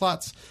limited spell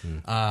slots.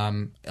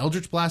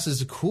 Eldritch Blast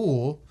is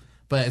cool,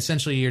 but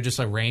essentially you're just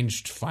a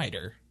ranged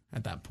fighter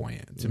at that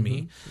point to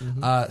me.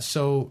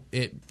 So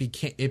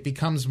it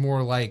becomes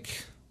more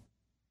like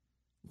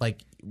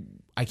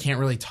I can't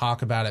really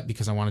talk about it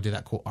because I want to do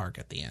that cool arc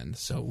at the end.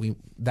 So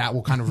that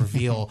will kind of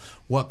reveal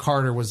what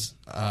Carter was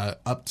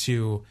up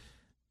to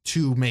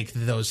make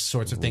those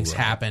sorts of things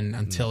happen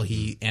until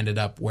he ended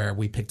up where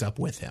we picked up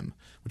with him,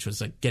 which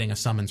was like getting a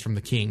summons from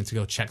the king to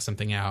go check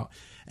something out,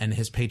 and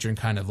his patron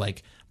kind of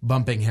like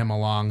bumping him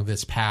along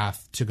this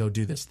path to go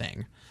do this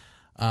thing.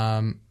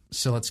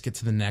 So let's get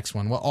to the next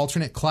one. What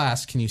alternate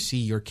class can you see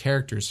your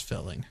characters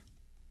filling?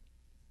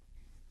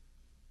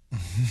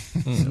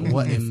 So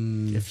what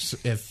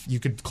if you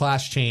could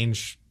class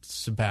change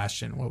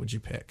Sebastian, what would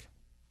you pick?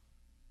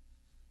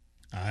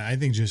 I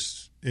think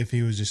just if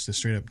he was just to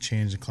straight up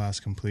change the class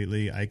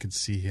completely, I could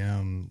see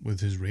him with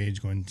his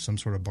rage going some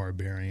sort of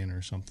barbarian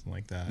or something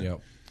like that.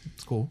 Yep.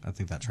 It's cool. I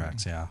think that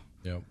tracks, yeah.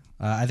 Yep.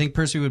 I think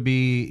Percy would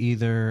be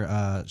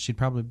either, she'd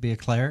probably be a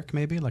cleric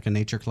maybe, like a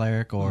nature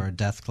cleric or a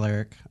death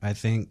cleric, I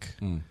think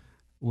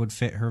would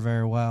fit her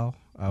very well.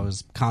 I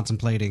was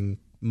contemplating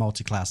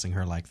multi-classing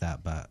her like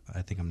that, but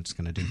I think I'm just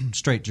going to do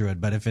straight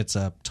druid. But if it's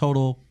a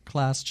total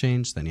class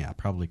change, then yeah,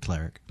 probably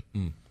cleric.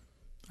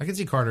 I could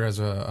see Carter as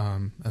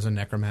a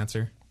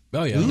necromancer.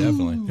 Oh yeah,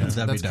 definitely.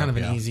 Yeah, that's kind of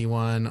an easy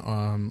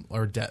one.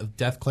 Or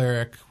death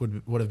cleric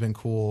would have been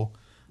cool.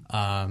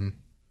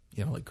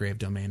 Like Grave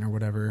Domain or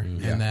whatever.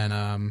 And then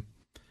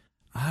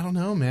I don't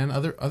know, man.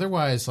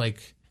 Otherwise,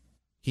 like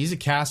he's a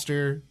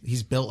caster.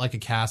 He's built like a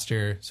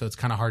caster, so it's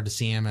kind of hard to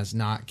see him as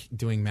not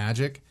doing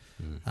magic.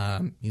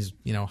 He's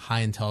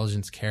high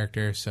intelligence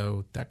character,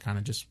 so that kind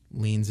of just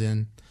leans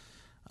in.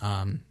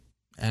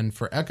 And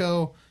for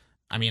Echo,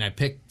 I mean, I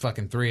picked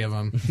fucking 3 of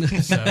them.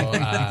 So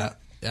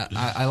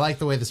I like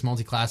the way this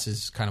multi-class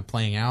is kind of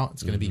playing out.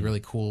 It's going to be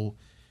really cool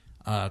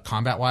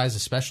combat-wise,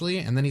 especially.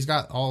 And then he's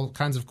got all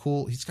kinds of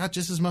cool... He's got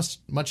just as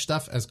much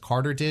stuff as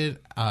Carter did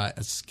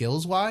as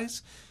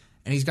skills-wise.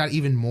 And he's got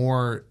even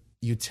more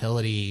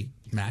utility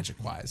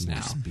magic wise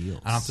now. I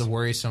don't have to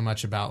worry so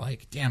much about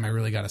like, damn, I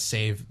really got to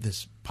save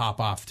this pop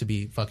off to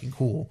be fucking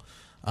cool.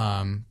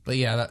 But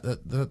yeah,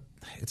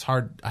 it's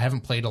hard. I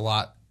haven't played a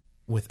lot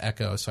with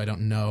Echo, so I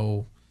don't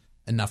know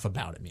enough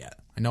about him yet.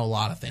 I know a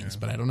lot of things,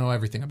 but I don't know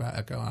everything about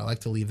Echo. I like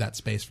to leave that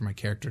space for my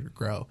character to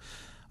grow.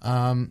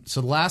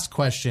 So the last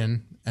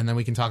question, and then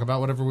we can talk about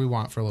whatever we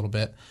want for a little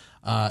bit.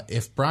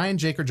 If Brian,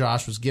 Jake, or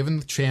Josh was given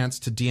the chance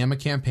to DM a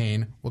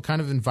campaign, what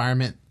kind of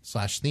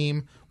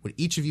environment/theme would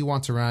each of you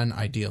want to run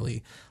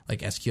ideally?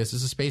 Like SQS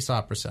is a space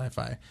opera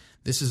sci-fi.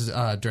 This is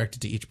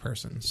directed to each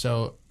person.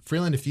 So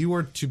Freeland, if you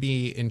were to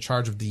be in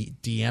charge of the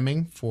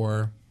DMing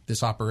for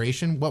this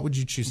operation, what would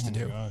you choose to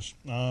do? Gosh.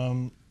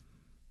 I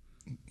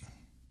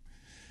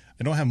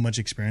don't have much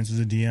experience as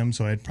a DM,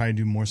 so I'd probably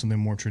do something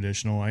more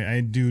traditional.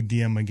 I do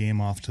DM a game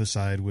off to the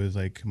side with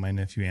like my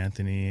nephew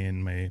Anthony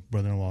and my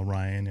brother-in-law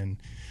Ryan and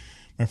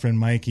my friend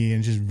Mikey,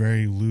 and just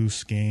very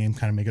loose game,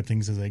 kind of make up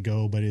things as I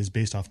go, but it is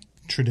based off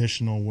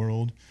traditional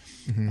world.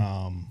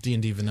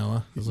 D&D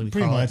vanilla,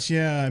 pretty much.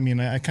 Yeah, I mean,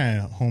 I kind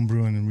of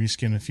homebrew and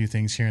reskin a few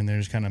things here and there,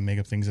 just kind of make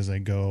up things as I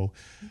go.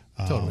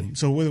 Totally.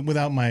 So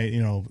without my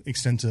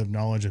extensive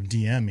knowledge of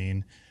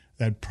DMing,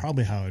 that's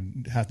probably how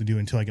I'd have to do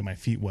until I get my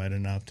feet wet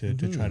enough to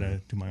try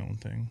to do my own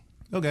thing.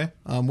 Okay.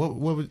 What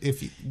would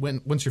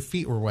once your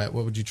feet were wet,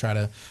 what would you try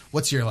to?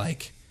 What's your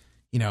like,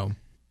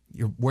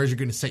 where's you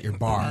going to set your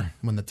bar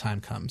when the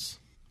time comes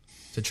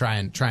to try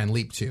and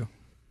leap to?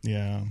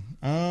 Yeah.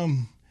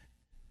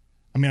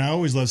 I mean, I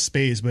always love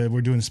space, but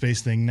we're doing a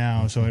space thing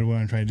now, so I'd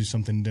want to try to do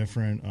something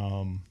different.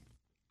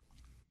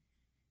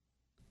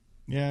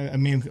 Yeah, I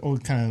mean,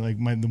 kind of like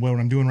what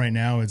I'm doing right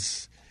now.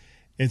 It's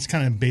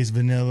kind of base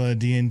vanilla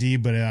D&D,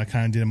 but I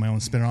kind of did my own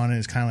spin on it.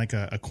 It's kind of like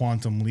a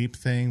quantum leap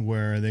thing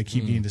where they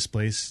keep getting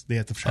displaced. They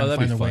have to try to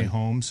find their way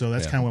home. So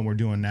that's kind of what we're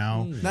doing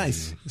now.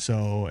 Nice.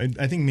 So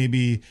I think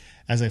maybe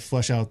as I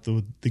flesh out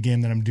the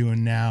game that I'm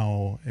doing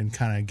now and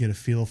kind of get a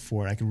feel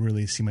for it, I can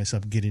really see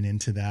myself getting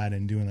into that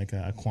and doing like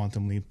a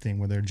quantum leap thing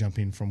where they're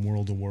jumping from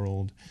world to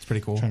world. It's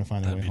pretty cool. Trying to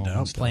find their way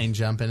home. Plane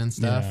jumping and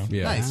stuff.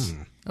 Yeah. Nice.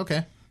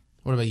 Okay.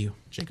 What about you,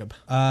 Jacob?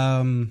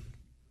 I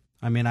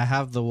mean, I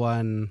have the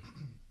one...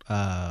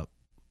 I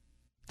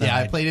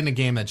played in a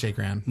game that Jake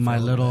ran. My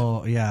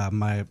little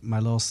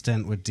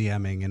stint with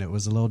DMing, and it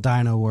was a little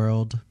dino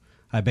world.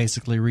 I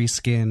basically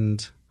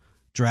reskinned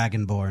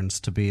Dragonborns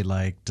to be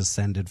like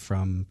descended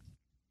from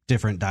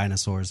different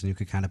dinosaurs, and you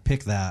could kind of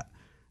pick that.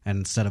 And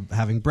instead of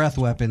having breath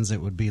weapons,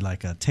 it would be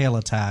like a tail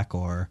attack,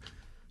 or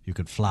you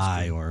could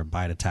fly or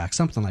bite attack,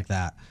 something like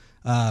that.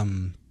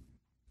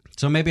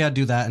 So maybe I'd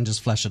do that and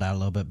just flesh it out a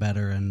little bit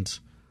better and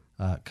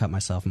cut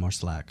myself more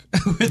slack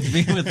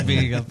with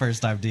being a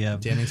first-time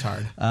DM. DMing's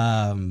hard.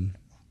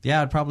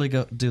 Yeah, I'd probably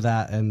go do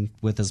that, and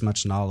with as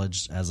much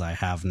knowledge as I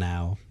have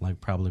now,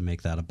 like probably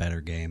make that a better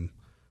game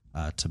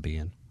to be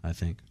in, I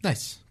think.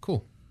 Nice.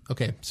 Cool.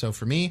 Okay, so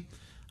for me,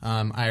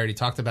 I already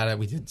talked about it.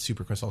 We did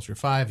Super Quest Ultra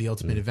 5, the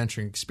ultimate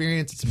adventuring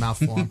experience. It's a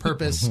mouthful on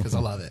purpose because I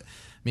love it.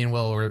 Me and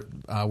Will were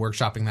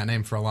workshopping that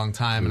name for a long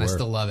time, and I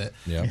still love it.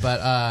 Yeah.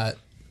 But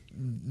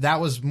that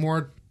was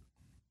more...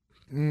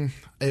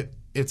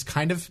 It's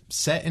kind of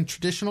set in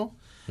traditional,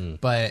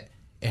 but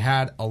it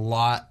had a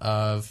lot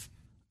of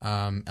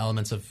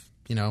elements of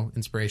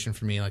inspiration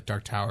for me. Like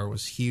Dark Tower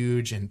was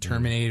huge, and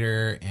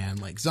Terminator,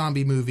 and like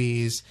zombie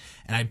movies,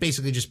 and I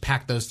basically just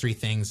packed those three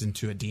things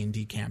into a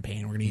D&D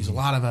campaign. We're going to use a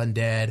lot of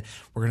undead.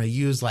 We're going to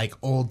use like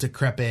old,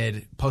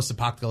 decrepit,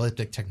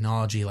 post-apocalyptic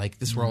technology. Like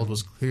this world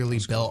was clearly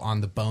built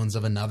on the bones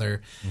of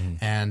another,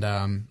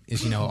 and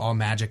is all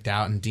magicked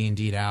out and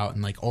D&D'd out,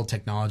 and like old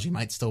technology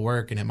might still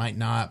work and it might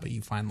not, but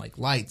you find like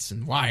lights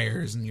and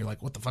wires, and you're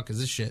like, what the fuck is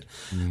this shit?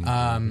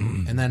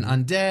 And then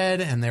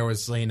undead, and there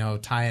was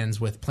tie-ins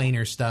with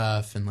planar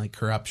stuff and like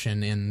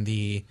corruption in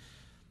the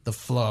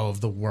flow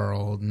of the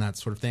world and that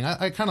sort of thing.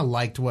 I kind of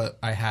liked what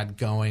I had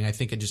going. I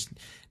think I just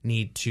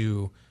need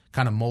to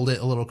kind of mold it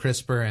a little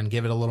crisper and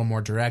give it a little more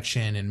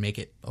direction and make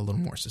it a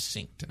little more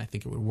succinct. And I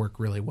think it would work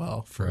really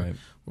well for what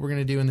we're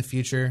going to do in the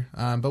future.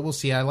 But we'll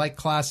see. I like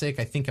classic.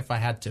 I think if I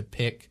had to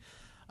pick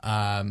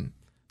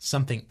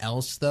something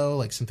else, though,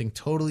 like something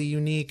totally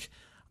unique,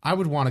 I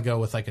would want to go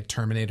with like a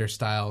Terminator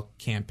style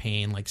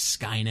campaign, like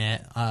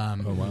Skynet.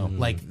 Oh wow!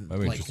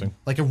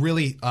 Like a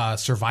really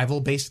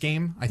survival based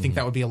game. I think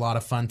that would be a lot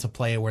of fun to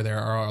play, where there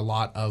are a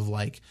lot of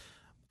like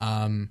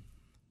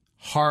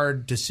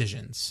hard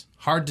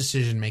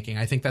decision making.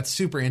 I think that's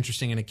super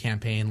interesting in a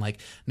campaign. Like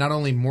not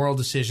only moral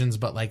decisions,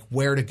 but like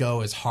where to go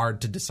is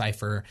hard to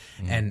decipher,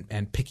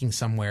 and picking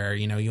somewhere.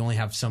 You only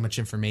have so much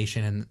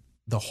information, and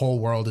the whole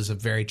world is a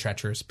very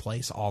treacherous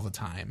place all the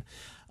time.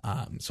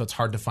 So it's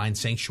hard to find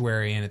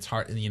sanctuary, and it's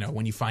hard,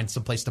 when you find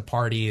some place to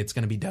party, it's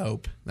going to be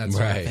dope. That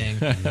sort of thing.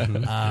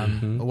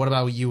 But what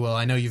about you, Will?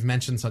 I know you've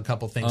mentioned a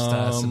couple things to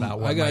us about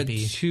what might be.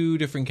 I got two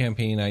different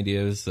campaign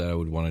ideas that I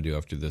would want to do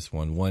after this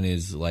one. One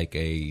is like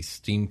a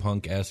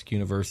steampunk-esque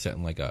universe set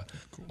in like I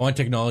want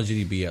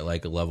technology to be at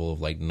like a level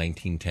of like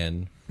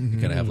 1910.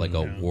 Kind of have like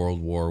a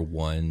World War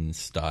I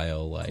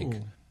style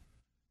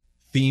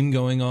theme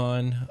going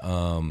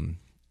on.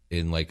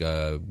 in like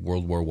a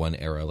World War I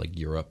era, like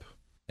Europe.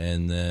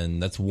 And then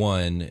that's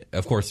one.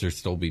 Of course, there's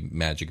still be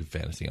magic and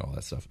fantasy and all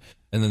that stuff.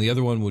 And then the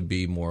other one would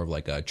be more of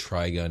like a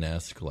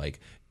Trigun-esque, like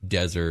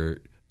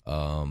desert, like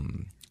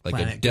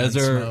Planet a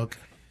desert. Smoke.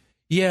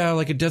 Yeah,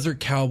 like a desert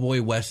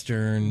cowboy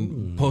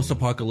western,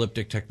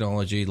 post-apocalyptic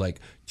technology. Like,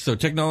 so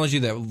technology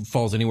that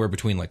falls anywhere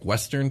between like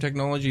Western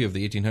technology of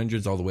the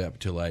 1800s all the way up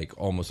to like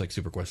almost like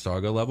Super Quest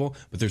Saga level.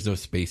 But there's no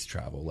space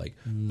travel. Like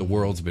the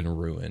world's been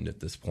ruined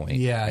at this point.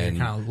 Yeah, and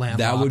you're kind of landlocked.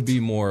 that would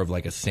be more of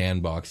like a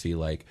sandboxy.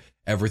 Like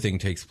everything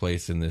takes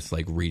place in this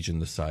like region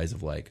the size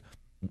of like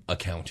a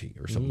county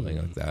or something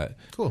like that.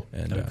 Cool.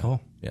 And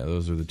cool. Yeah,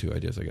 those are the two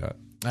ideas I got.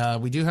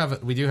 We do have a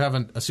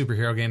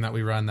superhero game that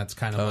we run that's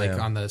kind of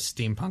on the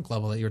steampunk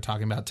level that you were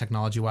talking about,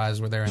 technology wise,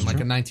 where they're in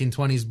like a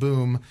 1920s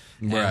boom,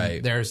 and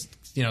Right. there's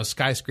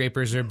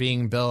skyscrapers are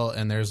being built,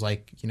 and there's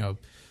like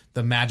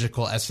the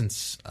magical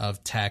essence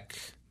of tech.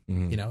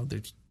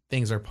 There's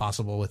things are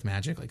possible with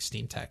magic, like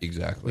steam tech.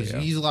 Exactly.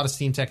 We use a lot of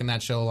steam tech in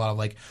that show, a lot of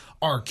like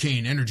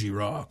arcane energy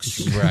rocks,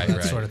 Right, that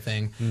right. sort of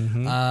thing.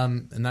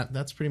 And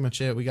that's pretty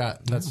much it. We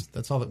got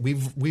that's all that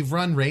we've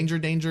run. Ranger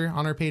Danger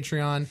on our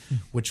Patreon,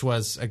 which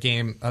was a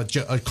game,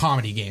 a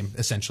comedy game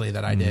essentially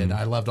that I did.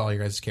 I loved all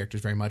your guys'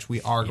 characters very much. We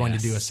are going to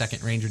do a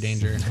second Ranger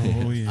Danger.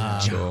 Oh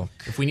yeah.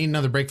 If we need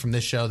another break from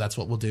this show, that's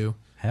what we'll do.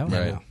 Hell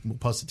Right. yeah. We'll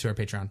post it to our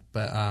Patreon.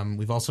 But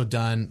we've also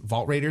done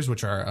Vault Raiders,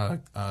 which are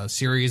a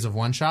series of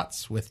one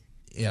shots with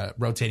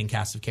rotating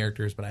cast of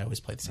characters, but I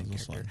always play the same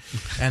character.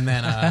 And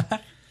then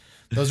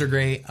those are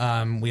great.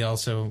 We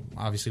also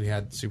obviously we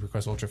had Super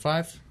Quest Ultra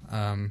 5,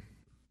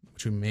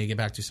 which we may get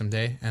back to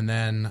someday. And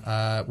then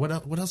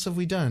what else have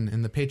we done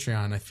in the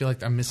Patreon? I feel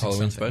like I'm missing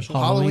Halloween something. special?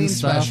 Halloween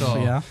stuff,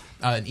 special. yeah.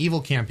 An evil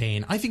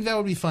campaign. I think that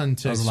would be fun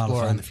to was a lot of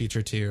explore fun. in the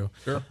future too.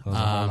 Sure. That was a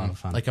whole lot of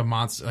fun. Like a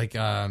monster, like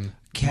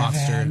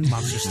Kevin.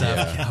 monster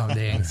stuff. Oh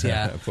dang,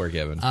 yeah. Poor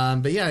Kevin.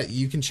 But yeah,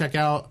 you can check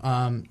out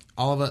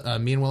all of it.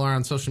 Me and Will are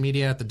on social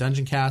media at the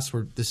Dungeon Cast,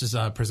 where this is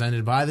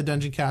presented by the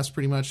Dungeon Cast,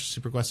 pretty much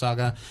Super Quest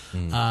Saga.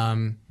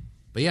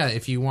 But yeah,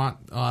 if you want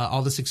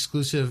all these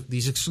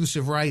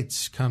exclusive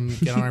rights, come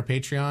get on our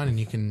Patreon, and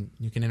you can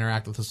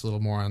interact with us a little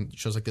more on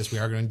shows like this. We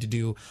are going to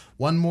do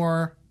one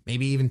more,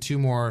 maybe even two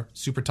more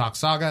SuperTalk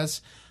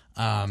Sagas.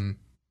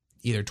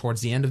 Either towards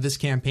the end of this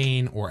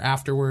campaign or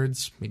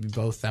afterwards, maybe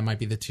both. That might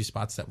be the two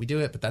spots that we do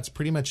it, but that's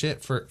pretty much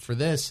it for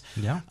this.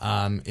 Yeah.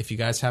 If you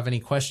guys have any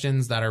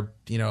questions that are,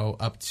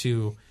 up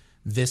to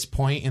this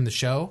point in the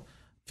show,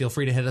 feel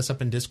free to hit us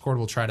up in Discord.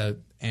 We'll try to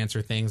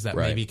answer things that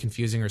may Right. be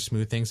confusing or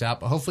smooth things out,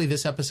 but hopefully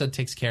this episode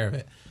takes care of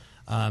it.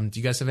 Do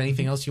you guys have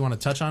anything else you want to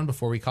touch on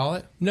before we call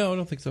it? No, I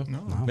don't think so.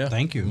 No. Yeah.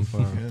 Thank you for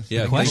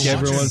Yeah, thank questions.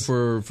 everyone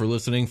for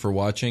listening, for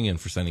watching, and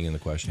for sending in the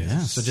questions. Yeah.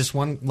 So just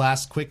one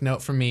last quick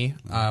note from me.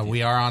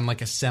 We are on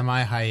like a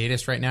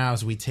semi-hiatus right now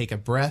as we take a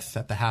breath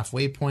at the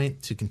halfway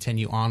point to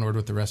continue onward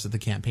with the rest of the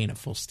campaign at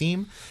full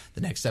steam.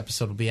 The next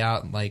episode will be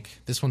out, like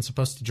this one's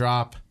supposed to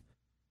drop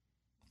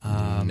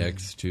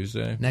Next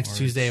Tuesday? next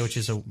Tuesday, which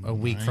is a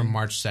week from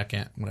March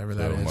 2nd, whatever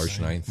that So is. March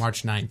 9th.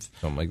 March 9th.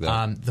 Something like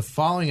that. The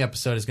following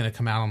episode is going to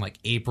come out on like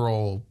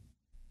April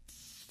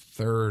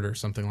 3rd or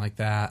something like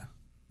that.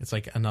 It's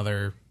like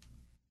another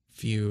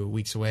few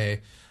weeks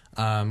away.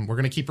 We're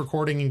going to keep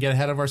recording and get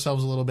ahead of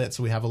ourselves a little bit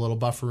so we have a little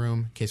buffer room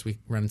in case we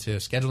run into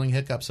scheduling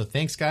hiccups. So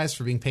thanks, guys,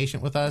 for being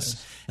patient with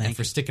us and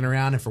for sticking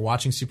around and for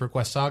watching Super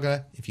Quest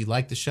Saga. If you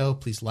like the show,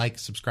 please like,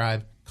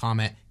 subscribe,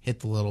 comment, hit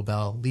the little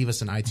bell, leave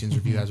us an iTunes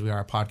review as we are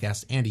a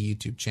podcast and a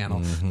YouTube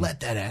channel.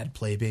 Let that ad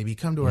play, baby.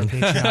 Come to our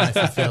Patreon if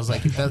it feels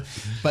like it does.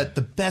 But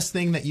the best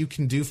thing that you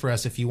can do for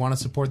us if you want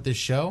to support this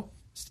show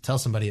is to tell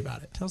somebody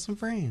about it. Tell some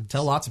friends.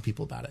 Tell lots of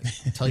people about it.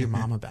 Tell your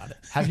mom about it.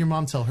 Have your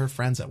mom tell her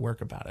friends at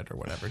work about it or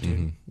whatever,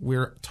 dude.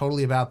 We're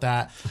totally about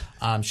that.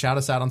 Shout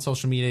us out on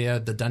social media.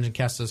 The Dungeon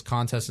Cast does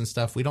contests and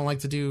stuff. We don't like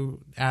to do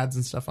ads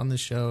and stuff on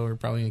this show. We're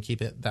probably going to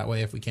keep it that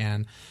way if we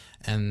can.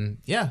 And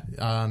yeah,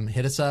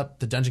 hit us up,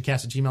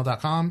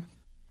 thedungeoncast@gmail.com,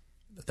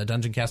 the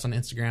Dungeon Cast on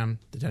Instagram,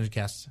 the Dungeon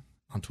Cast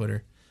on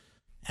Twitter.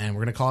 And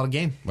we're going to call it a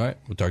game. All right.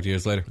 We'll talk to you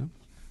guys later.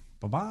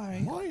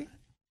 Bye-bye. Bye.